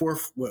 had that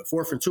fourth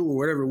and 2 or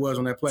whatever it was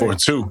on that play.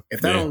 4-2.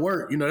 If that don't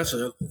work, it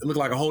looked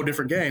like a whole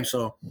different game.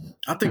 So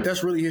I think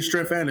that's really his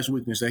strength and his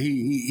weakness, that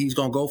he's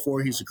going to go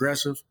for it. He's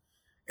aggressive.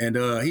 And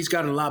he's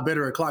gotten a lot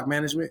better at clock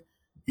management.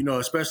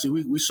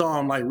 Especially we saw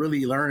him like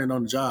really learning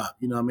on the job.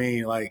 You know what I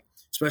mean? Like,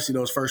 especially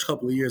those first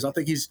couple of years. I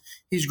think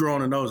he's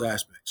grown in those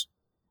aspects.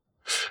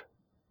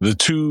 The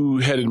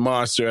two-headed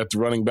monster at the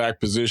running back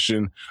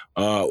position,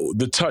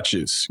 the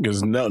touches,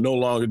 because no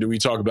longer do we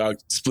talk about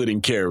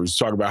splitting carries.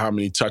 We talk about how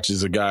many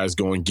touches a guy is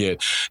going to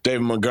get.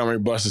 David Montgomery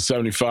busted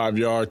a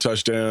 75-yard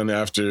touchdown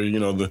after,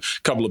 the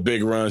couple of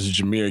big runs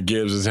that Jahmyr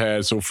Gibbs has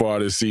had so far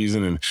this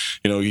season. And,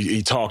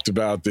 he talked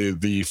about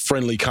the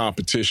friendly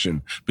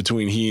competition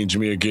between he and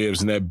Jahmyr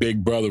Gibbs and that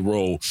big brother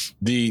role.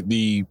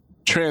 The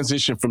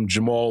transition from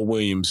Jamal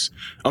Williams,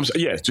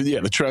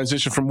 the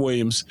transition from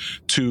Williams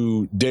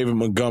to David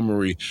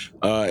Montgomery,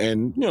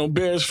 and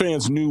Bears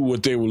fans knew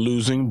what they were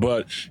losing,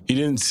 but he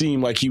didn't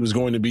seem like he was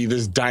going to be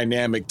this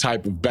dynamic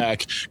type of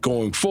back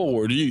going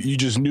forward. You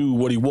just knew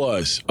what he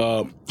was.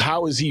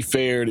 How has he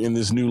fared in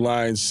this new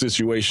Lions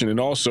situation, and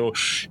also,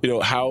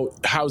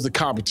 how's the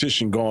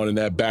competition gone in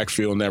that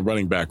backfield in that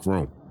running back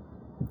room?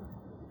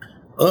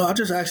 I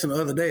just asked him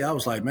the other day. I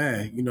was like,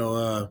 man,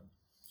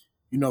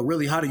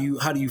 really, how do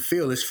you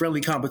feel? It's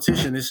friendly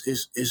competition.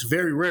 It's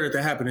very rare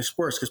that happen in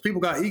sports because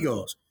people got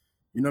egos.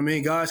 You know what I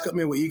mean? Guys come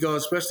in with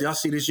egos, especially I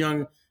see this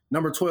young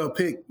number 12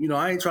 pick.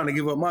 I ain't trying to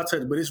give up my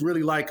touch, but it's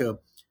really like a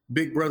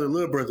big brother,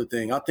 little brother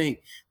thing. I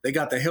think they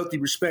got the healthy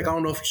respect. I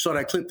don't know if you saw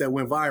that clip that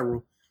went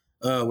viral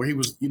where he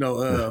was,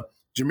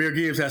 Jahmyr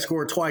Gibbs had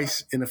scored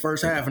twice in the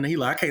first half, and he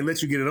like, I can't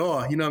let you get it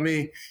all. You know what I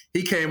mean?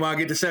 He came out,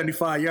 get the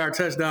 75-yard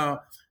touchdown.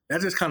 That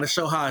just kind of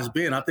show how it's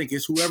been. I think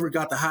it's whoever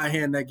got the high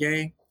hand in that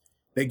game,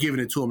 they're giving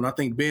it to him. And I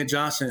think Ben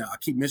Johnson, I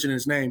keep mentioning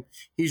his name,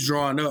 he's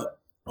drawing up,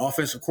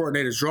 offensive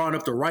coordinators, drawing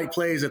up the right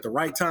plays at the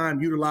right time,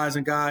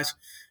 utilizing guys,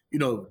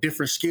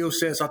 different skill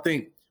sets. I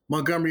think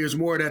Montgomery is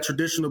more of that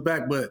traditional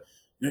back, but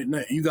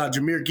you got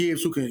Jahmyr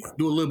Gibbs who can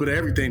do a little bit of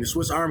everything, the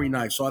Swiss Army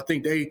knife. So I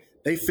think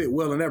they fit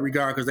well in that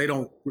regard because they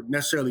don't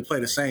necessarily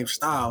play the same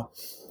style.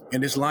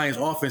 And this Lions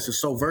offense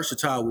is so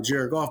versatile with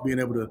Jared Goff being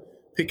able to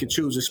pick and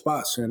choose his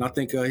spots. And I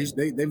think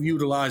they've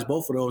utilized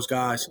both of those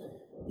guys,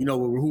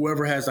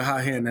 whoever has the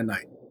high hand that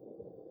night.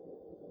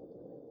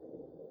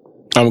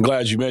 I'm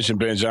glad you mentioned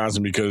Ben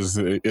Johnson because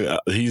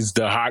he's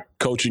the hot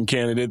coaching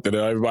candidate that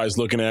everybody's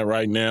looking at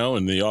right now,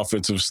 and the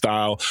offensive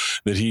style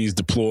that he's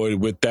deployed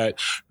with that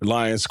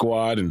Lions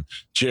squad and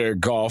Jared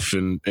Goff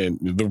and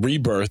the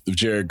rebirth of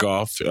Jared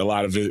Goff. A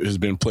lot of it has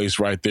been placed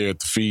right there at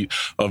the feet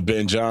of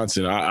Ben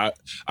Johnson.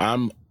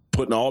 I'm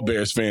putting all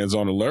Bears fans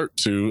on alert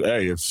to,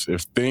 hey,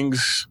 if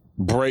things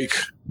break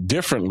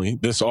differently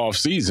this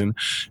offseason,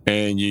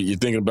 and you're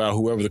thinking about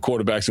whoever the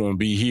quarterback's going to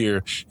be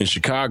here in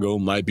Chicago,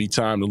 might be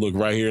time to look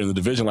right here in the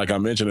division, like I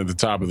mentioned at the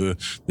top of the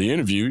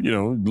interview, you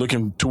know,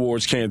 looking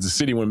towards Kansas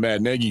City when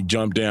Matt Nagy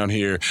jumped down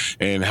here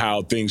and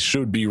how things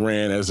should be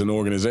ran as an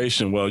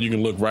organization. Well, you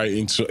can look right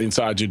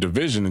inside your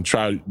division and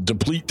try to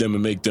deplete them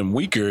and make them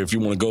weaker if you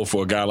want to go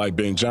for a guy like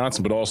Ben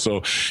Johnson, but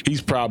also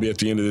he's probably at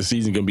the end of the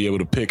season going to be able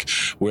to pick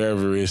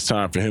wherever it's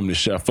time for him to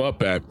chef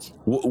up at.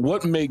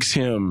 What makes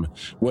him,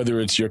 whether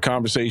it's your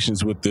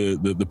conversations with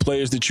the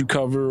players that you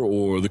cover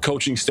or the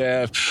coaching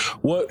staff,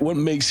 what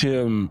makes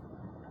him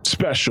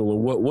special,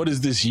 or what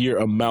has this year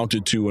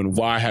amounted to, and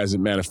why has it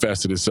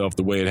manifested itself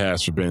the way it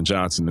has for Ben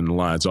Johnson and the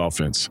Lions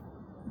offense?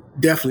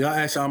 Definitely.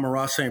 I asked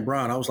Amon-Ra St.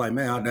 Brown, I was like,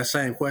 man, that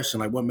same question,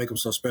 like what makes him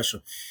so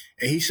special?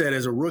 And he said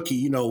as a rookie,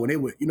 you know, when they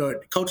would, you know,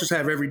 coaches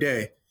have every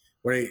day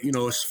where they, you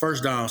know, it's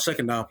first down,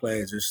 second down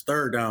plays, it's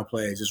third down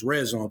plays, it's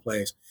red zone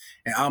plays.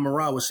 And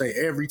Amon-Ra would say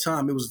every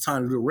time it was a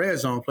time to do red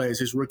zone plays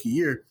his rookie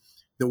year,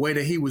 the way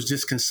that he was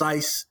just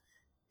concise,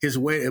 his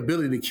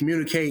ability to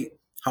communicate,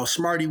 how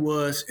smart he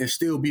was and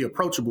still be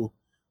approachable,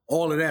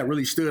 all of that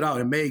really stood out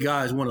and made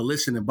guys want to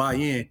listen and buy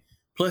in.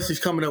 Plus, he's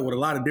coming up with a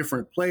lot of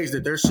different plays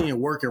that they're seeing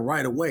working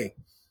right away.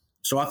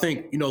 So I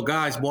think, you know,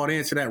 guys bought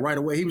into that right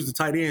away. He was the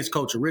tight ends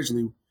coach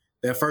originally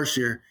that first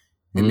year.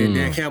 And then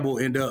Dan Campbell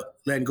ended up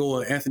letting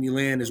go of Anthony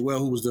Lynn as well,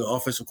 who was the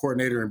offensive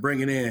coordinator, and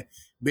bringing in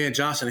Ben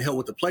Johnson to help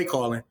with the play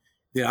calling.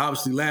 Then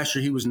obviously last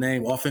year he was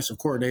named offensive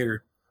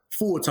coordinator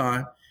full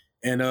time.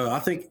 And I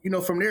think, you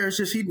know, from there, it's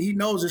just he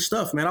knows his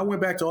stuff, man. I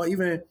went back to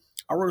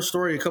I wrote a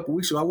story a couple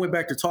weeks ago. I went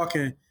back to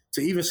talking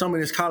to even some of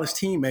his college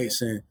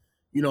teammates and,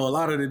 you know, a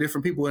lot of the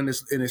different people in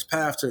his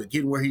path to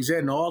getting where he's at.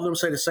 And all of them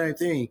say the same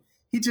thing.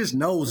 He just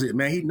knows it,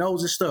 man. He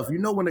knows his stuff. You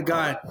know when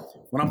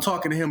I'm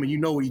talking to him and you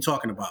know what he's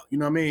talking about. You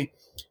know what I mean?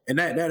 And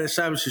that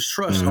establishes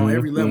trust on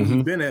every level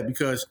he's been at,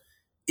 because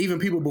even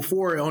people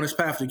before on his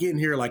path to getting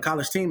here, like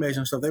college teammates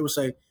and stuff, they would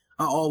say,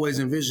 I always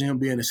envisioned him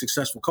being a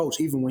successful coach,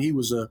 even when he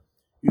was a,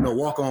 you know,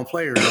 walk-on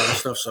player and all that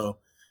stuff. So,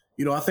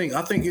 you know, I think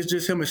it's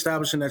just him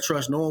establishing that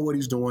trust, knowing what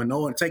he's doing,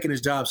 taking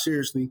his job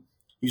seriously.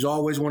 He's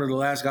always one of the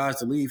last guys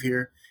to leave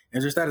here,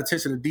 and just that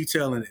attention to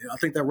detail, and I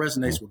think that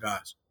resonates with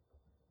guys.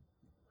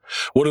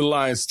 What do the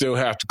Lions still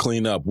have to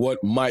clean up?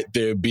 What might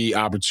there be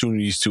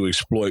opportunities to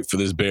exploit for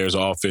this Bears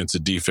offense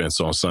and defense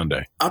on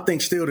Sunday? I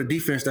think still the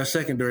defense, that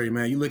secondary,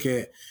 man. You look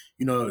at,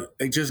 you know,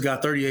 they just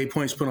got 38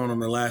 points put on them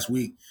the last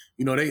week.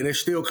 You know, they're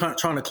still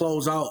trying to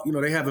close out. You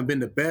know, they haven't been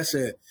the best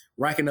at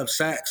racking up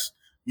sacks.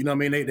 You know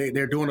what I mean?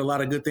 They're doing a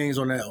lot of good things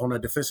on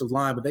that defensive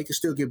line, but they can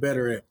still get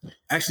better at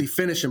actually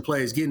finishing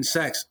plays, getting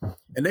sacks.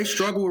 And they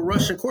struggle with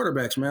rushing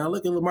quarterbacks, man. I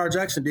look at Lamar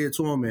Jackson did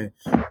to him, and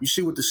you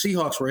see what the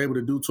Seahawks were able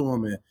to do to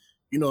him. And,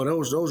 you know,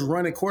 those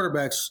running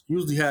quarterbacks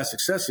usually have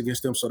success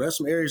against them. So that's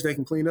some areas they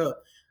can clean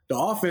up. The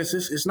offense,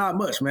 it's not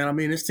much, man. I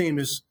mean, this team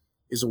is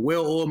a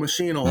well-oiled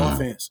machine on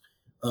offense.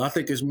 I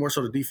think it's more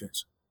so the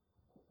defense.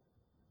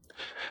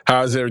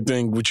 How's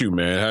everything with you,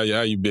 man?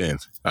 How you been?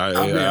 I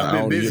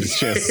only get a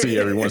chance to see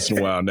every once in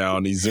a while now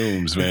on these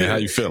Zooms, man. How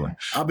you feeling?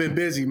 I've been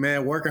busy,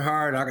 man, working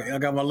hard. I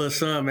got my little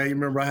son, man. You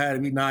remember I had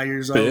him, 9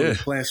 years old,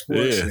 playing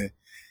sports. Yeah. And,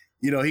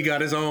 you know, he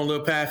got his own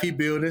little path he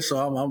building, so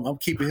I'm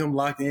keeping him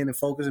locked in and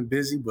focused and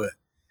busy. But,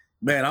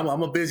 man, I'm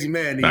a busy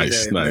man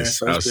these days, man.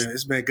 So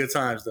it's been good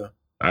times, though.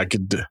 I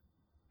could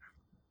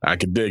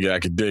dig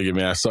it,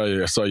 man. I saw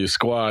your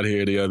squad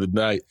here the other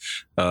night,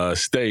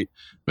 State.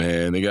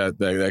 Man, they got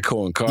that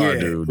Cohen Carr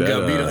dude.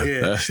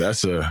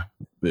 That's an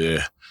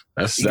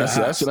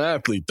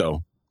athlete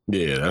though.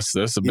 Yeah,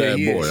 that's a bad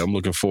boy. I'm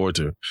looking forward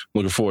to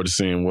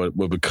seeing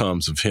what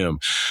becomes of him,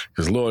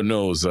 because Lord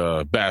knows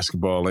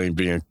basketball ain't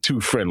being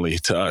too friendly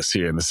to us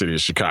here in the city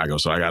of Chicago.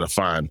 So I gotta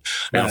find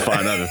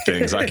other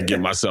things I can get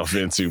myself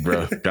into,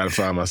 bro. Gotta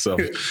find myself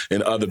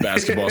in other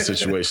basketball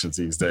situations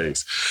these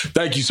days.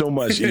 Thank you so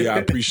much, E. I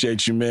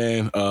appreciate you,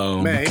 man.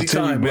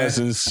 Anytime,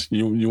 blessings.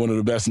 Man. You're one of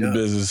the best in the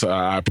business.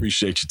 I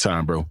appreciate your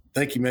time, bro.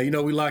 Thank you, man. You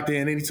know we locked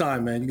in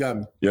anytime, man. You got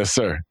me. Yes,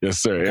 sir. Yes,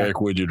 sir. Okay.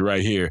 Eric Woodyard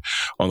right here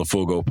on the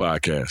Full Go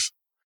Podcast.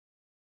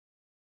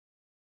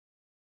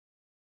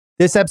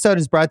 This episode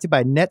is brought to you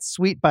by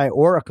NetSuite by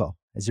Oracle.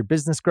 As your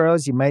business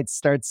grows, you might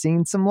start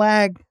seeing some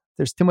lag.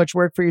 There's too much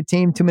work for your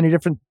team, too many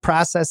different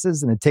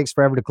processes, and it takes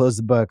forever to close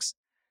the books.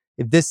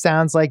 If this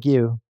sounds like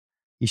you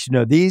should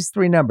know these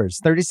three numbers: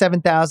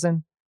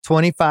 37,000,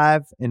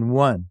 25, and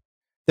 1.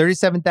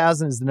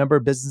 37,000 is the number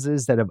of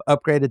businesses that have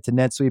upgraded to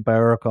NetSuite by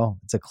Oracle.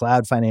 It's a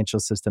cloud financial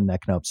system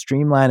that can help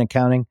streamline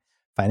accounting,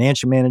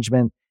 financial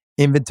management,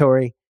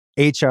 inventory,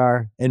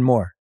 HR, and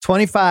more.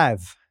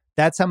 25,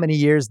 that's how many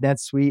years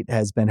NetSuite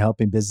has been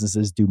helping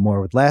businesses do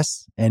more with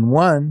less. And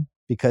 1,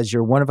 because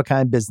your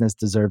one-of-a-kind business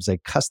deserves a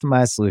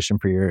customized solution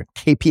for your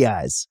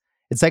KPIs.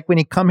 It's like when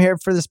you come here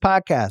for this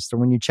podcast or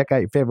when you check out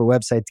your favorite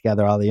website to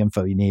gather all the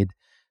info you need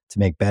to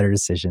make better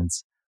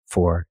decisions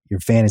for your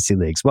fantasy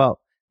leagues. Well,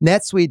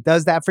 NetSuite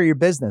does that for your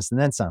business and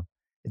then some.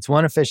 It's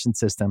one efficient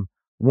system,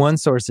 one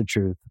source of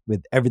truth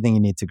with everything you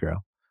need to grow.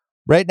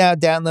 Right now,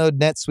 download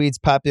NetSuite's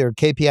popular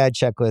KPI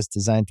checklist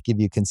designed to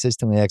give you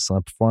consistently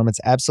excellent performance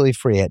absolutely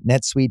free at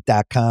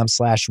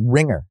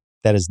netsuite.com/ringer.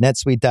 That is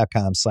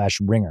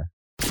netsuite.com/ringer.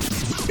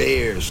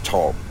 Bears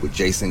Talk with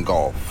Jason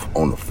Goff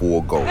on the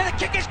Full Go. And the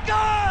kick is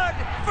good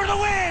for the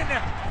win.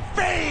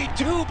 Fade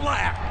to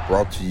black.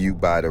 Brought to you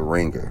by The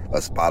Ringer, a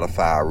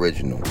Spotify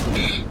original.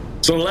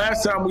 So the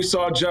last time we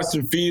saw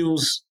Justin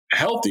Fields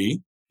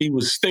healthy, he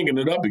was stinking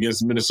it up against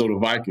the Minnesota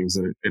Vikings,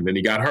 and then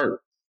he got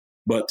hurt.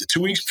 But the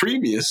 2 weeks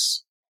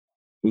previous,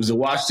 it was the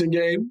Washington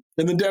game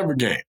and the Denver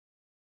game.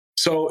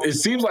 So it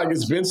seems like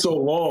it's been so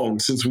long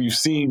since we've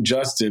seen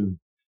Justin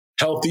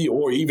healthy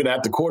or even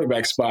at the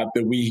quarterback spot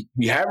that we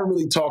haven't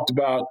really talked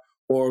about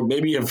or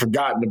maybe have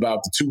forgotten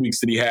about the 2 weeks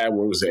that he had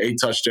where it was 8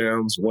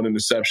 touchdowns, 1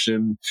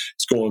 interception.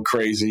 It's going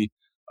crazy.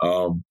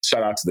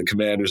 Shout out to the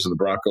Commanders and the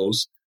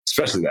Broncos,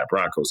 especially that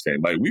Broncos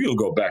game. Like, we're going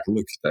to go back and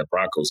look at that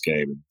Broncos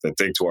game and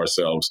think to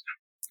ourselves,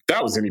 if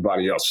that was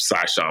anybody else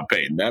besides Sean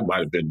Payton, that might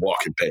have been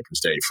walking papers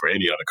day for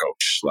any other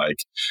coach. Like,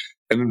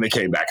 and then they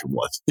came back and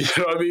won. You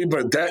know what I mean?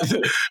 But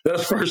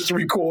that first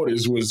 3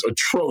 quarters was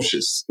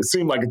atrocious. It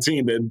seemed like a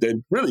team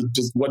that really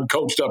just wasn't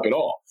coached up at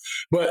all.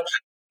 But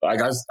like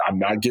I'm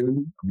not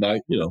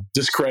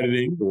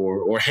discrediting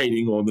or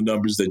hating on the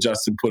numbers that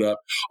Justin put up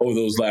over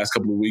those last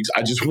couple of weeks.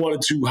 I just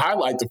wanted to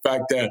highlight the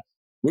fact that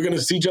we're going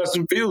to see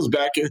Justin Fields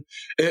back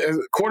as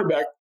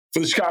quarterback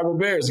for the Chicago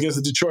Bears against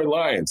the Detroit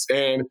Lions.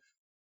 And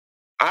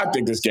I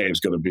think this game's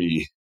going to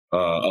be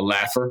a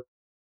laugher.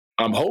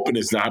 I'm hoping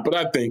it's not, but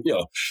I think,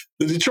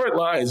 the Detroit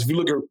Lions, if you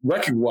look at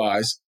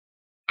record-wise,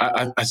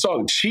 I saw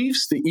the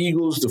Chiefs, the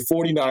Eagles, the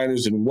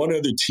 49ers, and one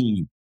other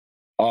team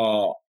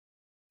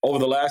over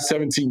the last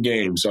 17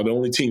 games are the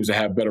only teams that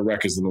have better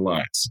records than the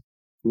Lions.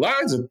 The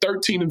Lions are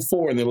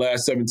 13-4 in their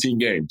last 17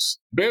 games.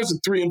 Bears are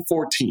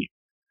 3-14.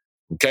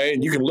 Okay,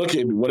 and you can look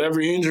at whatever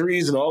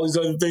injuries and all these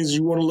other things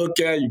you want to look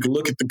at. You can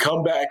look at the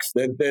comebacks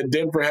that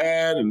Denver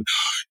had and,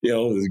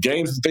 the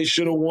games that they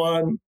should have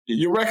won.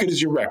 Your record is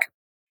your record.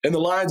 And the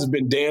Lions have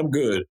been damn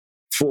good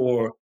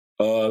for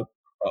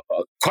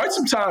quite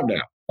some time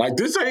now. Like,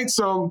 this ain't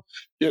some,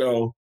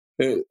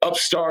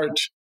 upstart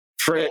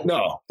friend.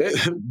 No,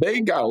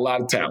 they got a lot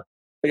of talent.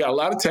 They got a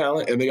lot of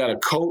talent, and they got a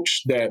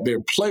coach that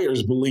their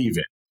players believe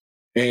in.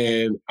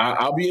 And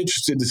I'll be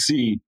interested to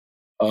see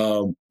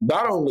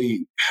not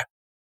only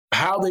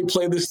how they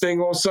play this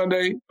thing on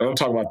Sunday. I'm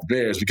talking about the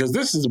Bears, because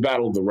this is a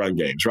battle of the run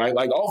games, right?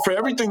 Like, for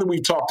everything that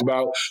we've talked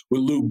about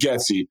with Luke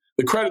Getsy,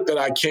 the credit that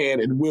I can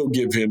and will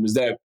give him is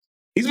that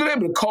he's been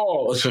able to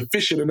call a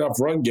sufficient enough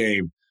run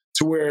game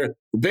to where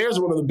the Bears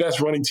are one of the best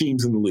running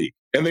teams in the league.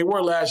 And they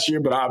were last year,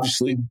 but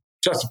obviously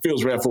Justin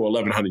Fields ran for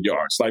 1,100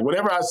 yards. Like,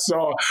 whenever I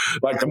saw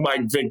like the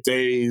Mike Vick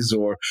days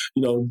or,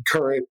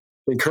 current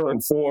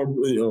form,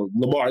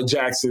 Lamar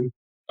Jackson,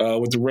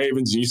 with the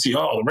Ravens, and you see,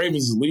 the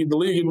Ravens lead the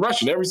league in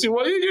rushing every single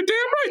one. You're damn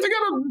right.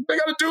 They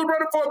got a dude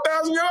running for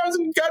 1,000 yards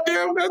and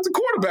goddamn that's the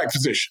quarterback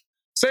position.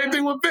 Same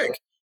thing with Vic.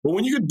 But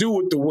when you can do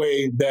it the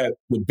way that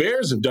the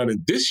Bears have done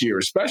it this year,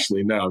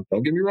 especially now,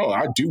 don't get me wrong,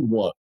 I do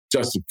want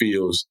Justin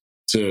Fields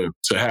to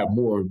have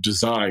more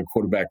designed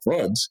quarterback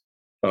runs.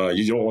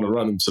 You don't want to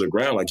run him to the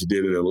ground like you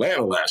did in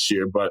Atlanta last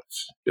year, but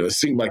it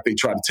seemed like they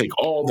tried to take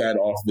all that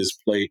off of his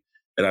plate,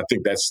 and I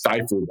think that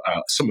stifled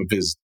some of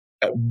his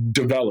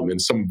development,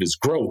 some of his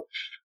growth.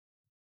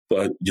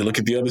 But you look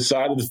at the other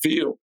side of the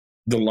field,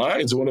 the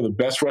Lions are one of the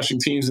best rushing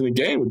teams in the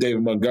game with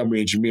David Montgomery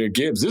and Jahmyr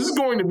Gibbs. This is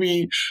going to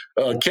be,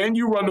 can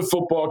you run the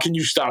football? Can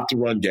you stop the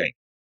run game?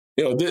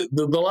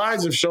 The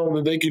Lions have shown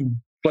that they can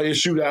play a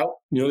shootout.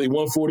 They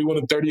won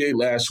 41-38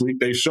 last week.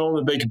 They've shown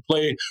that they can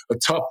play a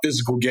tough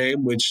physical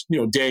game, which,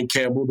 Dan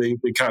Campbell, they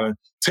kind of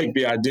take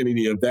the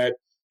identity of that,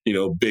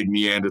 big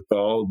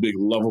Neanderthal, big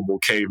lovable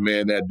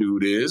caveman that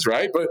dude is,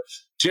 right? But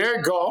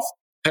Jared Goff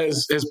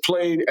has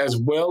played as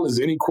well as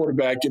any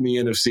quarterback in the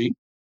NFC.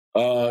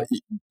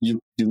 You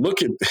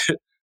look at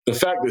the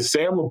fact that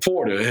Sam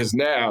Laporta has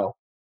now,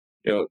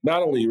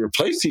 not only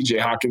replaced T.J.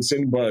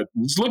 Hawkinson, but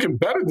he's looking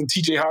better than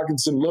T.J.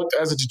 Hawkinson looked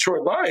as a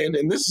Detroit Lion,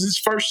 and this is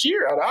his first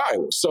year out of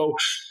Iowa. So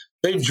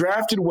they've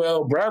drafted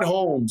well. Brad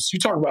Holmes, you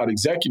talk about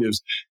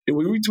executives.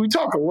 We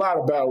talk a lot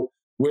about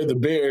where the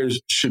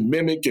Bears should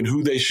mimic and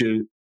who they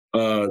should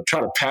try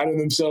to pattern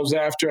themselves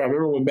after. I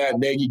remember when Matt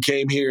Nagy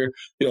came here,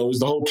 it was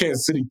the whole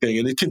Kansas City thing.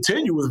 And it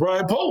continued with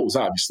Ryan Poles,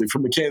 obviously,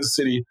 from the Kansas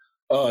City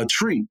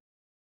tree.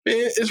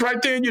 It's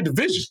right there in your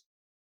division.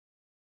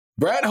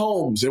 Brad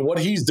Holmes and what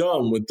he's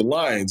done with the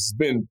Lions has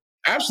been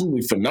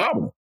absolutely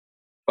phenomenal.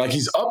 Like,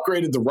 he's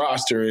upgraded the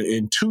roster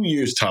in 2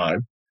 years'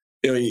 time.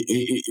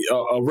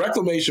 A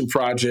reclamation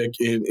project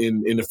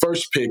in the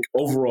first pick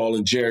overall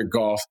in Jared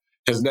Goff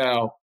has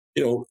now,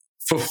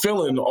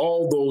 fulfilling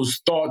all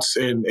those thoughts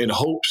and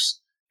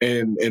hopes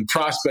and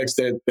prospects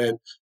that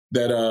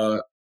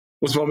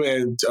what's my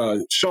man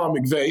Sean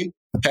McVay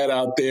had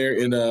out there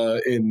in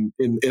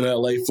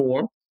LA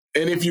for him.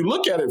 And if you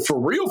look at it for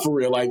real,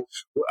 like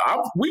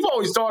we've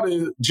always thought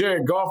of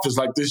Jared Goff as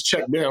like this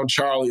check down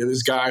Charlie, or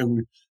this guy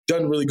who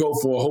doesn't really go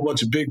for a whole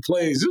bunch of big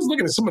plays. Just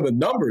looking at some of the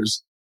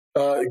numbers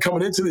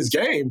coming into this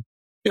game,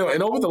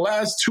 And over the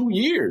last 2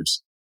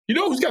 years,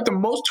 who's got the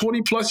most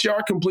 20-plus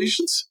yard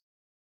completions?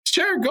 It's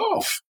Jared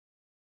Goff.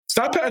 It's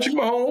not Patrick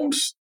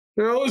Mahomes.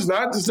 It's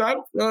not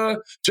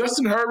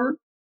Justin Herbert.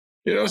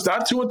 It's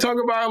not Tua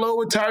Tagovailoa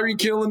with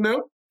Tyreek Hill and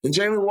them and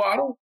Jalen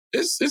Waddle.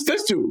 It's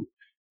this dude.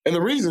 And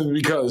the reason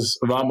is because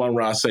of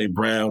Amon-Ra St.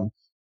 Brown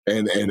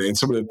and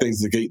some of the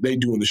things that they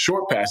do in the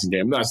short passing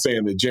game. I'm not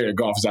saying that Jared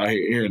Goff is out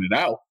here airing it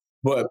out,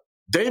 but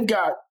they've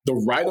got the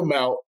right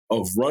amount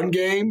of run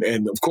game,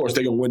 and of course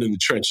they're going to win in the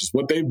trenches.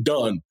 What they've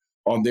done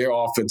on their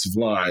offensive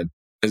line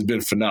has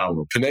been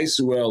phenomenal. Penei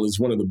Sewell is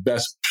one of the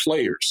best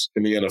players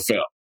in the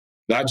NFL,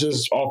 not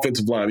just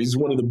offensive line. He's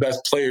one of the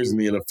best players in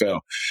the NFL.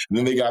 And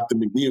then they got the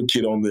McNeil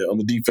kid on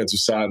the defensive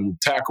side and the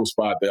tackle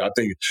spot that I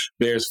think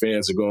Bears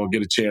fans are going to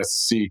get a chance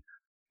to see.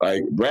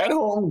 Like, Brad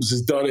Holmes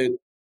has done it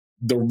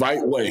the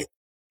right way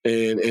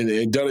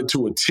and done it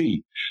to a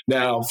T.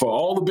 Now, for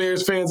all the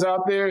Bears fans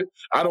out there,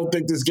 I don't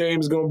think this game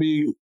is going to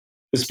be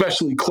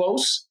especially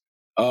close.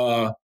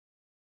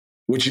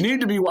 What you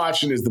need to be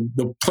watching is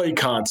the play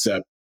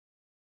concept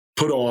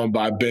put on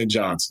by Ben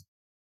Johnson,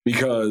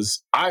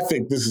 because I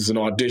think this is an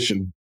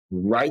audition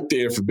right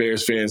there for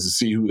Bears fans to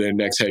see who their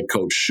next head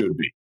coach should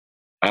be.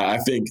 I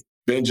think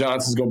Ben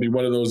Johnson is going to be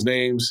one of those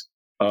names,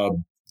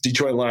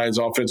 Detroit Lions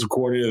offensive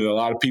coordinator, that a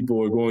lot of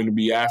people are going to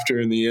be after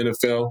in the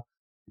NFL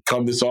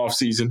come this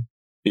offseason.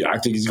 Yeah, I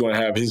think he's going to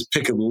have his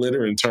pick of the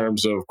litter in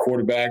terms of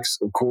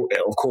quarterbacks. Of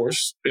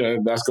course,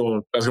 that's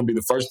going to be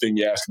the first thing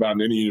you ask about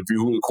in any interview,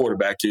 who the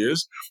quarterback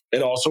is,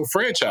 and also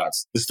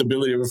franchise, the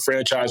stability of a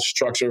franchise,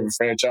 structure of a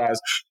franchise,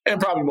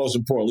 and probably most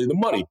importantly, the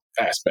money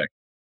aspect.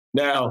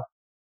 Now,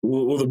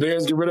 will the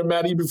Bears get rid of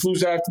Matt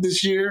Eberflus after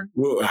this year?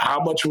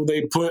 How much will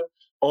they put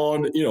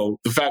on,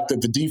 the fact that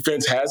the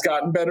defense has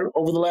gotten better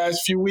over the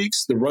last few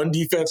weeks, the run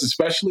defense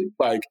especially?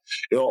 Like,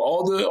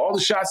 all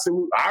the shots that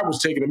I was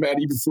taking at Matt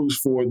Eberflus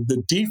for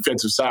the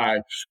defensive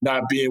side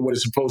not being what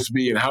it's supposed to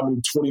be, and how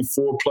many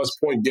 24-plus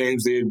point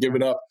games they had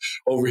given up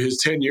over his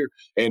tenure,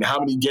 and how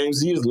many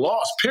games he has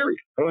lost, period.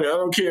 I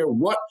don't care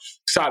what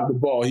side of the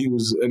ball he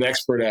was an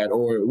expert at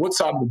or what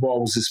side of the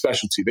ball was his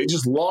specialty. They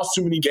just lost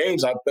too many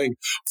games, I think,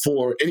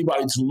 for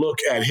anybody to look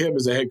at him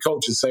as a head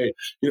coach and say,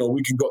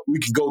 we can go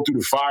through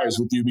the fires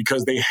with you,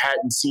 because they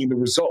hadn't seen the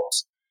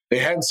results. They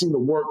hadn't seen the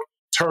work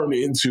turn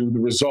into the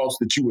results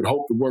that you would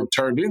hope the work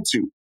turned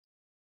into.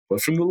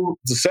 But from the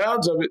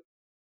sounds of it,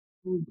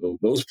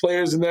 those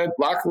players in that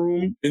locker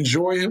room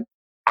enjoy him.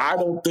 I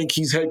don't think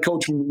he's head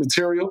coaching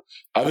material.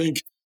 I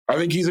think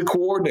he's a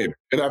coordinator,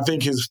 and I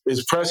think his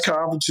press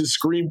conferences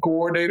scream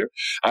coordinator.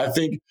 I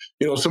think,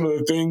 some of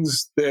the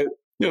things that,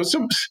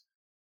 some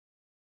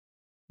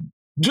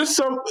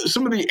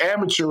of the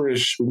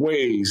amateurish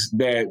ways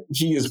that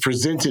he has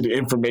presented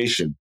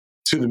information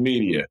to the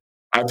media,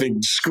 I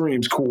think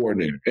screams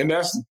coordinator. And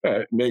that's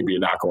maybe a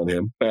knock on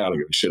him. I don't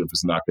give a shit if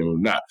it's a knock on him or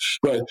not.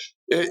 But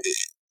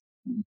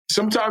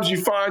sometimes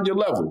you find your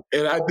level,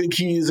 and I think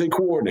he is a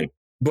coordinator.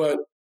 But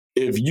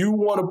if you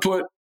want to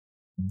put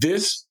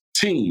this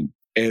team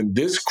and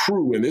this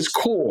crew and this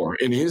core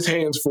in his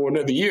hands for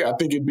another year, I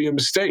think it'd be a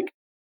mistake.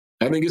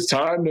 I think it's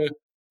time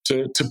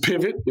to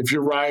pivot. If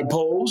you're Ryan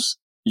Poles,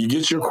 you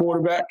get your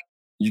quarterback,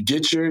 you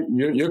get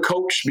your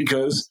coach,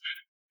 because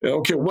I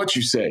don't care what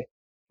you say.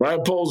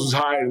 Ryan Poles was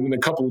hired, and then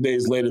a couple of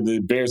days later, the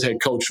Bears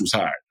head coach was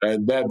hired.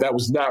 And that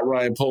was not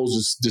Ryan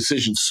Poles'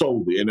 decision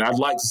solely. And I'd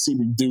like to see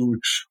the dude,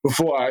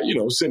 before I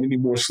send any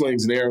more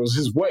slings and arrows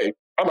his way,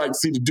 I'd like to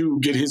see the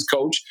dude get his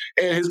coach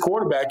and his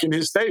quarterback in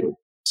his stable,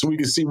 so we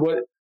can see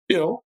what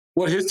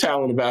his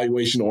talent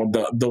evaluation on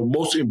the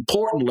most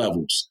important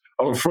levels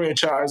of a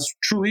franchise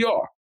truly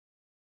are.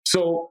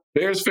 So,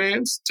 Bears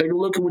fans, take a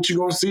look at what you're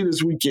going to see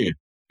this weekend.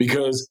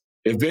 Because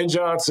if Ben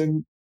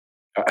Johnson,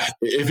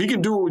 if he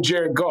can do it with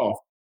Jared Goff,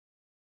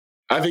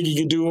 I think he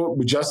can do it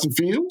with Justin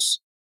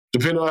Fields,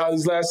 depending on how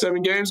these last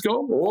 7 games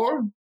go,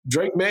 or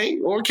Drake May,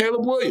 or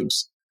Caleb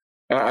Williams.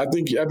 I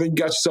think you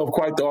got yourself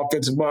quite the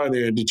offensive mind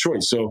there in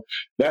Detroit. So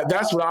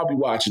that's what I'll be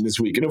watching this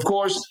week. And, of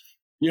course,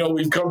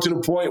 we've come to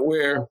the point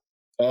where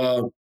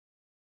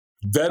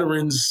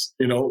veterans,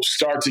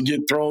 start to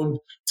get thrown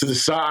to the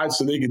side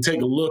so they can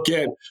take a look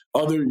at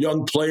other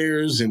young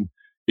players. And,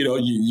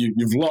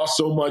 you've lost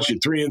so much. You're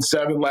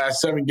 3-7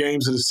 last 7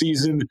 games of the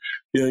season,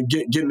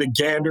 getting a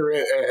gander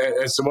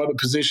at some other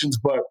positions.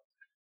 But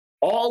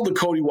all the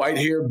Cody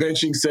Whitehair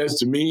benching says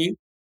to me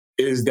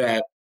is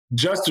that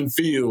Justin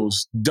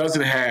Fields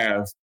doesn't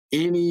have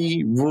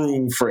any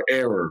room for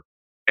error,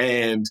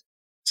 and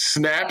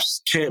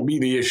snaps can't be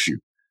the issue.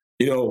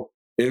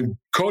 If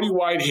Cody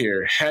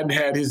Whitehair hadn't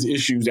had his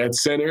issues at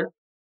center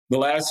the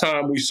last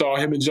time we saw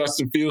him and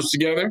Justin Fields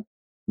together,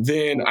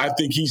 then I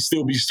think he'd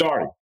still be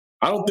starting.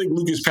 I don't think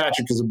Lucas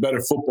Patrick is a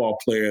better football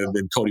player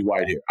than Cody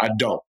Whitehair. I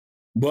don't.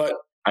 But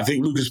I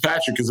think Lucas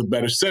Patrick is a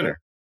better center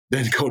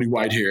than Cody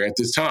Whitehair at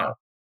this time.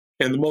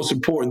 And the most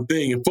important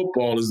thing in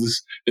football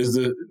is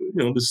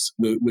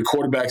the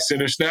quarterback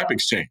center snap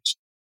exchange.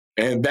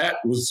 And that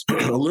was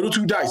a little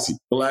too dicey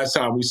the last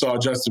time we saw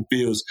Justin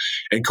Fields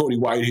and Cody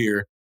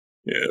Whitehair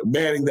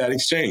manning that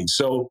exchange.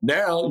 So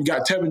now you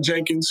got Tevin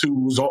Jenkins, who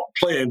was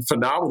playing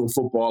phenomenal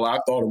football, I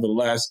thought, over the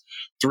last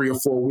 3 or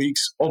 4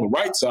 weeks on the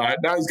right side.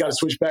 Now he's got to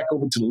switch back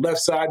over to the left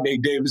side.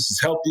 Nate Davis is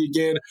healthy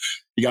again.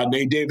 You got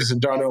Nate Davis and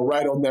Darnell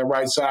Wright on that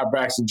right side.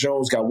 Braxton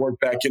Jones got work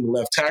back in the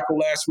left tackle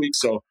last week,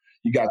 so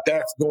you got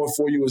that going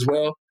for you as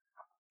well.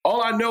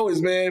 All I know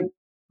is, man,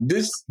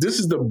 this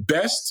is the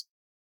best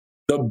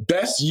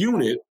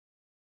unit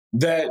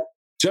that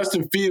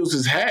Justin Fields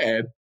has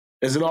had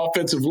as an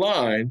offensive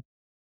line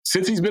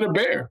since he's been a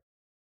Bear.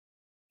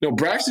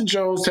 Braxton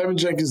Jones, Tevin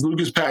Jenkins,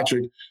 Lucas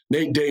Patrick,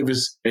 Nate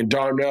Davis, and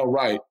Darnell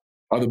Wright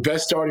are the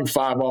best starting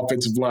 5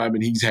 offensive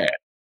linemen he's had.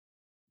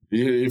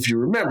 If you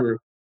remember,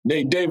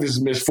 Nate Davis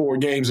missed 4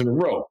 games in a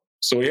row,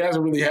 so he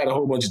hasn't really had a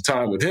whole bunch of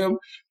time with him.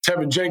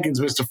 Tevin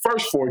Jenkins missed the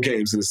first 4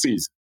 games of the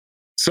season.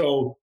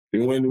 So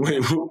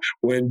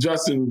when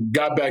Justin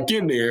got back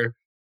in there,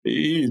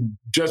 he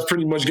just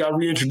pretty much got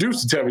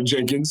reintroduced to Tevin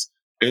Jenkins,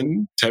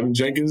 and Tevin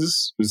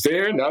Jenkins is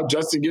there. Now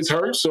Justin gets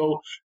hurt. So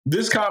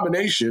this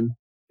combination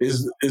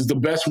is the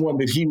best one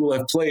that he will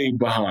have played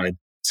behind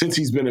since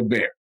he's been a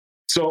Bear.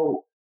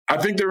 So I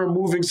think they're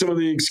removing some of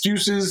the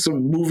excuses,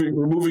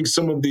 removing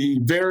some of the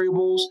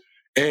variables,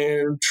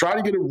 and try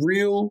to get a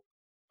real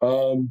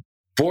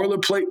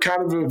boilerplate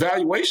kind of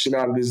evaluation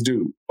out of this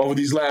dude over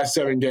these last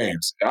 7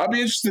 games. I'll be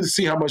interested to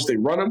see how much they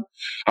run him.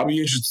 I'll be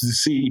interested to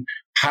see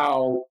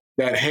how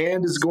that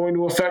hand is going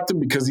to affect him,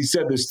 because he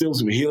said there's still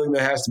some healing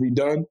that has to be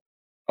done,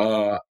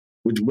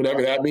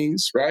 whatever that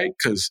means, right?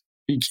 Because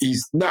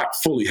he's not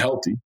fully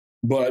healthy,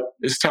 but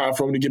it's time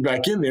for him to get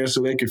back in there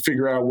so they can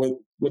figure out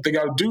what they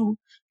got to do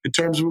in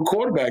terms of a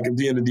quarterback at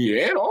the end of the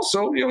year. And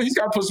also, he's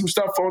got to put some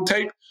stuff on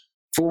tape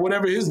for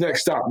whatever his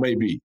next stop may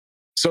be.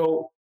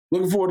 So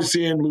looking forward to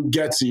seeing Luke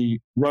Getsy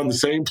run the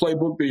same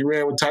playbook that he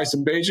ran with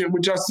Tyson Bagent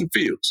with Justin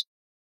Fields.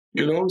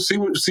 See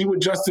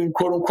what Justin,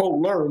 quote unquote,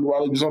 learned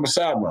while he was on the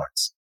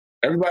sidelines.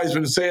 Everybody's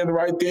been saying the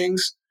right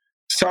things.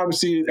 It's time to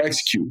see it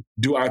execute.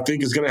 Do I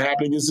think it's going to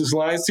happen against this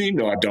Lions team?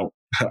 No, I don't.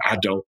 I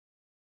don't.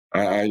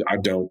 I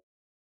don't.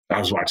 I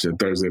was watching a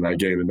Thursday night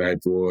game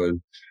tonight, boy,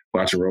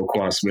 watching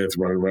Roquan Smith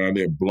running around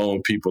there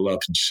blowing people up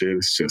and shit.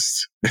 It's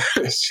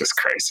just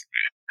crazy,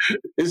 man.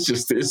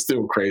 It's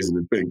still crazy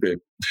to think that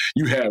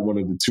you had one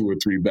of the 2 or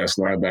 3 best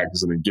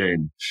linebackers in the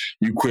game.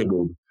 You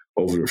quibbled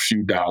over a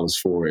few dollars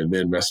for it and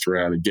then messed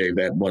around and gave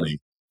that money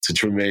to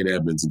Tremaine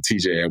Edmonds and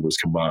TJ Edwards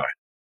combined.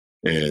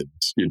 And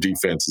your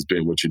defense has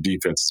been what your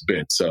defense has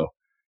been. So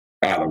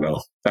I don't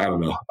know.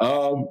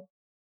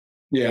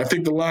 I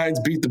think the Lions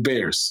beat the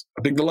Bears.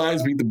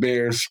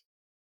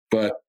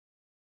 But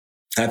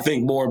I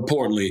think more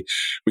importantly,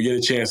 we get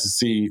a chance to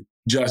see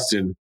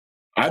Justin.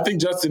 I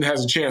think Justin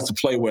has a chance to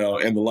play well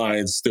and the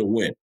Lions still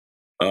win.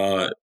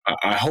 I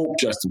hope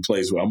Justin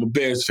plays well. I'm a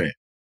Bears fan,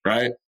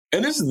 right?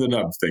 And this is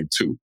another thing,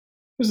 too.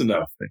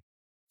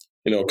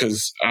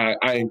 Because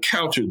I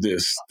encountered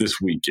this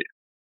weekend.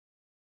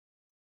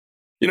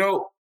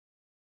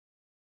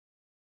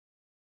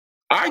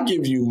 I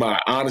give you my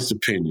honest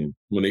opinion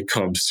when it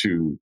comes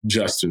to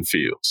Justin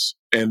Fields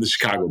and the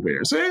Chicago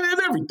Bears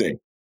and everything.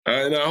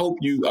 And I hope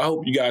you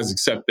guys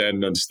accept that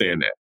and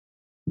understand that.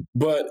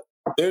 But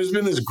there's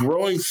been this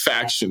growing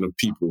faction of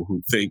people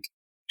who think,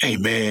 hey,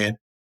 man,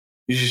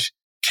 you just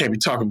can't be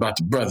talking about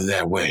the brother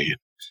that way.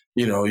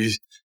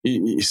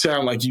 You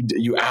sound like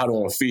you out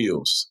on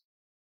Fields.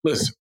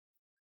 Listen,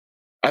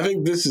 I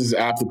think this is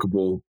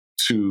applicable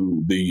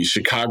to the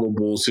Chicago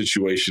Bulls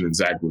situation and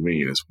Zach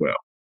LaVine as well.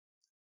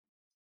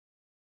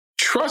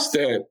 Trust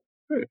that,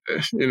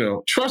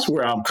 trust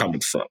where I'm coming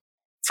from,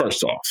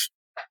 first off.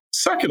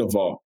 Second of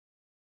all,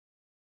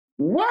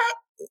 why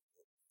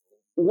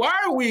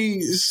are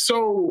we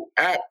so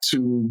apt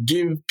to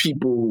give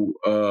people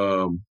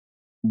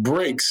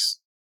breaks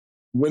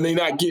when they're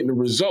not getting the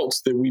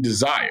results that we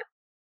desire?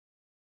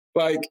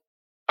 Like,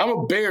 I'm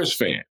a Bears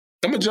fan.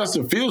 I'm a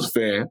Justin Fields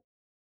fan.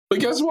 But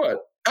guess what?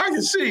 I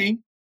can see,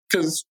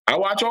 because I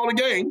watch all the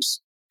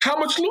games, how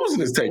much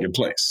losing is taking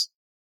place.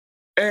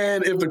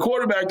 And if the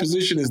quarterback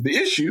position is the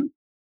issue,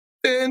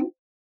 then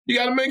you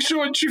got to make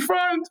sure that you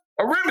find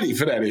a remedy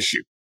for that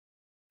issue,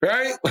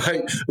 right?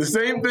 Like the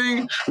same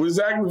thing with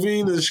Zach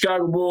LaVine and the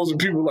Chicago Bulls, and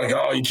people are like,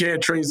 oh, you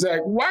can't trade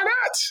Zach. Why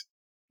not?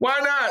 Why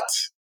not?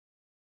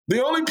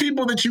 The only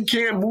people that you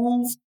can't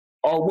move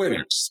are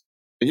winners.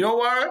 And you know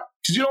why?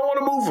 Because you don't want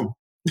to move them.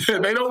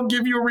 They don't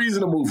give you a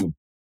reason to move them.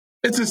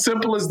 It's as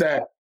simple as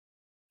that.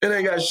 It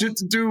ain't got shit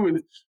to do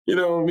with,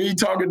 me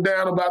talking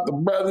down about the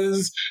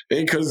brothers,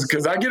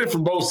 because I get it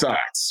from both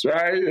sides,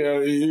 right?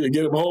 You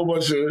get a whole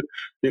bunch of,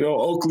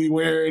 Oakley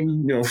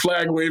wearing,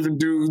 flag waving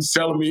dudes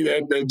telling me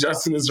that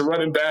Justin is a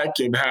running back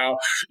and how,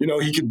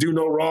 he can do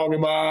no wrong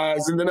in my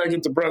eyes. And then I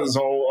get the brothers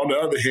on the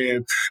other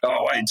hand,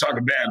 oh, why you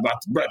talking bad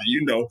about the brother?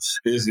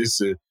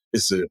 It's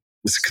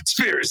a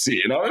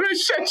conspiracy,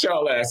 shut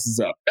y'all asses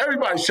up.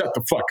 Everybody shut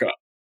the fuck up.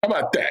 How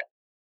about that?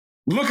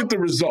 Look at the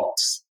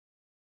results.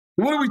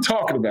 What are we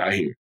talking about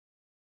here?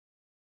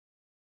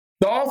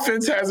 The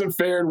offense hasn't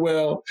fared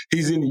well.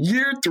 He's in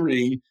year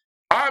 3.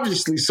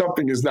 Obviously,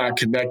 something is not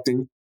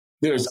connecting.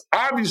 There's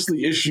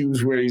obviously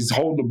issues where he's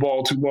holding the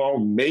ball too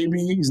long. Maybe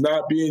he's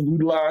not being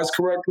utilized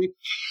correctly.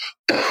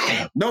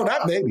 No,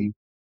 not maybe.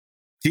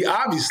 He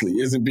obviously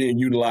isn't being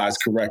utilized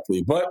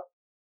correctly. But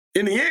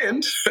in the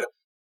end,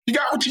 you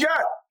got what you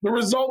got. The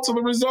results are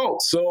the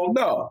results. So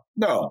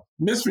no,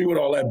 miss me with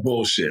all that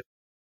bullshit.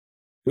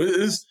 And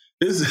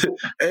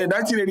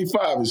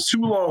 1985 is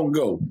too long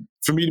ago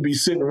for me to be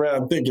sitting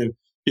around thinking,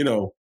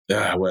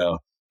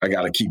 I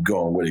got to keep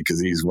going with it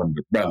because he's one of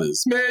the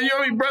brothers. Man, you know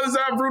how many brothers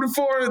I've rooted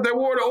for that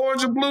wore the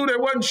orange and blue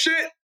that wasn't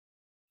shit?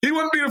 He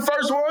wouldn't be the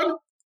first one.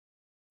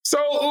 So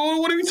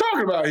what are we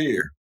talking about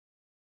here?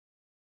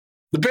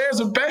 The Bears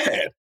are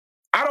bad.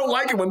 I don't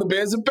like it when the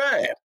Bears are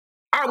bad.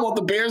 I want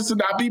the Bears to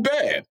not be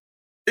bad.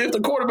 If the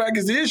quarterback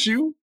is the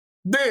issue,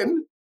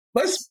 then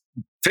let's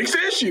fix the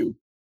issue.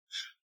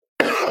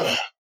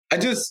 I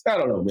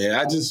don't know, man.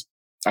 I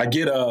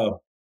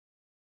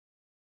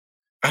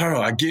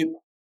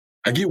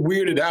get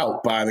weirded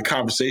out by the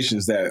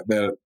conversations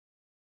that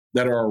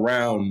are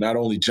around not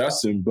only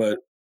Justin, but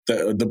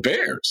the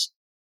Bears.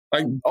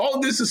 Like, all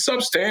of this is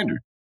substandard.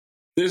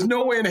 There's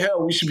no way in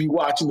hell we should be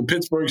watching the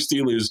Pittsburgh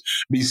Steelers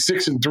be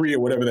 6-3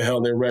 or whatever the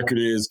hell their record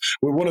is.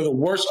 We're one of the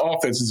worst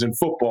offenses in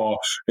football.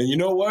 And you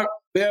know what?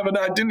 They have an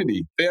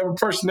identity. They have a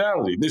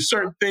personality. There's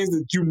certain things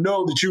that you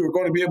know that you are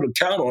going to be able to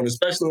count on,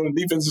 especially on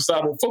the defensive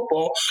side of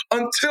football,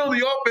 until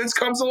the offense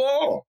comes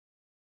along.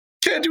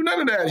 Can't do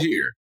none of that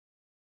here.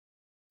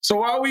 So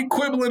while we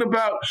quibbling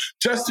about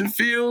Justin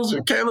Fields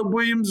or Caleb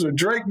Williams or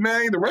Drake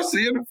May, the rest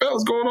of the NFL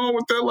is going on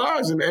with their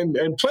lives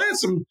and playing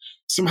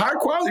some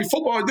high-quality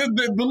football.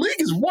 The league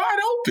is wide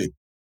open.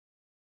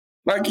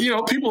 Like,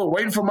 people are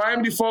waiting for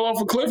Miami to fall off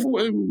a cliff.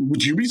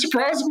 Would you be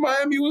surprised if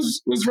Miami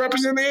was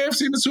representing the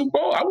AFC in the Super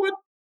Bowl? I would.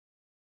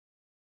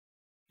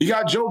 You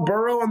got Joe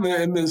Burrow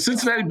and the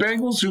Cincinnati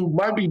Bengals who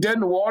might be dead in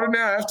the water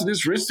now after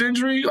this wrist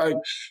injury. Like,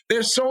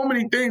 there's so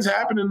many things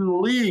happening in the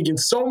league and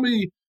so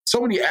many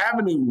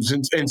avenues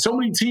and so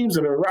many teams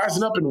that are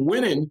rising up and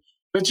winning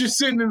that you're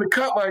sitting in the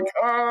cut like,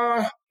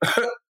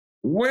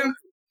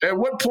 at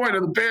what point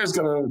are the Bears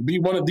going to be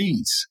one of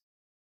these?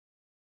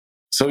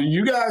 So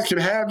you guys can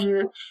have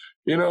your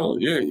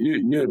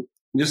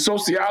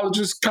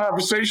sociologist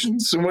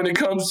conversations when it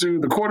comes to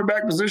the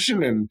quarterback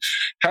position and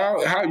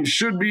how you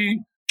should be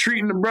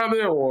treating the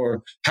brother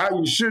or how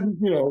you should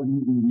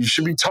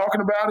be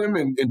talking about him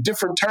in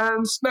different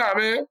terms. Nah,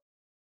 man.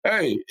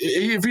 Hey,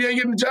 if he ain't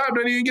getting the job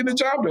done, he ain't getting the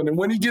job done. And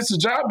when he gets the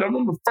job done,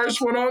 I'm the first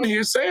one on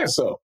here saying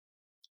so.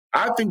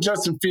 I think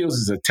Justin Fields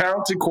is a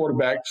talented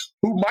quarterback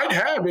who might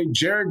have a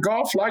Jared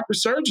Goff-like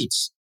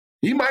resurgence.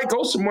 He might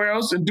go somewhere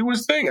else and do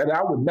his thing, and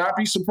I would not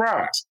be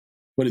surprised.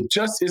 But it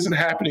just isn't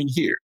happening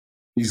here.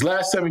 These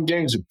last 7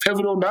 games are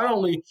pivotal, not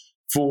only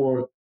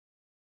for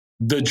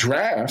the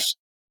draft,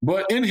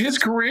 but in his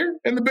career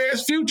and the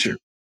Bears' future.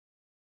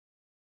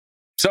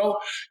 So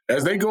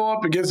as they go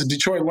up against the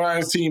Detroit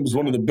Lions team, who's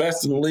one of the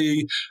best in the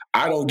league,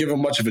 I don't give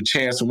him much of a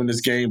chance to win this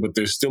game, but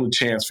there's still a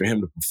chance for him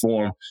to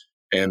perform.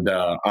 And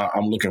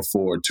I'm looking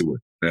forward to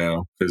it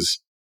now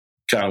because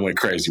kind of went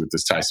crazy with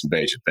this Tyson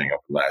Bagent thing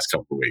over the last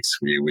couple of weeks.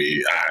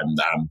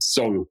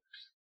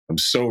 I'm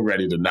so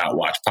ready to not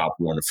watch Pop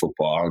Warner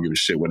football. I don't give a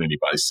shit what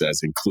anybody says,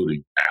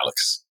 including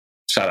Alex.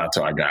 Shout out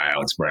to our guy,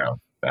 Alex Brown.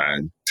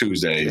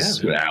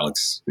 Tuesdays with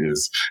Alex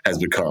has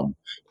become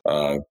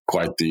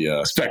quite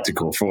the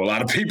spectacle for a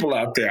lot of people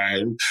out there.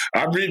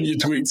 I'm reading your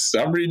tweets.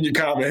 I'm reading your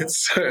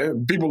comments.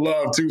 People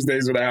love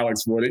Tuesdays with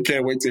Alex, boy. They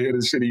can't wait to hear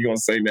the shit he's going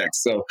to say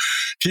next. So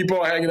keep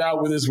on hanging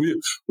out with us.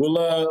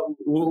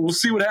 We'll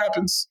see what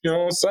happens.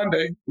 On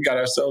Sunday, we got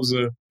ourselves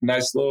a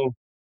nice little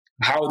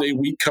holiday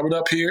week coming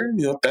up here.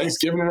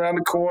 Thanksgiving around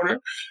the corner.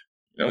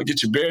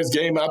 Get your Bears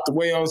game out the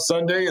way on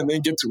Sunday and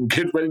then get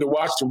ready to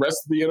watch the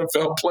rest of the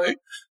NFL play.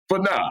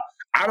 But nah,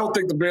 I don't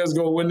think the Bears are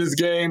going to win this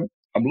game.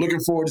 I'm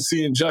looking forward to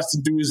seeing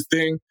Justin do his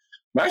thing.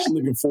 I'm actually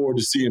looking forward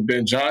to seeing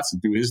Ben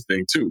Johnson do his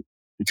thing too,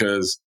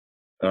 because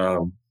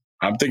I'm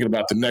thinking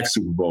about the next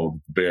Super Bowl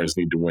that the Bears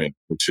need to win,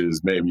 which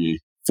is maybe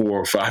 4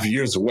 or 5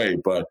 years away.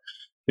 But,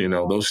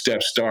 those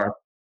steps start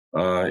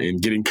in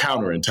getting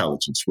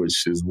counterintelligence,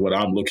 which is what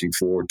I'm looking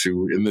forward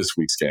to in this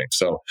week's game.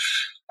 So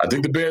I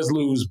think the Bears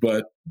lose,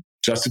 but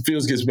Justin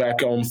Fields gets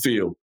back on the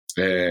field,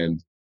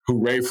 and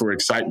hooray for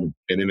excitement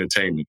and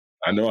entertainment.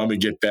 I know I'm going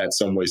to get that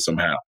some way,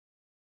 somehow.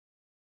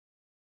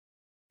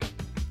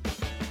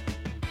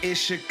 It's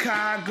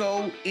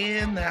Chicago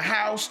in the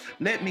house.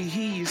 Let me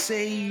hear you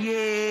say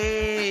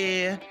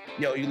yeah.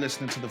 Yo, you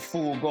listening to the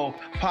Full Go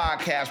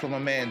podcast with my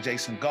man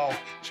Jason Goff.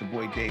 It's your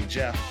boy Dave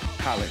Jeff.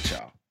 Holla at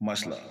y'all.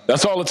 Much love.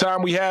 That's all the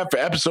time we have for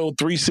episode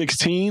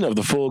 316 of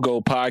the Full Go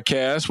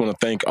podcast. I want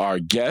to thank our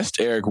guest,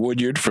 Eric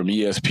Woodyard from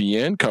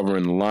ESPN,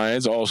 covering the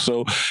Lions.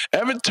 Also,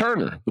 Evan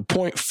Turner, the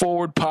Point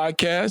Forward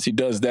podcast. He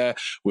does that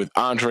with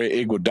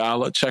Andre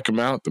Iguodala. Check him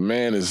out. The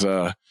man is,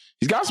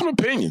 he's got some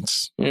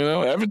opinions.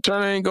 Evan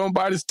Turner ain't going to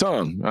bite his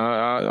tongue.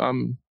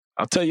 I'm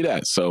I'll tell you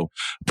that. So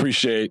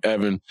appreciate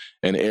Evan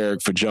and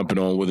Eric for jumping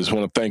on with us.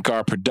 Want to thank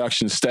our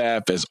production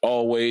staff, as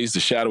always, the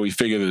shadowy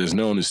figure that is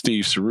known as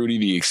Steve Cerruti,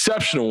 the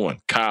exceptional one,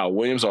 Kyle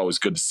Williams. Always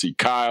good to see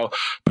Kyle.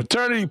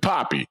 Paternity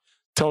Poppy,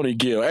 Tony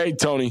Gill. Hey,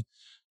 Tony.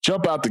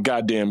 Jump out the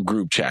goddamn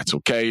group chats,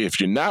 okay? If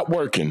you're not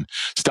working,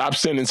 stop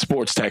sending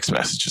sports text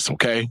messages,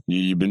 okay?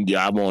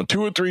 I'm on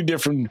 2 or 3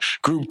 different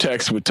group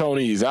texts with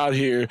Tony. He's out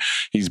here.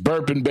 He's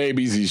burping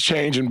babies. He's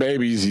changing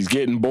babies. He's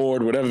getting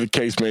bored, whatever the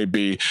case may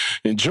be.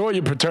 Enjoy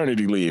your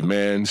paternity leave,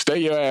 man. Stay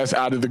your ass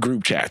out of the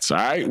group chats, all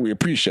right? We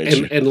appreciate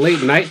you. And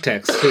late night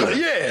texts, too.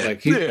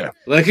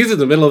 Like he's in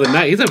the middle of the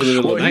night. He's up in the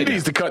middle of the night. He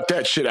needs to cut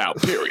that shit out,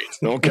 period,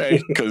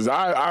 okay? Because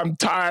I'm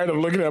tired of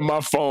looking at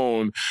my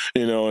phone,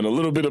 and a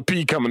little bit of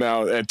pee coming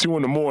out at 2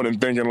 a.m.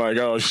 thinking like,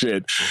 oh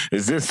shit,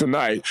 is this the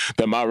night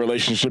that my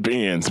relationship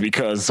ends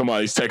because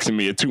somebody's texting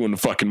me at 2 a.m.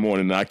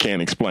 and I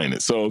can't explain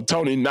it. So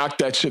Tony, knock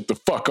that shit the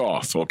fuck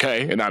off,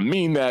 okay? And I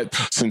mean that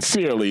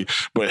sincerely,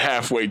 but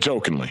halfway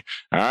jokingly,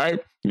 all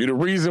right? You're the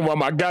reason why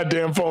my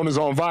goddamn phone is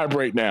on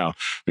vibrate now,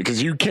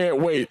 because you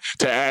can't wait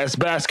to ask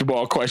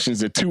basketball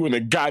questions at 2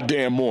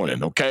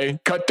 a.m, okay?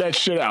 Cut that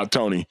shit out,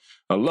 Tony.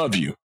 I love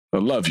you,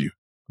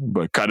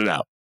 but cut it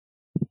out,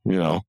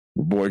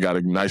 The boy got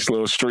a nice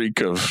little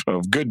streak of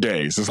good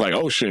days. It's like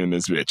ocean in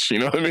this bitch. You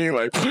know what I mean?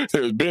 Like,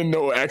 there's been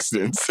no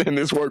accidents in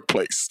this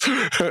workplace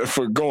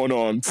for going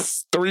on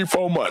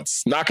 3-4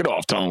 months. Knock it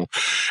off, Tone.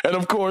 And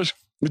of course,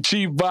 the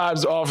chief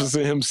vibes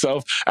officer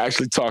himself. I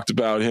actually talked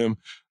about him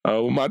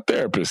with my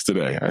therapist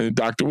today,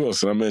 Dr.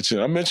 Wilson. I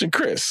mentioned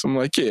Chris. I'm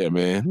like, yeah,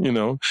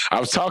 man.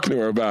 I was talking to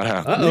her about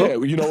how. Yeah,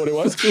 you know what it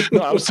was?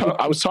 No, I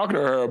was talking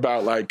to her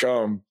about like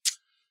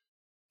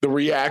the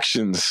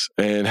reactions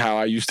and how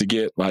I used to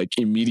get like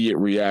immediate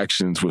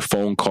reactions with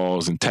phone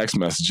calls and text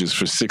messages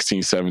for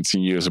 16,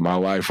 17 years of my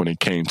life when it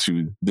came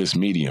to this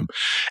medium.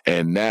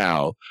 And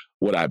now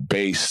what I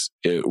base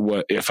it,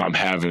 what if I'm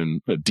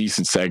having a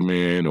decent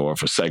segment or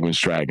if a segment's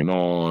dragging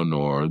on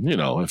or,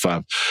 if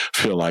I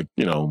feel like,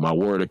 my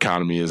word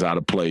economy is out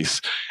of place,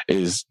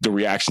 is the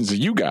reactions of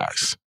you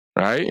guys.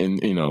 Right. And,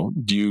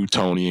 you,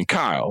 Tony, and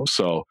Kyle.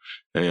 So,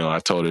 I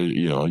told her,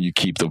 you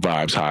keep the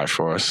vibes high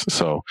for us.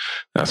 So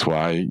that's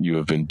why you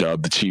have been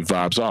dubbed the chief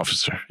vibes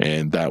officer.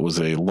 And that was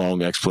a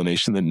long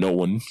explanation that no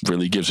one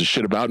really gives a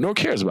shit about nor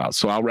cares about.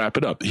 So I'll wrap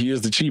it up. He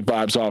is the chief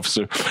vibes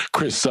officer,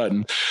 Chris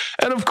Sutton.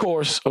 And of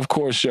course,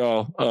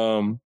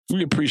 y'all,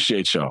 we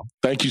appreciate y'all.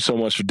 Thank you so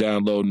much for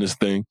downloading this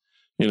thing.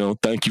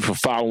 Thank you for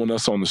following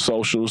us on the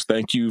socials.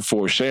 Thank you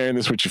for sharing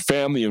this with your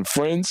family and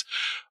friends.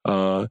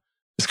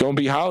 It's going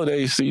to be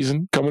holiday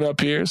season coming up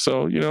here.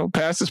 So,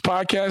 pass this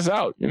podcast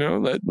out,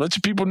 let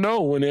your people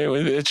know when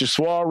it's your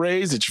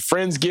soirees, it's your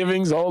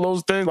Friendsgivings, all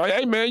those things. Like,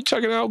 hey, man, you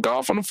checking out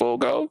Golf on the Full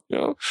Go?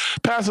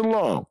 Pass it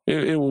along.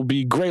 It will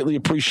be greatly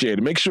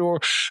appreciated. Make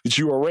sure that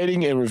you are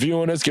rating and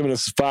reviewing us, giving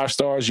us 5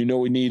 stars. We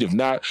need. If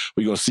not,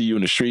 we're going to see you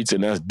in the streets.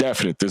 And that's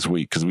definite this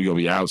week because we're going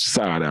to be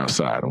outside.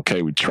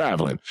 Okay, we're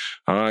traveling.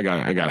 I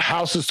got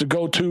houses to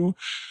go to.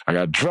 I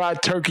got dry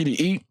turkey to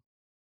eat.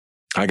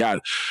 I got,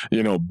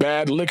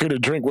 bad liquor to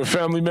drink with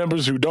family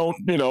members who don't,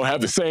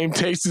 have the same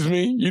taste as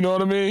me. You know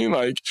what I mean?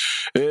 Like,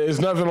 it's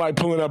nothing like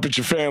pulling up at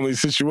your family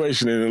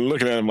situation and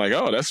looking at them like,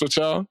 oh, that's what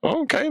y'all,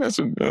 okay, that's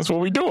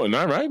what we doing.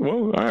 All right.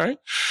 Well, all right.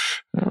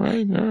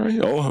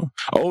 Oh,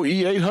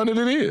 E800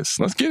 it is.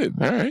 Let's get it.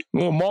 All right. A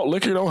little malt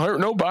liquor don't hurt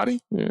nobody.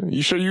 Yeah.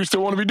 You sure you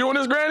still want to be doing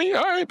this, Granny?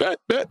 All right. Bet.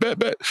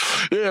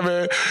 Yeah,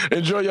 man.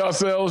 Enjoy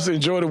yourselves.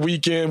 Enjoy the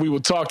weekend. We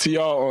will talk to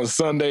y'all on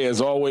Sunday. As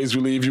always,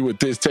 we leave you with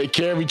this. Take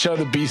care of each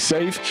other. Be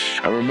safe.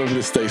 And remember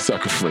to stay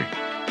sucker free.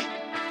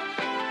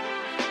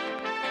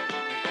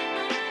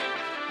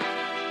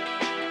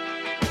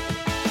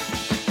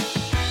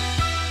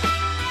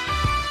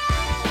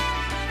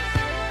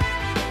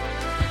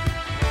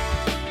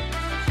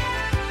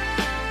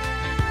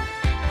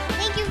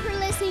 Thank you for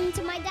listening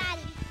to my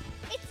daddy.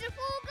 It's the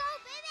Full Go,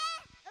 baby.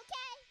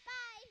 Okay,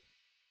 bye.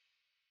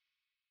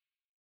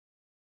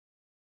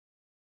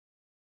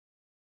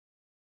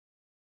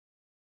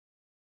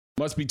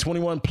 Must be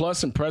 21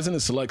 plus and present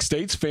in select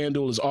states.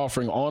 FanDuel is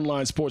offering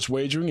online sports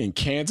wagering in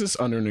Kansas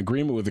under an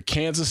agreement with the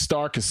Kansas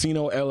Star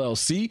Casino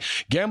LLC.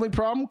 Gambling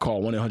problem?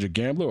 Call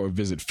 1-800-GAMBLER or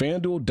visit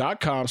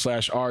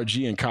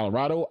FanDuel.com/RG in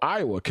Colorado,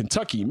 Iowa,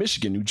 Kentucky,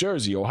 Michigan, New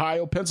Jersey,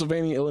 Ohio,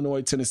 Pennsylvania,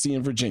 Illinois, Tennessee,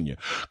 and Virginia.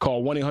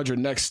 Call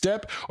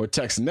 1-800-NEXT-STEP or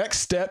text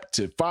NEXT STEP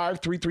to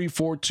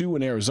 53342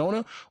 in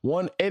Arizona,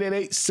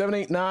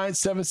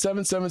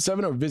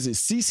 1-888-789-7777 or visit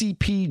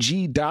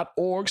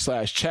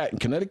ccpg.org/chat in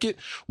Connecticut,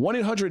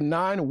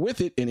 1-800-9-WITH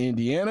IT in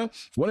Indiana,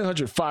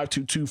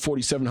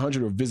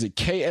 1-800-522-4700 or visit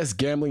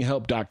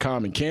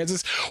ksgamblinghelp.com in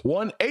Kansas,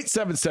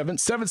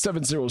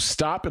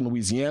 1-877-770-STOP in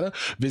Louisiana,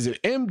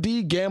 visit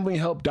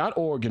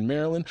mdgamblinghelp.org in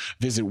Maryland,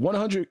 visit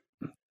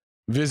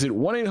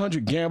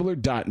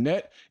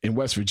 1-800-GAMBLER.net in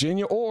West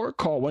Virginia or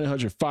call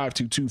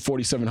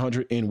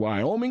 1-800-522-4700 in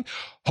Wyoming.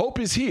 Hope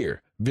is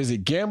here.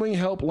 Visit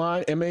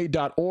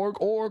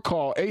gamblinghelplinema.org or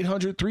call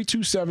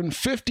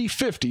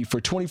 800-327-5050 for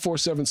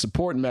 24/7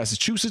 support in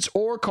Massachusetts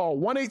or call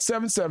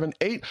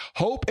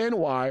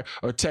 1-877-8-HOPE-NY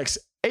or text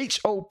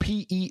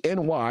Hopeny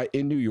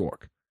in New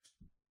York.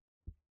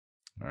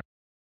 All right.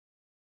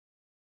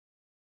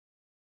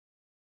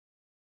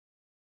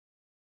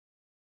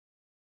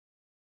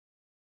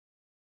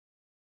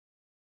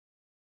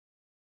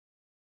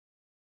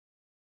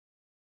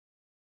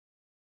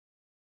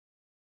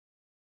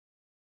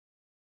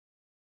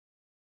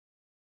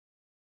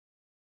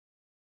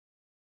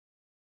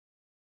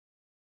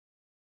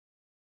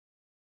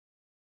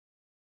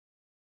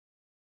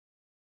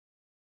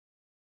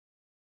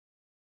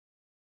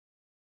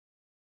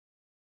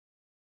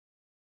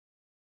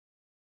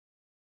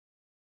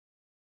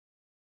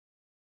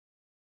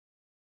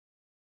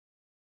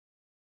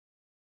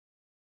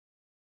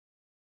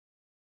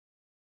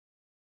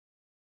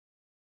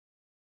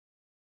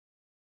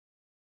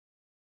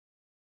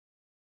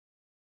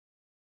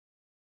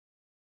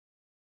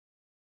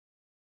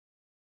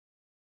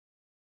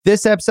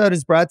 This episode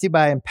is brought to you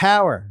by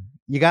Empower.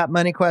 You got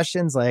money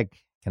questions like,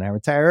 can I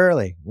retire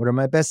early? What are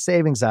my best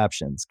savings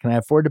options? Can I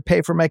afford to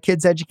pay for my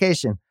kids'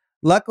 education?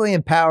 Luckily,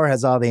 Empower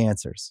has all the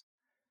answers.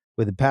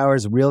 With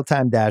Empower's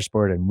real-time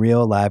dashboard and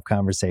real live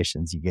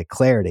conversations, you get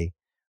clarity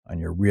on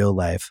your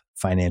real-life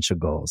financial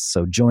goals.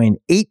 So join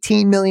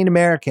 18 million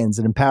Americans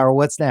and Empower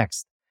what's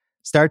next.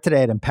 Start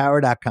today at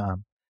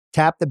empower.com.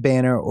 Tap the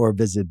banner or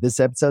visit this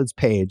episode's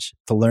page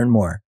to learn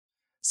more.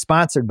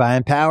 Sponsored by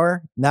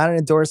Empower, not an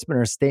endorsement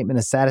or a statement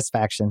of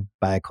satisfaction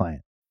by a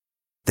client.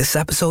 This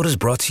episode is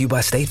brought to you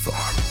by State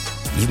Farm.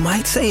 You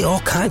might say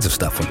all kinds of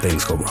stuff when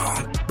things go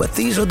wrong, but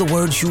these are the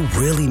words you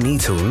really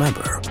need to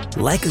remember.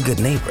 Like a good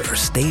neighbor,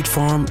 State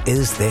Farm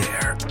is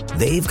there.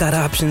 They've got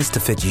options to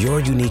fit your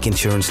unique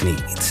insurance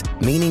needs,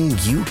 meaning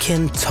you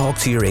can talk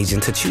to your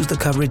agent to choose the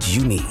coverage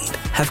you need,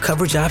 have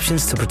coverage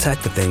options to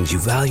protect the things you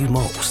value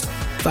most,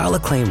 file a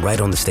claim right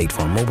on the State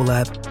Farm mobile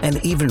app,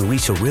 and even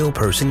reach a real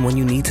person when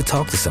you need to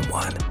talk to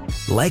someone.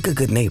 Like a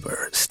good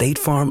neighbor, State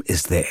Farm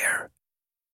is there.